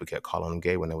emotional and people kept calling them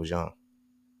gay when they was young.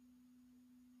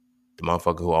 The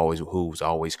motherfucker who was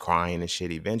always crying and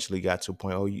shit eventually got to a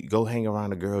point, oh, you go hang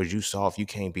around the girls, you soft, you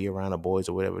can't be around the boys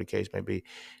or whatever the case may be.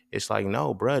 It's like,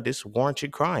 no, bruh, this warrants you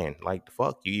crying. Like, the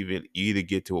fuck, you either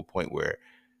get to a point where,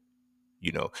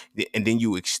 and then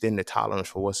you extend the tolerance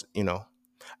for what's, I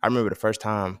remember the first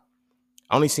time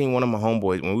I only seen one of my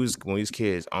homeboys when we was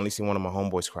kids. I only seen one of my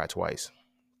homeboys cry twice,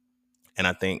 and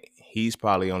I think he's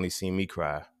probably only seen me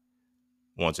cry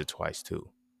once or twice too.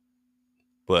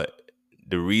 But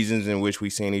the reasons in which we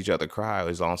seen each other cry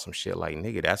was on some shit like,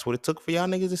 nigga, that's what it took for y'all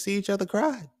niggas to see each other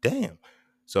cry. Damn.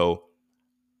 So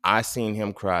I seen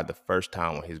him cry the first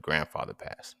time when his grandfather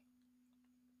passed.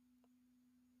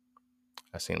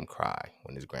 I seen him cry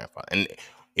when his grandfather, and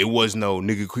it was no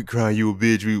nigga quit crying, you a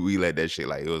bitch. We let that shit,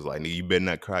 like, it was like, nigga, you better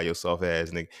not cry your soft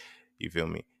ass, nigga. You feel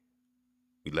me?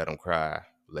 We let him cry,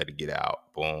 let it get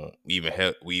out. Boom. We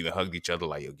even hugged each other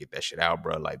like, yo, get that shit out,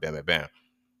 bro. Like, bam, bam, bam.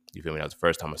 You feel me? That was the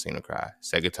first time I seen him cry.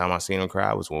 Second time I seen him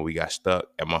cry was when we got stuck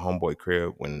at my homeboy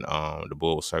crib when the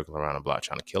bull was circling around the block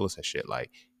trying to kill us and shit.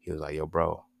 Like, he was like, yo,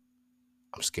 bro,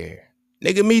 I'm scared.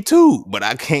 Nigga, me too. But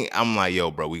I can't. I'm like, yo,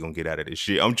 bro, we gonna get out of this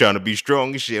shit. I'm trying to be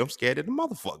strong and shit. I'm scared of the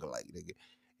motherfucker. Like, nigga.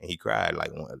 And he cried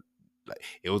like one. Like,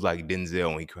 it was like Denzel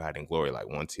when he cried in Glory. Like,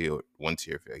 one tear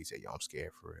fell. He said, yo, I'm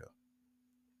scared for real.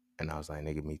 And I was like,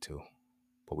 nigga, me too.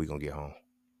 But we gonna get home.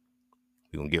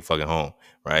 We gonna get fucking home,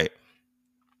 right?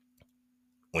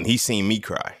 When he seen me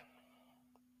cry,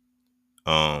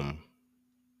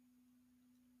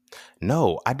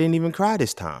 no, I didn't even cry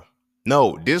this time.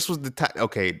 No, this was the time.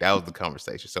 Okay, that was the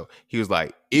conversation. So he was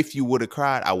like, if you would have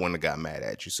cried, I wouldn't have got mad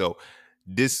at you. So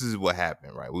this is what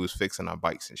happened, right? We was fixing our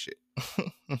bikes and shit.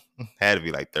 Had to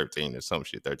be like 13 or some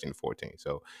shit, 13 to 14.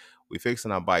 So we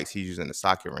fixing our bikes. He's using the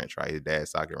socket wrench, right? His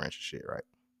dad's socket wrench and shit, right?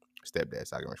 Stepdad's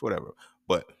socket wrench, whatever.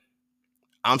 But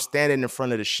I'm standing in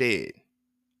front of the shed,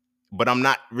 but I'm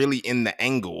not really in the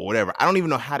angle or whatever. I don't even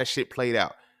know how the shit played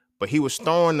out. But he was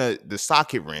throwing the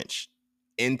socket wrench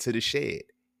into the shed.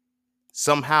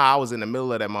 Somehow I was in the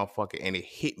middle of that motherfucker and it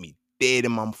hit me dead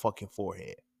in my fucking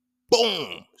forehead.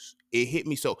 Boom! It hit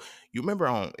me. So you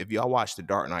remember if y'all watched The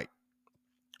Dark Knight,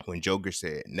 when Joker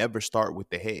said, never start with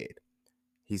the head.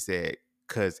 He said,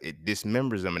 because it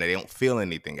dismembers them and they don't feel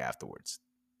anything afterwards.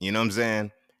 You know what I'm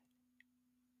saying?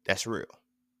 That's real.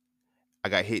 I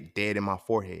got hit dead in my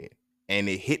forehead. And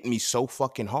it hit me so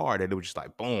fucking hard that it was just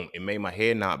like, boom. It made my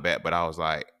head not back. But I was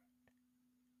like,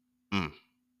 mm.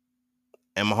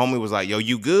 And my homie was like, yo,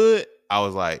 you good? I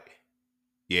was like,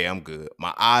 yeah, I'm good.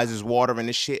 My eyes is watering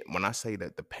and shit. When I say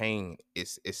that the pain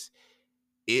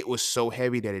it was so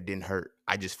heavy that it didn't hurt.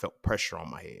 I just felt pressure on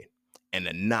my head. And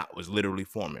the knot was literally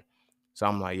forming. So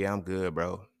I'm like, yeah, I'm good,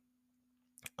 bro.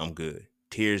 I'm good.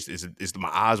 Tears is my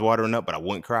eyes watering up, but I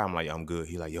wouldn't cry. I'm like, I'm good.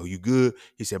 He like, yo, you good?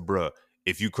 He said, bro,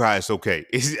 if you cry, it's okay.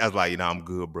 I was like, you know, I'm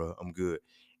good, bro. I'm good.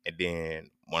 And then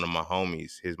one of my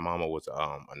homies, his mama was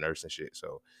a nurse and shit.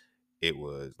 So it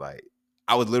was like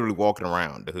I was literally walking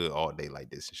around the hood all day like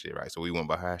this and shit, right? So we went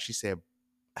by her. She said,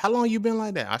 how long you been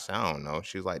like that? I said, I don't know.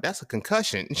 She was like, that's a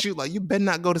concussion. And she was like, you better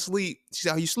not go to sleep. She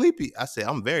said, are you sleepy? I said,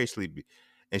 I'm very sleepy.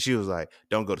 And she was like,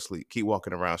 don't go to sleep. Keep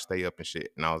walking around, stay up and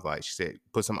shit. And I was like, she said,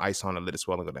 put some ice on and let the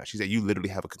swelling go down. She said, you literally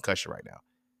have a concussion right now.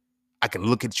 I can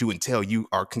look at you and tell you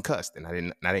are concussed. And I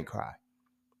didn't cry.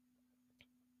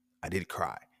 I did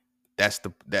cry.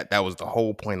 That was the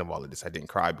whole point of all of this. I didn't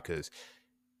cry because,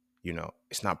 you know,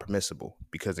 it's not permissible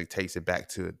because it takes it back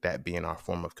to that being our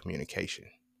form of communication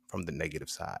from the negative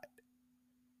side.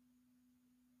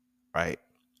 Right?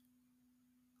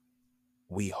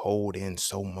 We hold in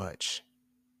so much.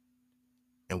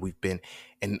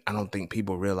 And I don't think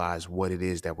people realize what it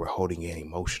is that we're holding in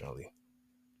emotionally.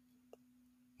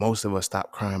 Most of us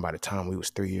stopped crying by the time we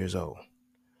was 3 years old,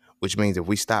 which means if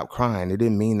we stopped crying, it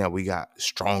didn't mean that we got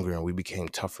stronger and we became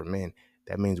tougher men.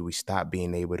 That means we stopped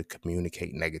being able to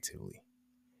communicate negatively,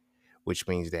 which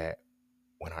means that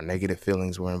when our negative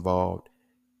feelings were involved,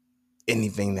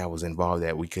 anything that was involved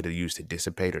that we could have used to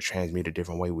dissipate or transmute a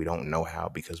different way, we don't know how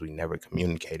because we never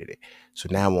communicated it. So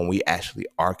now when we actually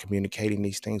are communicating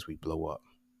these things, we blow up.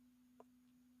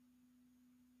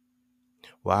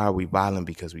 Why are we violent?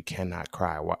 Because we cannot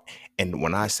cry. Why? And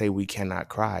when I say we cannot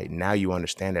cry, now you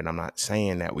understand that I'm not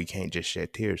saying that we can't just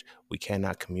shed tears. We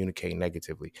cannot communicate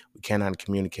negatively. We cannot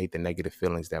communicate the negative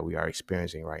feelings that we are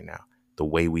experiencing right now the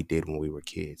way we did when we were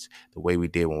kids, the way we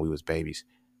did when we was babies.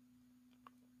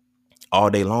 All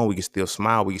day long, we can still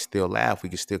smile, we can still laugh, we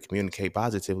can still communicate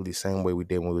positively the same way we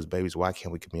did when we was babies. Why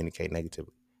can't we communicate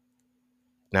negatively?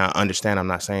 Now, understand, I'm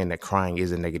not saying that crying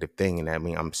is a negative thing, and I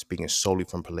mean, I'm speaking solely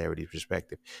from polarity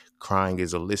perspective. Crying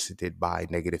is elicited by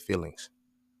negative feelings.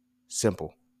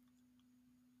 Simple.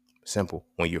 Simple.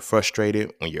 When you're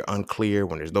frustrated, when you're unclear,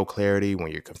 when there's no clarity,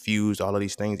 when you're confused, all of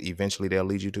these things, eventually they'll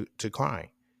lead you to crying.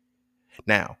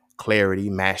 Now, clarity,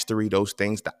 mastery, those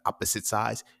things, the opposite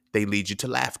sides, they lead you to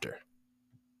laughter.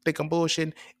 Think I'm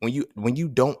bullshitting? When you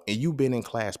don't, and you've been in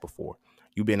class before,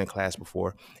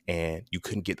 and you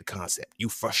couldn't get the concept. You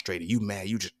frustrated, you mad,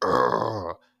 you just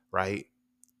right?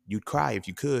 You'd cry if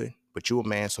you could, but you a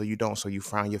man, so you don't. So you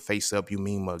frown your face up, you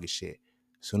mean mug and shit.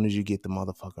 As soon as you get the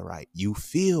motherfucker right, you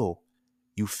feel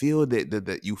you feel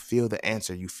the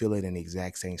answer. You feel it in the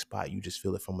exact same spot. You just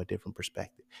feel it from a different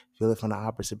perspective. Feel it from the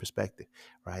opposite perspective,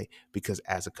 right? Because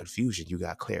as a confusion, you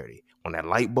got clarity. When that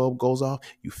light bulb goes off,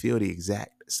 you feel the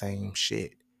exact same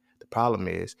shit. The problem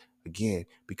is, again,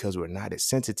 because we're not as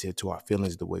sensitive to our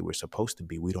feelings the way we're supposed to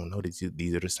be, we don't know that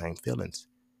these are the same feelings,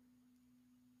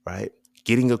 right?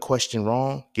 Getting a question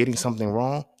wrong, getting something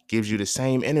wrong gives you the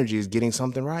same energy as getting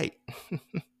something right.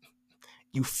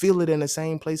 You feel it in the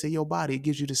same place in your body. It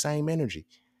gives you the same energy.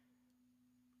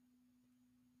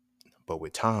 But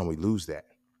with time, we lose that.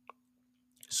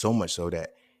 So much so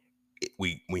that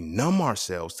we numb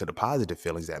ourselves to the positive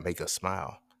feelings that make us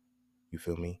smile. You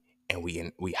feel me? And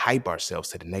we hype ourselves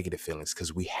to the negative feelings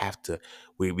because we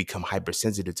become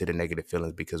hypersensitive to the negative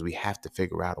feelings because we have to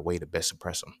figure out a way to best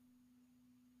suppress them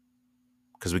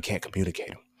because we can't communicate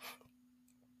them.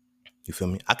 You feel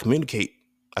me? I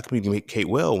communicate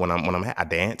well when I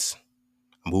dance,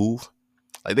 move.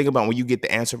 Like, think about when you get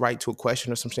the answer right to a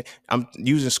question or something. I'm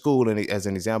using school as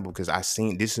an example because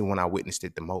this is when I witnessed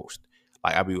it the most.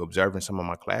 Like, I'll be observing some of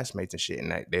my classmates and shit,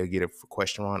 and they'll get a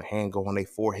question wrong, a hand go on their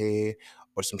forehead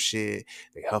or some shit.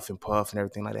 They huff and puff and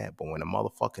everything like that. But when a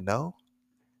motherfucker know,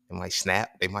 they might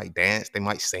snap, they might dance, they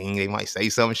might sing, they might say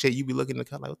some shit. You be looking in the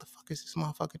car like, what the fuck is this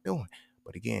motherfucker doing?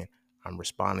 But again, I'm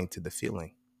responding to the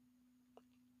feeling.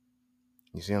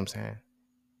 You see what I'm saying?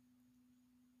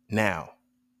 Now,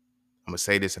 I'm gonna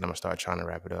say this and I'm gonna start trying to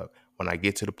wrap it up. When I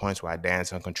get to the points where I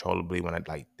dance uncontrollably,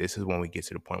 this is when we get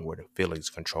to the point where the feelings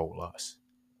control us.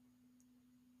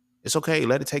 It's okay,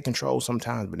 let it take control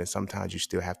sometimes, but then sometimes you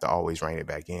still have to always rein it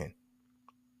back in.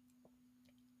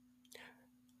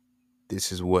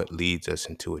 This is what leads us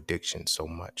into addiction so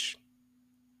much,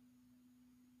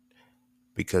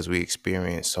 because we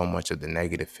experience so much of the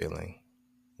negative feeling.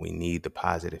 We need the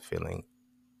positive feeling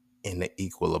in the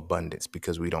equal abundance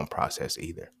because we don't process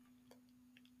either.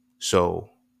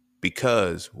 So,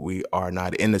 because we are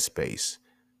not in a space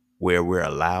where we're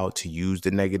allowed to use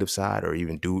the negative side or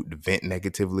even do vent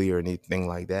negatively or anything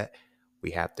like that,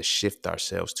 we have to shift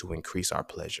ourselves to increase our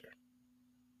pleasure.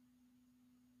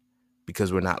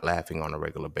 Because we're not laughing on a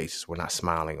regular basis, we're not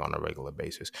smiling on a regular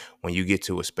basis. When you get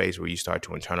to a space where you start to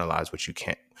internalize what you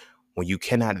can't, when you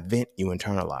cannot vent, you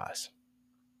internalize.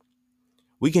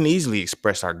 We can easily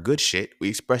express our good shit. We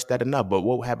express that enough. But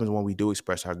what happens when we do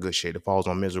express our good shit? It falls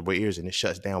on miserable ears and it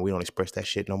shuts down. We don't express that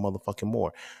shit no motherfucking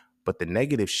more. But the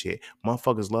negative shit,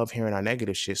 motherfuckers love hearing our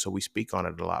negative shit, so we speak on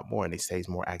it a lot more and it stays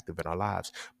more active in our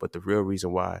lives. But the real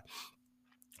reason why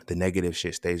the negative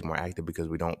shit stays more active because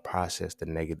we don't process the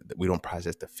negative, we don't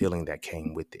process the feeling that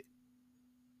came with it.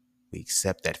 We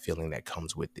accept that feeling that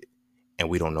comes with it. And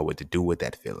we don't know what to do with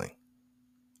that feeling.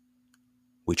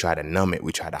 We try to numb it,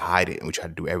 we try to hide it, and we try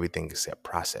to do everything except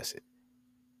process it.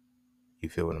 You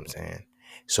feel what I'm saying?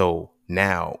 So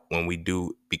now when we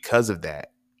do, because of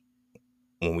that,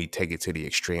 when we take it to the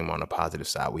extreme on the positive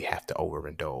side, we have to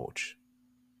overindulge.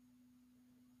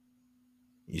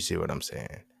 You see what I'm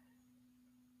saying?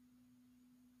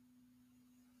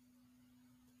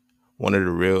 One of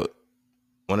the real,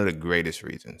 one of the greatest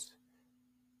reasons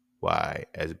why,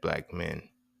 as black men,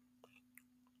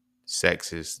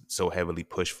 sex is so heavily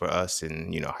pushed for us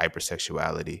and,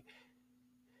 hypersexuality.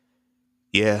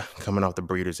 Yeah, coming off the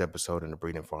Breeders episode and the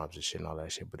breeding farms and shit and all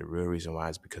that shit. But the real reason why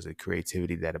is because of the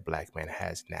creativity that a black man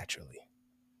has naturally.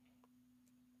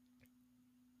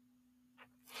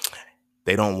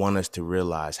 They don't want us to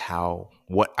realize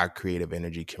what our creative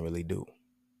energy can really do.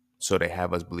 So they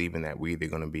have us believing that we're either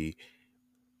going to be,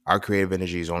 our creative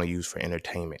energy is only used for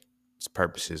entertainment. Its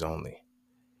purposes only.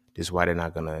 This is why they're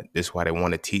not gonna. This is why they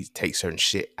want to take certain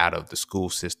shit out of the school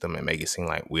system and make it seem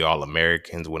like we all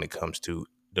Americans when it comes to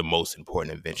the most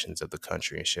important inventions of the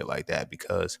country and shit like that.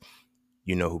 Because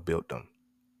you know who built them.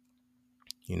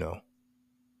 You know.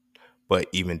 But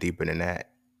even deeper than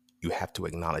that, you have to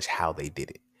acknowledge how they did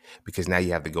it. Because now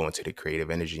you have to go into the creative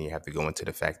energy and you have to go into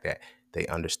the fact that they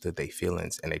understood their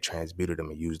feelings and they transmuted them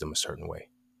and used them a certain way.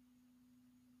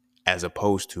 As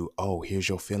opposed to, oh, here's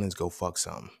your feelings, go fuck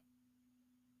something.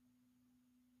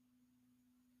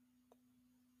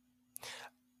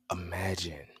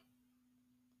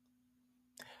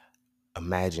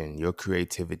 Imagine your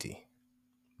creativity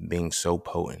being so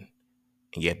potent,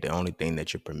 and yet the only thing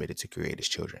that you're permitted to create is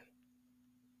children.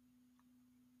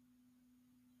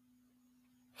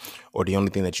 Or the only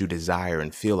thing that you desire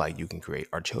and feel like you can create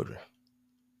are children.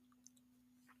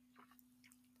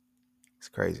 It's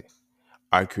crazy.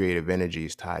 Our creative energy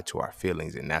is tied to our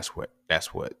feelings, and that's what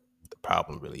the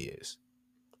problem really is.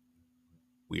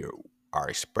 Our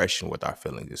expression with our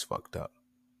feelings is fucked up.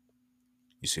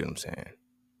 You see what I'm saying?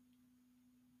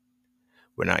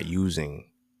 We're not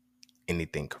using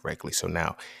anything correctly. So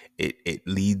now it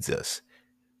leads us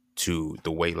to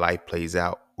the way life plays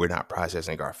out. We're not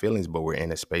processing our feelings, but we're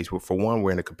in a space where, for one,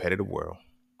 we're in a competitive world.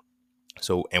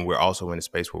 So, and we're also in a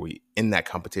space where in that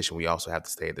competition, we also have to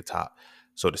stay at the top.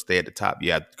 So to stay at the top,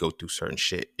 you have to go through certain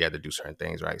shit. You have to do certain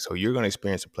things, right? So you're going to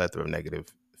experience a plethora of negative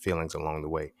feelings along the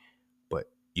way, but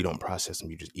you don't process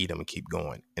them. You just eat them and keep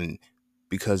going. And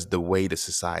because the way the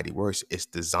society works, it's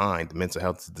designed, the mental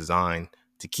health is designed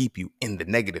to keep you in the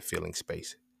negative feeling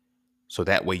space. So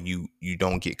that way you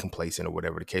don't get complacent or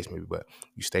whatever the case may be, but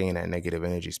you stay in that negative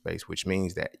energy space, which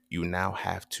means that you now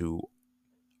have to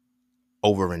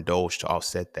overindulge to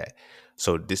offset that.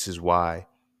 So this is why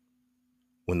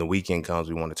when the weekend comes,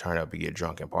 we want to turn up and get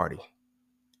drunk and party,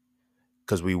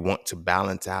 because we want to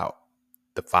balance out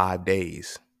the 5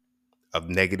 days of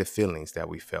negative feelings that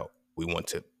we felt. We want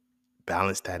to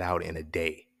balance that out in a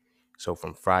day. So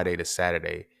from Friday to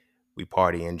Saturday, we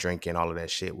party and drink and all of that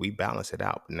shit. We balance it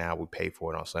out. But now we pay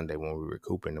for it on Sunday when we're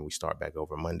recouping and we start back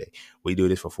over Monday. We do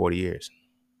this for 40 years.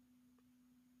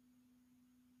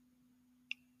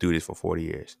 Do this for 40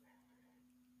 years.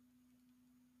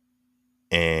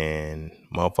 And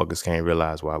motherfuckers can't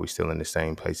realize why we're still in the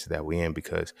same places that we're in,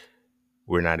 because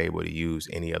we're not able to use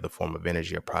any other form of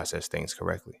energy or process things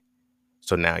correctly.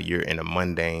 So now you're in a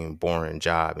mundane, boring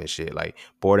job and shit. Like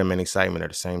boredom and excitement are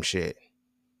the same shit.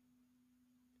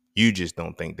 You just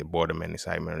don't think that boredom and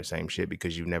excitement are the same shit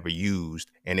because you've never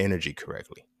used an energy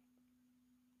correctly.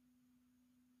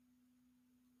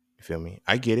 You feel me?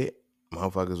 I get it.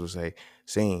 Motherfuckers will say,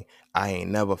 "Seeing, I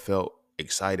ain't never felt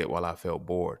excited while I felt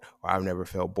bored, or I've never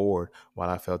felt bored while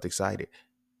I felt excited."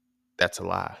 That's a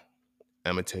lie.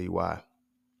 I'm gonna tell you why.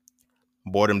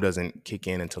 Boredom doesn't kick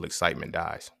in until excitement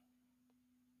dies.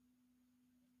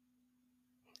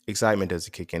 Excitement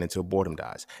doesn't kick in until boredom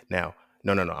dies. Now,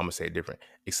 no. I'm gonna say it different.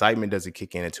 Excitement doesn't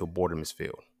kick in until boredom is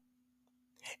filled,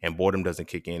 and boredom doesn't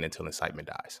kick in until excitement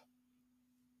dies.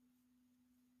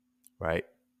 Right?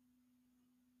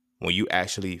 When you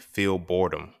actually feel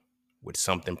boredom with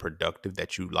something productive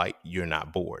that you like, you're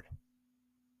not bored.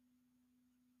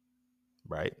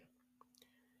 Right?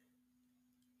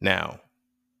 Now,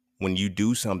 when you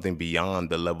do something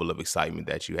beyond the level of excitement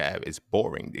that you have, it's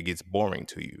boring. It gets boring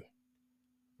to you.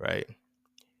 Right?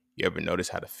 You ever notice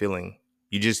how the feeling,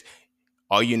 you just,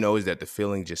 all you know is that the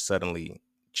feeling just suddenly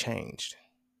changed.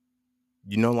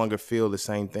 You no longer feel the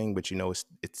same thing, but you know it's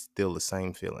still the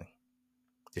same feeling.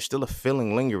 There's still a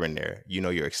feeling lingering there. You know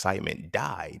your excitement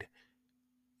died,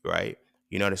 right?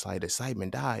 You notice like the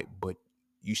excitement died, but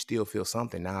you still feel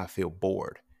something. Now I feel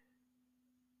bored.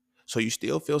 So you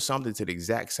still feel something to the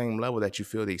exact same level that you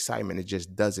feel the excitement. It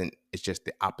just doesn't, it's just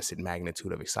the opposite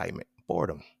magnitude of excitement.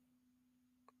 Boredom,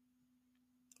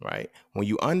 right? When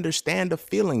you understand the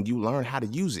feeling, you learn how to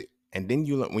use it. And then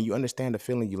when you understand the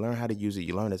feeling, you learn how to use it.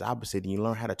 You learn its opposite, and you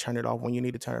learn how to turn it off when you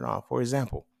need to turn it off. For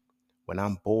example, when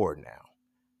I'm bored now,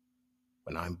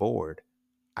 when I'm bored,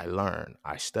 I learn,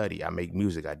 I study, I make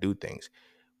music, I do things.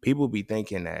 People be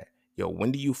thinking that, yo,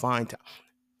 when do you find time?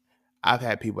 I've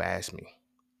had people ask me,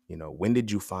 when did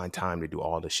you find time to do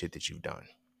all the shit that you've done?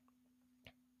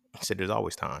 I said, there's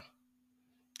always time.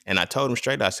 And I told them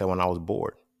straight, I said, when I was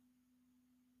bored.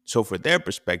 So for their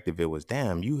perspective, it was,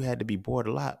 damn, you had to be bored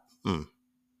a lot.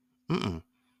 Mm-mm.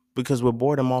 Because with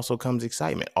boredom also comes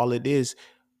excitement. All it is,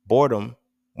 boredom,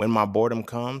 when my boredom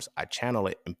comes, I channel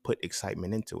it and put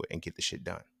excitement into it and get the shit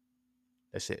done.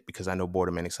 That's it. Because I know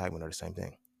boredom and excitement are the same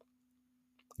thing.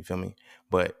 You feel me?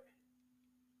 But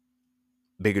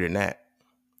bigger than that,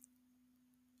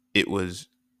 it was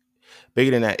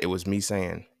it was me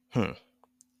saying, I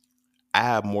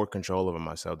have more control over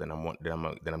myself than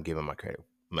I'm giving my credit,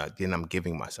 than I'm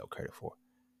giving myself credit for.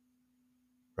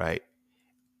 Right.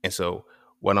 And so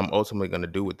what I'm ultimately going to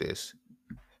do with this,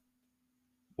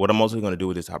 what I'm ultimately going to do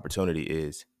with this opportunity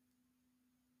is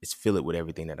fill it with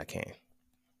everything that I can.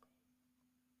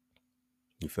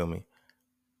 You feel me?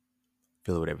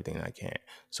 Fill it with everything that I can.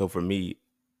 So for me,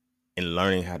 in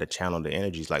learning how to channel the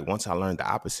energies, like once I learned the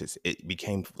opposites, it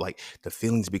became like the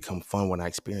feelings become fun when I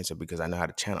experience it because I know how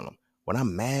to channel them. When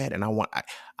I'm mad and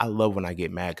I love when I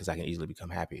get mad because I can easily become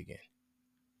happy again.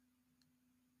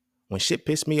 When shit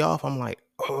pissed me off, I'm like,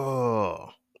 oh,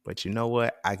 but you know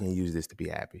what? I can use this to be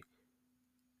happy.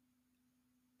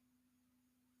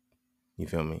 You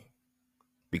feel me?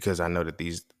 Because I know that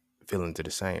these feelings are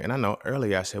the same. And I know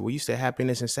earlier I said, well, you said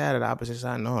happiness and sad are the opposite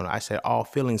side. No, I said all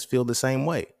feelings feel the same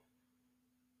way.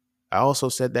 I also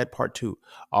said that part too.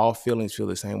 All feelings feel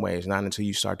the same way. It's not until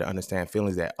you start to understand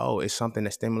feelings that, oh, it's something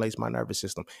that stimulates my nervous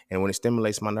system. And when it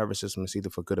stimulates my nervous system, it's either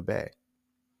for good or bad.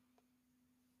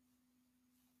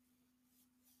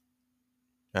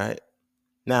 All right.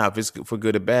 Now, if it's for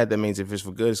good or bad, that means if it's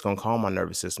for good, it's gonna calm my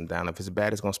nervous system down. If it's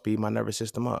bad, it's gonna speed my nervous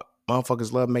system up.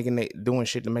 Motherfuckers love doing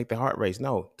shit to make their heart race.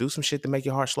 No, do some shit to make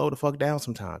your heart slow the fuck down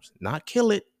sometimes. Not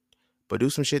kill it, but do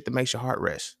some shit that makes your heart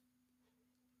rest.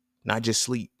 Not just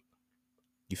sleep.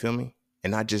 You feel me?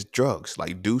 And not just drugs.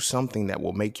 Like do something that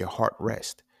will make your heart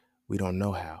rest. We don't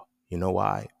know how. You know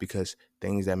why? Because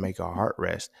things that make our heart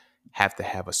rest have to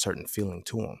have a certain feeling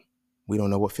to them. We don't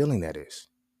know what feeling that is.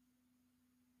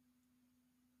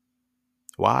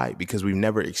 Why? Because we've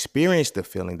never experienced the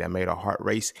feeling that made our heart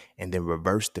race and then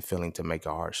reversed the feeling to make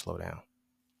our heart slow down.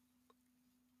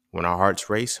 When our hearts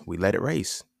race, we let it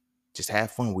race. Just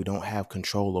have fun. We don't have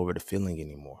control over the feeling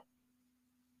anymore.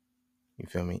 You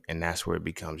feel me? And that's where it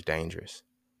becomes dangerous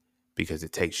because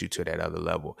it takes you to that other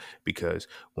level. Because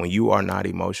when you are not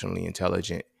emotionally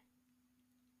intelligent,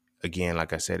 again,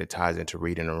 like I said, it ties into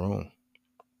reading a room.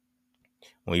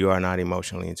 When you are not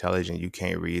emotionally intelligent, you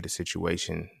can't read a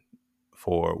situation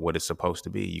for what it's supposed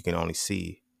to be. You can only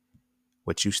see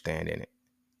what you stand in it,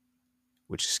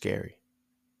 which is scary.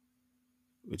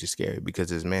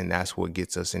 Because as men, that's what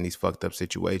gets us in these fucked up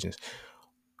situations.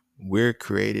 We're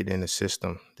created in a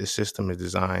system. This system is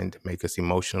designed to make us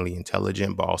emotionally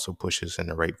intelligent, but also push us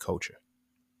into rape culture.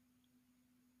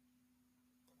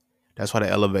 That's why the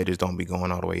elevators don't be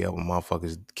going all the way up and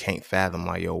motherfuckers can't fathom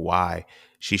like, yo, why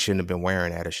she shouldn't have been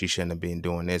wearing that or she shouldn't have been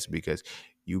doing this because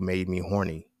you made me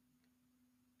horny.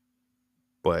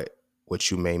 But what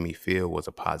you made me feel was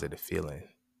a positive feeling.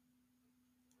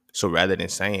 So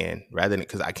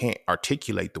because I can't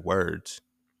articulate the words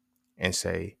and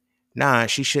say, nah,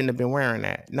 she shouldn't have been wearing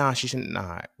that. Nah, she shouldn't.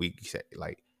 Nah, we say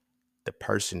like the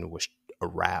person was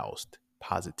aroused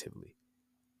positively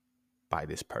by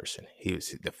this person.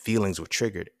 The feelings were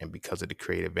triggered, and because of the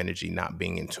creative energy not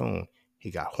being in tune,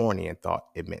 he got horny and thought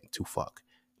it meant to fuck.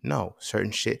 No,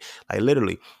 certain shit, like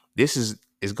literally, this is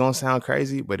it's gonna sound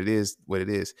crazy, but it is what it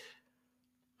is.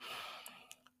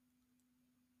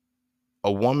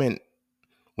 A woman,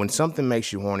 when something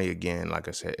makes you horny again, like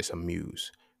I said, it's a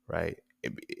muse, right?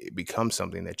 It becomes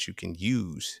something that you can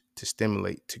use to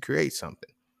stimulate, to create something.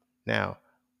 Now,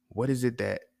 what is it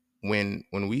that when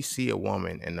we see a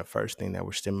woman and the first thing that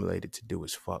we're stimulated to do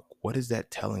is fuck, what is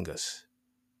that telling us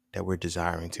that we're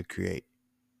desiring to create,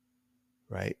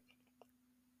 right?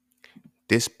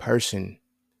 This person,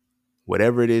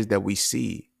 whatever it is that we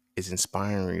see, is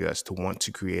inspiring us to want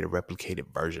to create a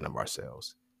replicated version of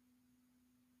ourselves.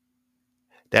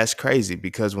 That's crazy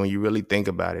because when you really think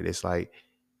about it, it's like,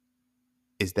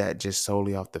 is that just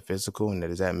solely off the physical? And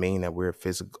does that mean that we're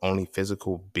only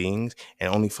physical beings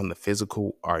and only from the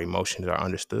physical our emotions are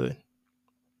understood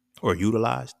or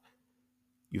utilized?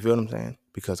 You feel what I'm saying?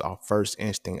 Because our first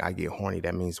instinct, I get horny.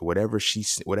 That means whatever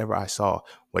I saw,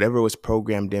 whatever was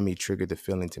programmed in me triggered the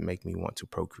feeling to make me want to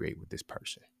procreate with this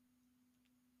person.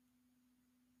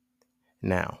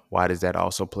 Now, why does that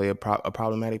also play a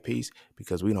problematic piece?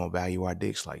 Because we don't value our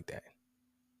dicks like that.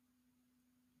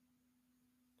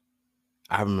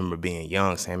 I remember being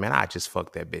young saying, man, I just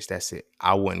fucked that bitch. That's it.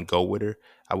 I wouldn't go with her.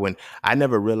 I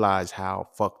never realized how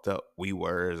fucked up we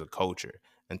were as a culture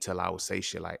until I would say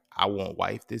shit like, I won't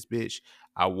wife this bitch.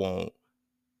 I won't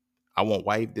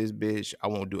wife this bitch. I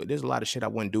won't do it. There's a lot of shit I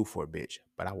wouldn't do for a bitch,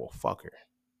 but I will fuck her.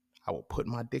 I will put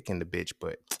my dick in the bitch,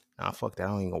 but nah, fuck that.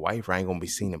 I ain't gonna wife her. I ain't gonna be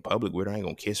seen in public with her. I ain't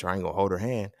gonna kiss her. I ain't gonna hold her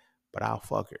hand, but I'll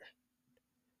fuck her.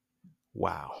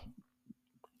 Wow.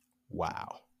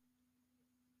 Wow.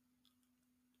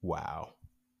 Wow.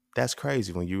 That's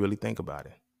crazy when you really think about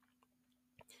it.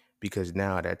 Because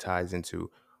now that ties into,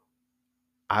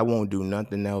 I won't do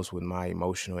nothing else with my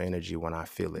emotional energy when I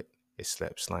feel it.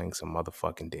 Except slang some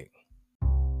motherfucking dick.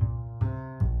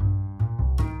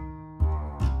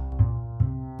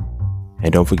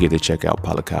 And don't forget to check out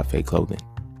Cafe Clothing,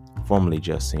 formerly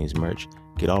Just Scenes merch.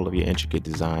 Get all of your intricate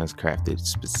designs crafted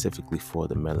specifically for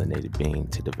the melanated being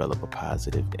to develop a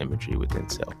positive imagery within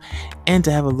self and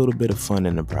to have a little bit of fun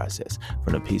in the process.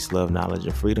 From the peace, love, knowledge,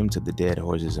 and freedom to the dead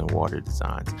horses and water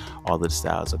designs, all of the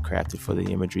styles are crafted for the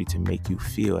imagery to make you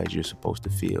feel as you're supposed to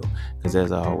feel. Because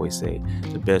as I always say,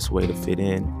 the best way to fit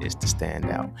in is to stand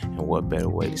out. And what better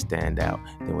way to stand out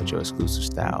than with your exclusive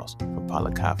styles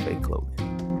from Cafe Clothing.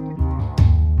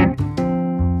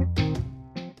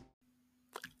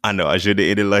 I know I should have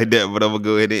ended like that, but I'm gonna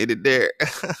go ahead and end it there.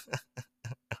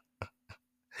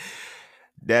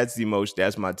 That's emotion.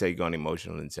 That's my take on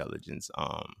emotional intelligence.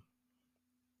 I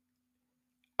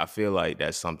feel like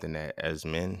that's something that as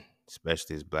men,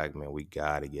 especially as black men, we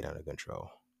gotta get under control.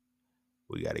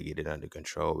 We gotta get it under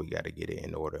control. We gotta get it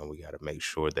in order, and we gotta make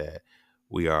sure that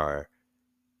we are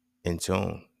in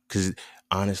tune. Cause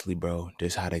honestly, bro,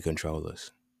 this is how they control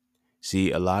us.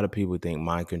 See, a lot of people think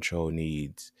mind control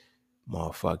needs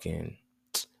motherfucking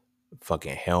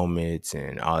fucking helmets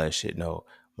and all that shit. No,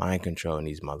 mind control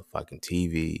needs motherfucking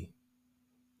TV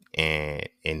and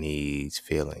it needs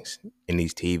feelings. It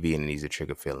needs TV and it needs to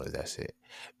trigger feelings. That's it.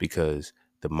 Because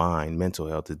the mind, mental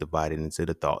health is divided into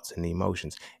the thoughts and the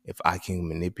emotions. If I can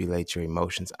manipulate your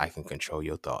emotions, I can control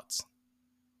your thoughts.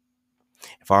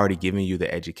 If I already given you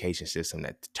the education system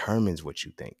that determines what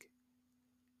you think,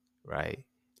 right?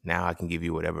 Now I can give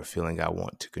you whatever feeling I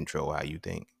want to control how you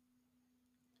think.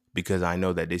 Because I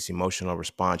know that this emotional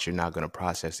response, you're not going to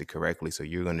process it correctly. So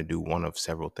you're going to do one of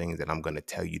several things that I'm going to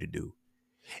tell you to do.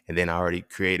 And then I already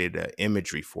created an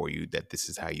imagery for you that this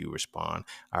is how you respond.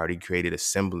 I already created a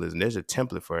symbolism. There's a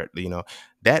template for it. You know,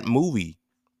 that movie,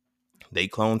 They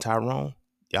Clone Tyrone.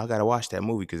 Y'all got to watch that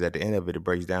movie because at the end of it, it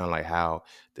breaks down like how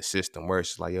the system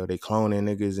works. It's like, yo, they cloning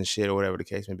niggas and shit or whatever the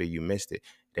case may be. You missed it.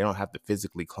 They don't have to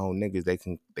physically clone niggas.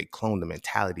 They clone the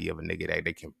mentality of a nigga that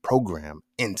they can program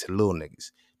into little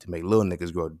niggas to make little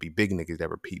niggas grow to be big niggas that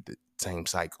repeat the same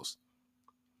cycles.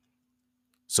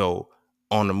 So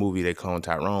on the movie They Clone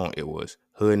Tyrone, it was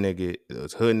hood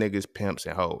niggas, pimps,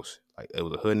 and hoes. Like it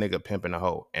was a hood nigga, pimp, and a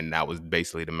hoe. And that was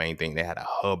basically the main thing. They had a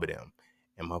hub of them.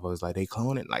 And motherfuckers like, they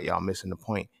cloning. Like, y'all missing the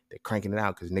point. They're cranking it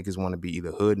out because niggas want to be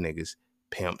either hood niggas,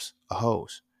 pimps, or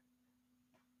hoes.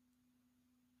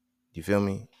 You feel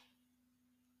me?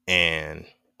 And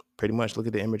pretty much look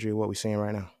at the imagery of what we're seeing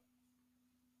right now.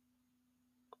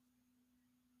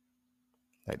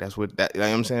 Like that's what that, you know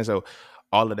what I'm saying? So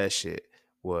all of that shit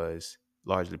was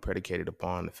largely predicated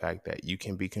upon the fact that you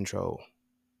can be controlled.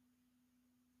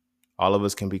 All of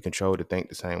us can be controlled to think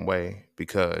the same way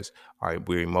because, all right,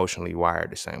 we're emotionally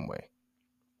wired the same way.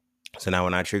 So now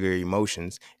when I trigger your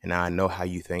emotions and now I know how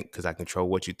you think because I control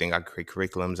what you think, I create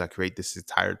curriculums, I create this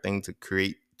entire thing to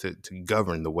create, to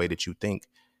govern the way that you think.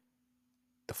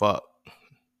 The fuck?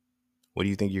 What do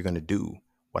you think you're going to do?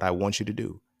 What I want you to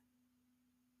do?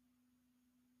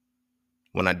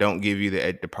 When I don't give you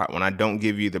when I don't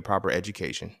give you the proper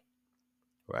education,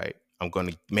 right? I'm going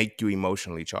to make you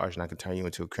emotionally charged and I can turn you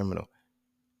into a criminal.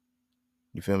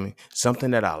 You feel me? Something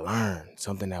that I learned,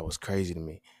 something that was crazy to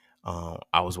me.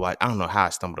 I was watching, I don't know how I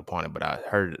stumbled upon it, but I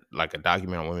heard like a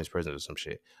documentary on women's prisons or some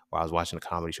shit while I was watching a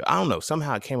comedy show. I don't know.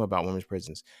 Somehow it came about women's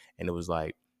prisons and it was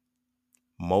like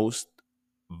most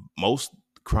most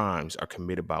crimes are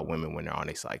committed by women when they're on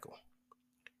a cycle.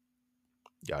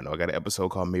 Y'all know I got an episode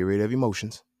called Myriad of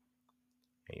Emotions.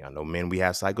 And y'all know men, we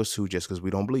have cycles too just because we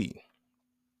don't bleed.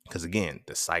 Because again,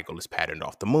 the cycle is patterned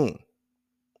off the moon.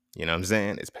 You know what I'm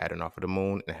saying? It's patterned off of the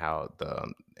moon and how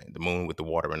the moon with the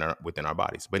water within our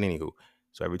bodies. But anywho,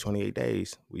 so every 28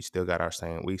 days, we still got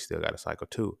we still got a cycle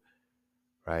too,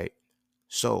 right?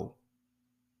 So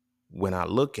when I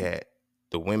look at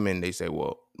the women, they say,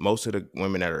 well, most of the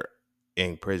women that are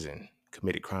in prison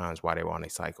committed crimes while they were on a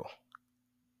cycle.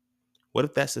 What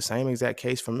if that's the same exact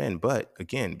case for men? But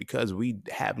again, because we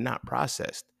have not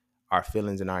processed our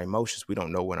feelings and our emotions, we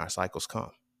don't know when our cycles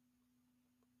come.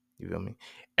 You feel me?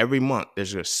 Every month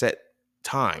there's a set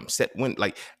time, set when,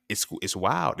 like it's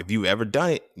wild. If you ever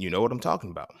done it, you know what I'm talking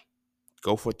about.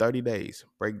 Go for 30 days,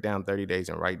 break down 30 days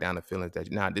and write down the feelings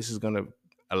that now this is gonna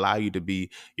allow you to be,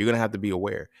 you're gonna have to be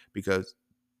aware because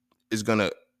it's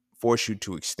gonna force you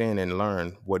to extend and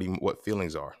learn what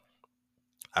feelings are.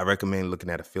 I recommend looking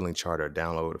at a feeling chart or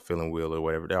download a feeling wheel or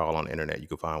whatever. They're all on the internet. You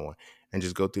can find one and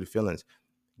just go through the feelings.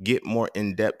 Get more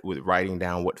in depth with writing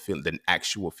down what feel the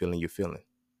actual feeling you're feeling.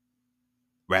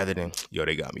 Rather than, yo,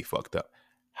 they got me fucked up.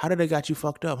 How did they got you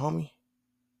fucked up, homie?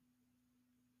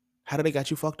 How did they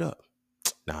got you fucked up?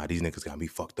 Nah, these niggas got me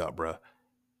fucked up, bruh.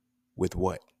 With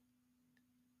what?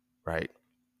 Right?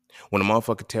 When a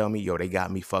motherfucker tell me, yo, they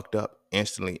got me fucked up,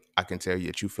 instantly I can tell you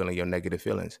that you feeling your negative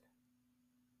feelings.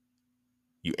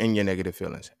 You in your negative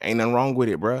feelings. Ain't nothing wrong with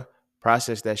it, bruh.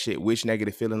 Process that shit. Which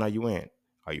negative feeling are you in?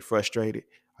 Are you frustrated?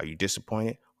 Are you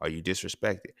disappointed? Are you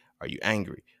disrespected? Are you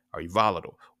angry? Are you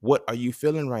volatile? What are you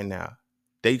feeling right now?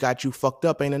 They got you fucked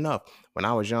up ain't enough. When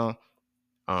I was young,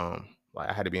 like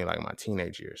I had to be in like my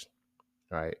teenage years,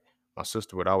 right? My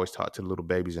sister would always talk to the little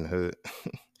babies in the hood.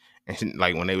 And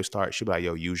like when they would start, she'd be like,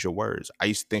 yo, use your words. I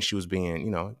used to think she was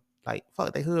being, like,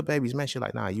 fuck, they hood babies, man. She's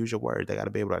like, nah, use your words. They got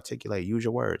to be able to articulate. Use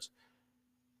your words.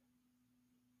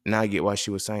 Now I get why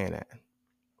she was saying that.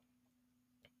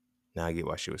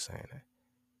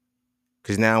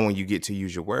 Because now when you get to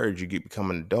use your words, you become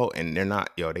an adult and they're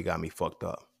not, yo, they got me fucked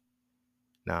up.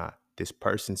 Nah, this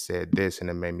person said this and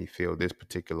it made me feel this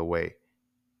particular way.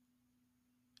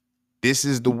 This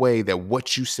is the way that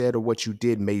what you said or what you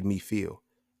did made me feel.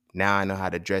 Now I know how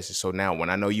to address it. So now when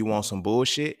I know you want some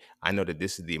bullshit, I know that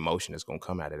this is the emotion that's going to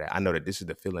come out of that. I know that this is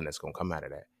the feeling that's going to come out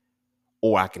of that.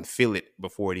 Or I can feel it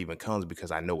before it even comes because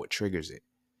I know what triggers it.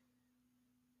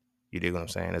 You dig what I'm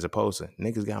saying? As opposed to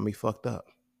niggas got me fucked up.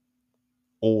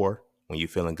 Or when you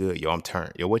feeling good, yo, I'm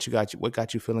turned. Yo, what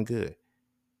got you feeling good?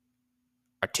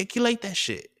 Articulate that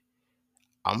shit.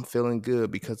 I'm feeling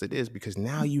good because it is, because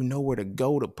now you know where to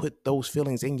go to put those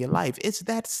feelings in your life. It's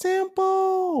that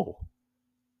simple.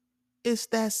 It's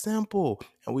that simple.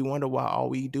 And we wonder why all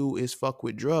we do is fuck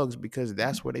with drugs because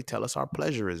that's where they tell us our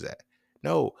pleasure is at.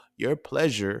 No, your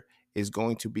pleasure is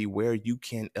going to be where you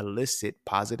can elicit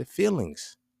positive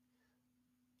feelings.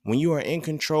 When you are in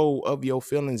control of your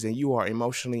feelings and you are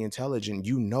emotionally intelligent,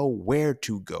 you know where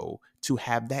to go to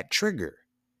have that trigger.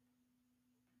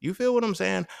 You feel what I'm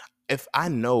saying? If I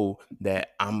know that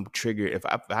I'm triggered, if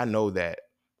I know that,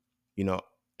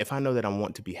 if I know that I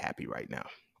want to be happy right now,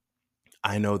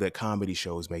 I know that comedy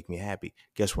shows make me happy.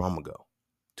 Guess where I'm going to go?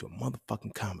 To a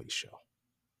motherfucking comedy show.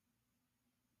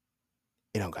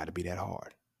 It don't got to be that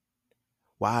hard.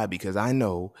 Why? Because I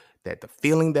know that the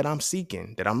feeling that I'm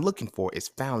seeking, that I'm looking for, is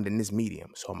found in this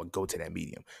medium. So I'm going to go to that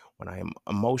medium. When I am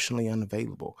emotionally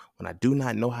unavailable, when I do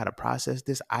not know how to process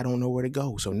this, I don't know where to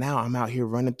go. So now I'm out here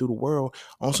running through the world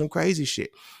on some crazy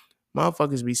shit.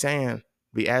 Motherfuckers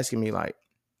be asking me like,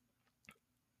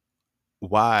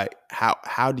 why,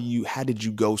 how did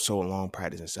you go so long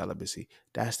practicing celibacy?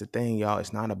 That's the thing, y'all.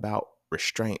 It's not about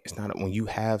restraint. It's not, when you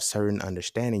have certain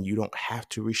understanding, you don't have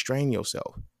to restrain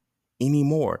yourself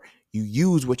anymore. You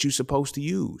use what you're supposed to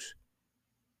use.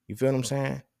 You feel what I'm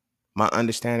saying? My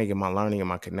understanding and my learning and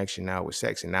my connection now with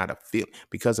sex, and now the feel,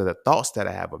 because of the thoughts that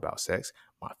I have about sex,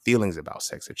 my feelings about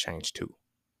sex have changed too.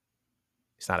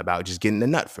 It's not about just getting the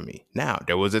nut for me. Now,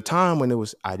 there was a time when it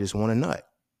was, I just want a nut.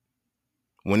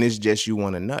 When it's just you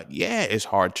want a nut, yeah, it's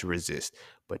hard to resist.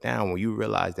 But now when you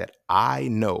realize that I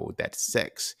know that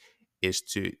sex is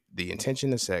to, the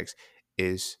intention of sex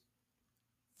is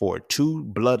for two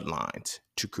bloodlines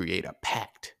to create a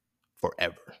pact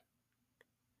forever.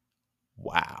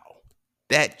 Wow.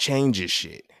 That changes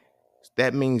shit.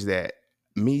 That means that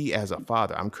me as a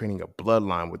father, I'm creating a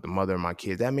bloodline with the mother of my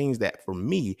kids. That means that for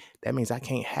me, that means I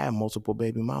can't have multiple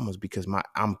baby mamas because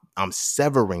I'm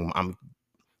severing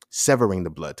the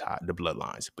blood tie, the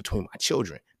bloodlines between my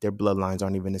children. Their bloodlines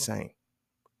aren't even the same.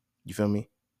 You feel me?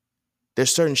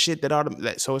 There's certain shit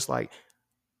that so it's like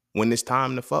when it's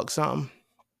time to fuck something,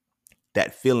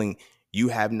 that feeling, you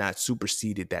have not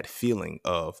superseded that feeling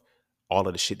of all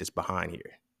of the shit that's behind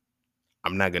here.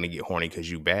 I'm not gonna get horny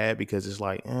because you bad, because it's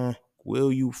like,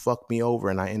 will you fuck me over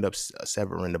and I end up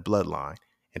severing the bloodline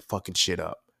and fucking shit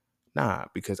up? Nah,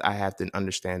 because I have to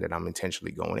understand that I'm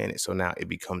intentionally going in it. So now it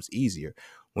becomes easier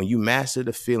when you master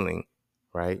the feeling,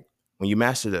 right? When you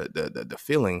master the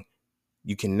feeling,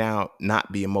 you can now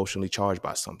not be emotionally charged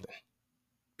by something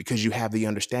because you have the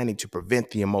understanding to prevent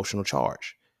the emotional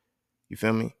charge. You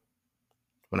feel me?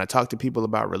 When I talk to people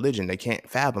about religion, they can't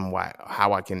fathom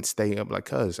how I can stay up, like,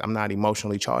 cuz I'm not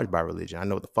emotionally charged by religion. I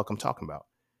know what the fuck I'm talking about,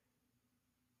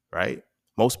 right?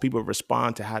 Most people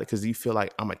respond to how, because you feel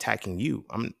like I'm attacking you.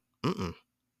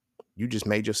 You just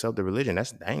made yourself the religion.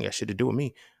 That's, dang, that shit to do with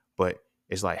me. But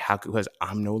it's like, how, because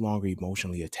I'm no longer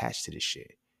emotionally attached to this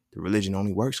shit. The religion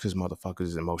only works because motherfuckers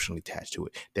is emotionally attached to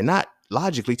it. They're not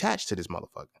logically attached to this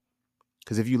motherfucker.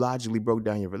 Because if you logically broke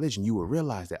down your religion, you would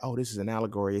realize that, oh, this is an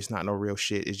allegory. It's not no real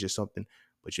shit. It's just something.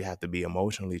 But you have to be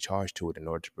emotionally charged to it in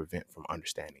order to prevent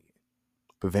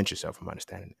yourself from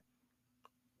understanding it.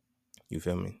 You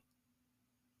feel me?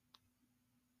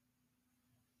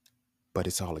 But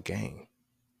it's all a game.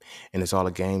 And it's all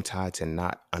a game tied to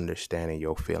not understanding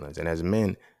your feelings. And as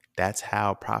men,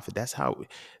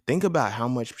 think about how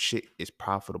much shit is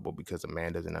profitable because a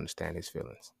man doesn't understand his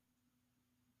feelings.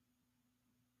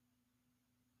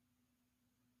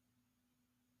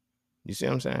 You see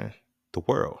what I'm saying? The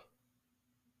world.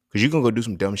 Because you're going to go do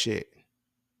some dumb shit.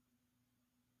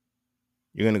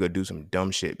 You're going to go do some dumb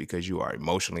shit because you are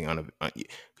emotionally,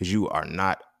 because you are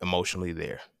not emotionally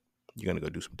there. You're going to go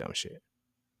do some dumb shit.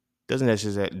 Doesn't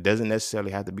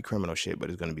necessarily have to be criminal shit, but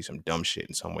it's going to be some dumb shit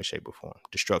in some way, shape, or form.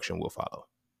 Destruction will follow.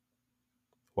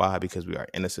 Why? Because we are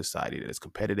in a society that is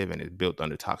competitive and is built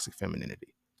under toxic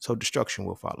femininity. So destruction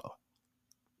will follow.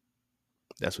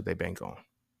 That's what they bank on.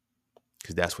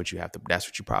 Because that's what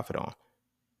you profit on.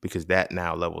 Because that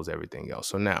now levels everything else.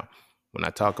 So now, when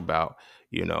I talk about,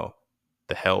 the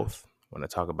health, when I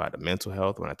talk about the mental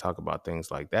health, when I talk about things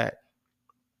like that,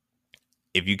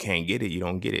 if you can't get it, you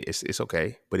don't get it. It's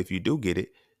okay. But if you do get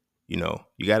it, you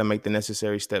got to make the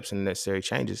necessary steps and the necessary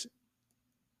changes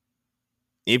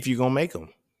if you're going to make them.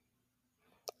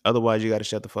 Otherwise, you got to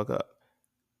shut the fuck up.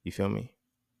 You feel me?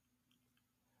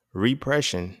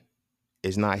 Repression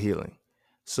is not healing.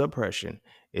 Suppression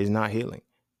is not healing.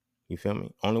 You feel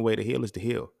me? Only way to heal is to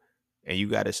heal. And you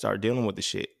got to start dealing with the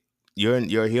shit.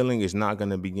 Your healing is not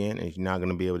going to begin, and you're not going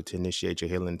to be able to initiate your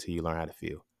healing until you learn how to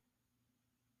feel.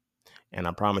 And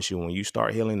I promise you, when you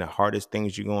start healing, the hardest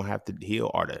things you're going to have to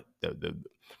heal are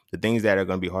the things that are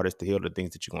going to be hardest to heal, the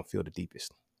things that you're going to feel the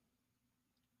deepest.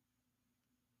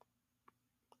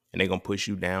 And they're going to push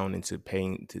you down into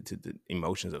pain, to the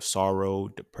emotions of sorrow,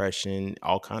 depression,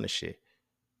 all kind of shit.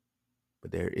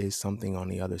 But there is something on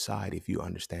the other side if you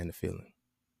understand the feeling.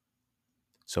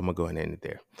 So I'm going to go ahead and end it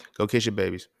there. Go kiss your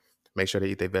babies. Make sure they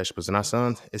eat their vegetables. And our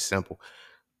sons, it's simple.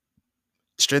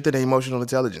 Strengthen their emotional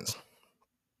intelligence.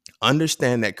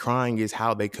 Understand that crying is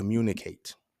how they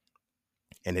communicate.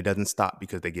 And it doesn't stop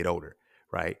because they get older,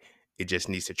 right? It just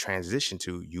needs to transition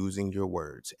to using your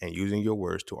words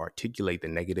to articulate the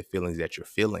negative feelings that you're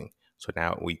feeling. So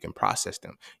now we can process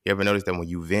them. You ever notice that when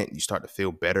you vent, you start to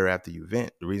feel better after you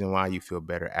vent? The reason why you feel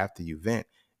better after you vent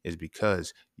is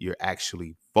because you're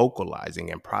actually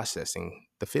vocalizing and processing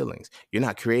the feelings. You're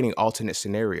not creating alternate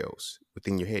scenarios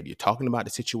within your head. You're talking about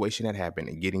the situation that happened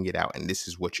and getting it out. And this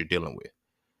is what you're dealing with.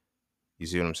 You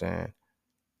see what I'm saying?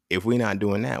 If we're not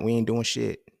doing that, we ain't doing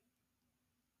shit.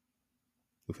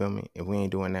 You feel me? If we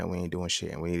ain't doing that, we ain't doing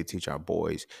shit. And we need to teach our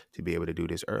boys to be able to do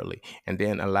this early. And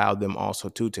then allow them also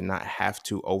too to not have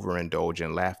to overindulge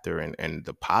in laughter and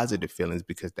the positive feelings,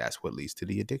 because that's what leads to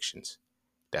the addictions.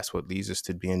 That's what leads us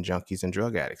to being junkies and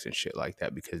drug addicts and shit like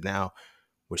that. Because now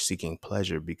we're seeking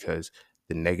pleasure because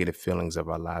the negative feelings of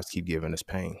our lives keep giving us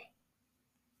pain.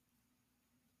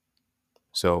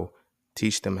 So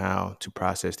teach them how to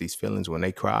process these feelings. When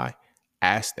they cry,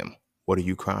 ask them, what are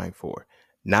you crying for?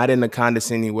 Not in a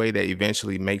condescending way that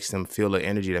eventually makes them feel the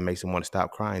energy that makes them want to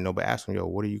stop crying. No, but ask them, yo,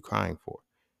 what are you crying for?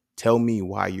 Tell me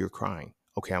why you're crying.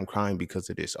 Okay, I'm crying because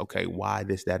of this. Okay, why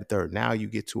this, that, third? Now you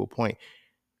get to a point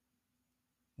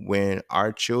when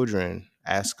our children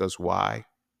ask us why,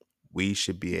 we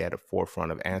should be at the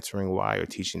forefront of answering why or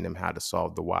teaching them how to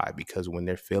solve the why. Because when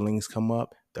their feelings come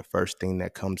up, the first thing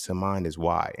that comes to mind is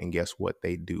why. And guess what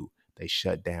they do? They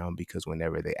shut down, because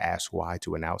whenever they ask why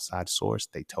to an outside source,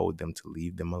 they told them to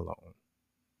leave them alone.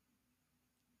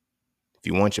 If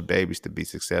you want your babies to be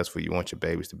successful, you want your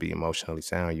babies to be emotionally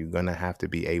sound, you're going to have to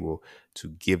be able to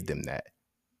give them that.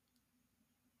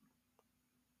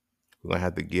 We're going to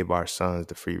have to give our sons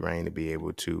the free reign to be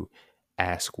able to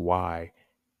ask why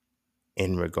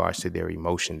in regards to their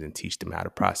emotions and teach them how to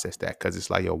process that. Because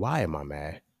it's like, yo, why am I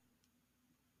mad?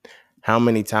 How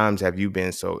many times have you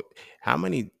been how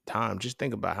many times, just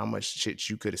think about how much shit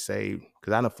you could have saved.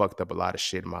 Because I done fucked up a lot of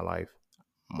shit in my life.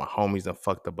 My homies done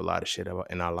fucked up a lot of shit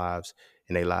in our lives,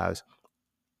 in their lives.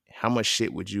 How much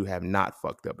shit would you have not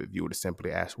fucked up if you would have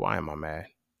simply asked, why am I mad?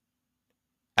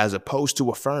 As opposed to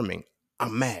affirming,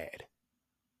 I'm mad.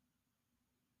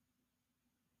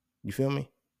 You feel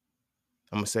me?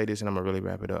 I'm going to say this and I'm going to really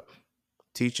wrap it up.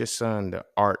 Teach your son the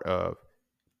art of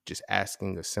just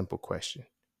asking a simple question.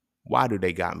 Why do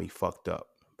they got me fucked up?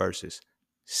 Versus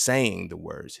saying the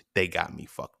words, they got me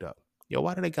fucked up. Yo,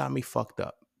 why do they got me fucked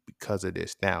up? Because of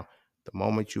this. Now, the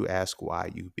moment you ask why,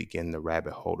 you begin the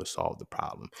rabbit hole to solve the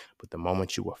problem. But the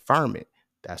moment you affirm it,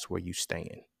 that's where you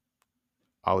stand.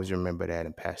 Always remember that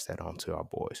and pass that on to our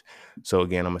boys. So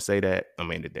again, I'm going to say that. I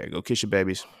mean it there. Go kiss your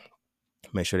babies.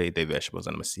 Make sure they eat their vegetables.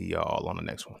 And I'm going to see y'all on the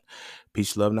next one.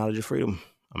 Peace, love, knowledge, and freedom.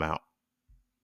 I'm out.